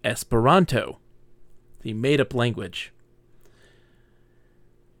you Esperanto, the made-up language.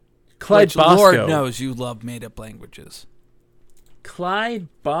 Clyde Bosco. Lord knows you love made-up languages. Clyde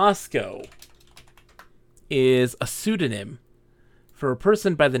Bosco is a pseudonym for a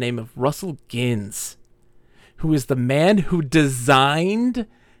person by the name of Russell Ginns, who is the man who designed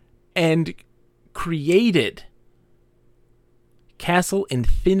and created Castle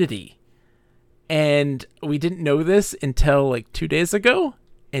Infinity. And we didn't know this until like 2 days ago,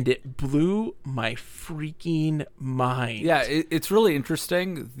 and it blew my freaking mind. Yeah, it's really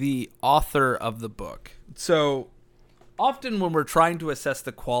interesting, the author of the book. So often when we're trying to assess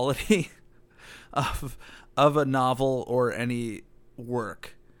the quality of a novel or any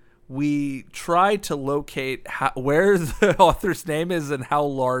work, we try to locate where the author's name is and how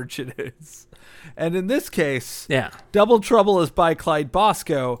large it is. And in this case, Double Trouble is by Clyde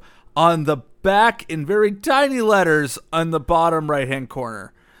Bosco on the back in very tiny letters on the bottom right-hand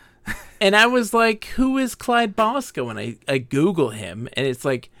corner. And I was like, who is Clyde Bosco? And I Google him, and it's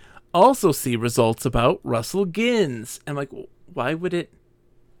like, also see results about Russell Ginns. I'm like, why would it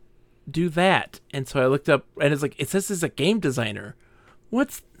do that? And so I looked up, and it's like, it says he's a game designer.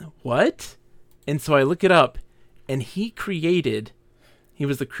 What? And so I look it up, and he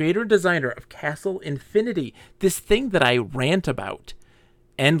was the creator and designer of Castle Infinity, this thing that I rant about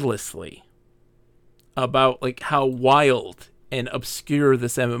endlessly, about like how wild and obscure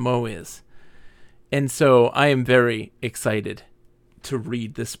this MMO is. And so I am very excited to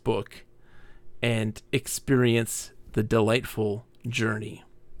read this book and experience the delightful journey.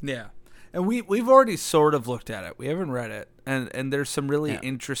 Yeah. And we've already sort of looked at it. We haven't read it. And there's some really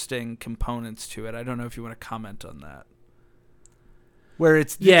interesting components to it. I don't know if you want to comment on that. Where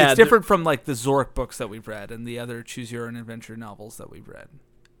it's different from like the Zork books that we've read and the other Choose Your Own Adventure novels that we've read.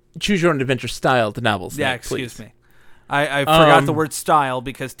 Choose Your Own Adventure styled novels. Yeah, excuse me. I forgot the word style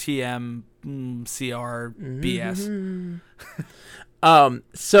because TM, CR, BS.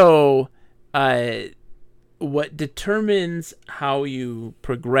 So what determines how you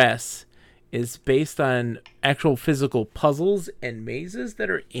progress is based on actual physical puzzles and mazes that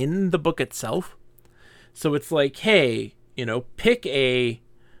are in the book itself. So it's like, hey, pick a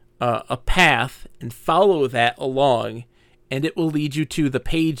path and follow that along, and it will lead you to the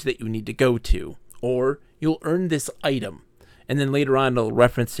page that you need to go to. Or you'll earn this item. And then later on it'll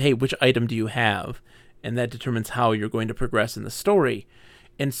reference, hey, which item do you have? And that determines how you're going to progress in the story.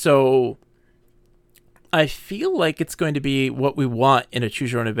 And so I feel like it's going to be what we want in a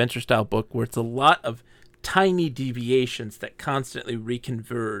Choose Your Own Adventure style book, where it's a lot of tiny deviations that constantly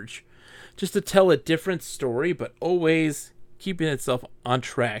reconverge just to tell a different story, but always keeping itself on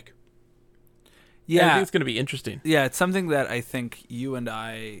track. Yeah. I think it's going to be interesting. Yeah, it's something that I think you and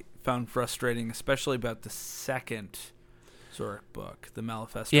I found frustrating, especially about the second Zork book, the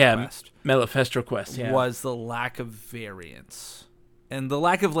Malifestro Quest. Malifestro Quest, was the lack of variance. And the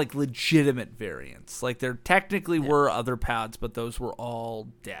lack of like legitimate variance. Like there technically were other paths, but those were all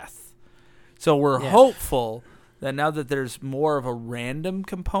death. So we're hopeful that now that there's more of a random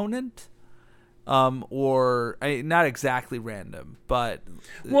component, or not exactly random, but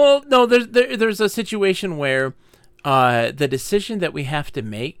well, no, there's a situation where the decision that we have to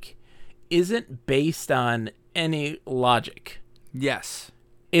make isn't based on any logic. Yes.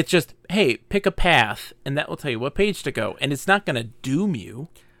 It's just, hey, pick a path, and that will tell you what page to go. And it's not going to doom you,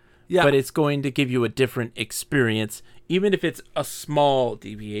 but it's going to give you a different experience, even if it's a small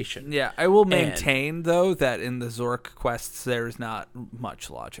deviation. Yeah, I will maintain, though, that in the Zork quests, there's not much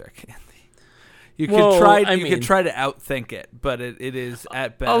logic. You could try to outthink it, but it is,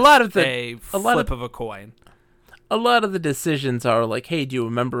 at best, a flip of a coin. A lot of the decisions are like, hey, do you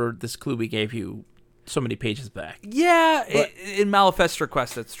remember this clue we gave you so many pages back? Yeah, in Malifestro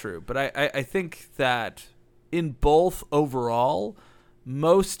Quest that's true, but I think that in both overall,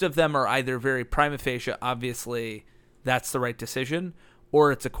 most of them are either very prima facie, obviously that's the right decision,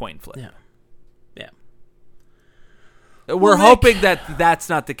 or it's a coin flip. Yeah. We're hoping that that's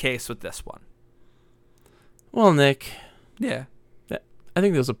not the case with this one. Well, Nick. Yeah. I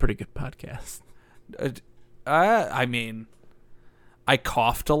think that was a pretty good podcast. I mean, I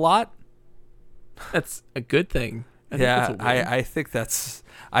coughed a lot. That's a good thing. I think that's...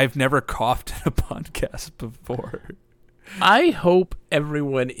 I've never coughed in a podcast before. I hope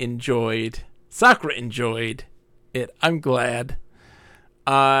everyone enjoyed... Sakura enjoyed it. I'm glad.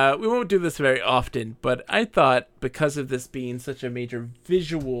 We won't do this very often, but I thought because of this being such a major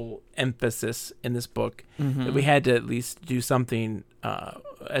visual emphasis in this book, that we had to at least do something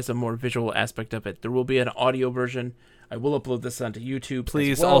as a more visual aspect of it. There will be an audio version. I will upload this onto YouTube.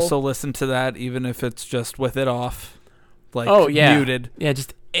 Please as well. also listen to that, even if it's just with it off, like muted. Yeah,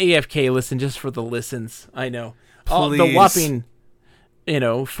 just AFK listen just for the listens. I know. Please. The whopping,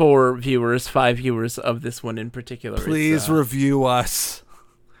 4 viewers, 5 viewers of this one in particular. Please review us.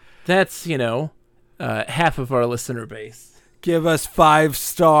 That's, half of our listener base. Give us 5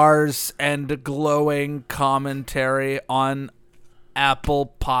 stars and glowing commentary on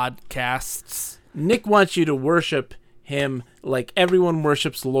Apple Podcasts. Nick wants you to worship him like everyone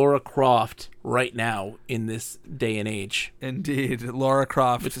worships Lara Croft right now in this day and age. Indeed. Lara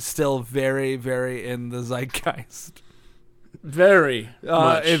Croft is still very, very in the zeitgeist. Very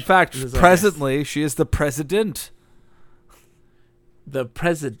much. In fact, presently, she is the president. The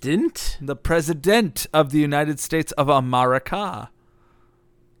president? The president of the United States of America.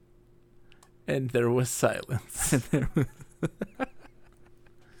 And there was silence. Good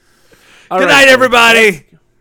night, everybody.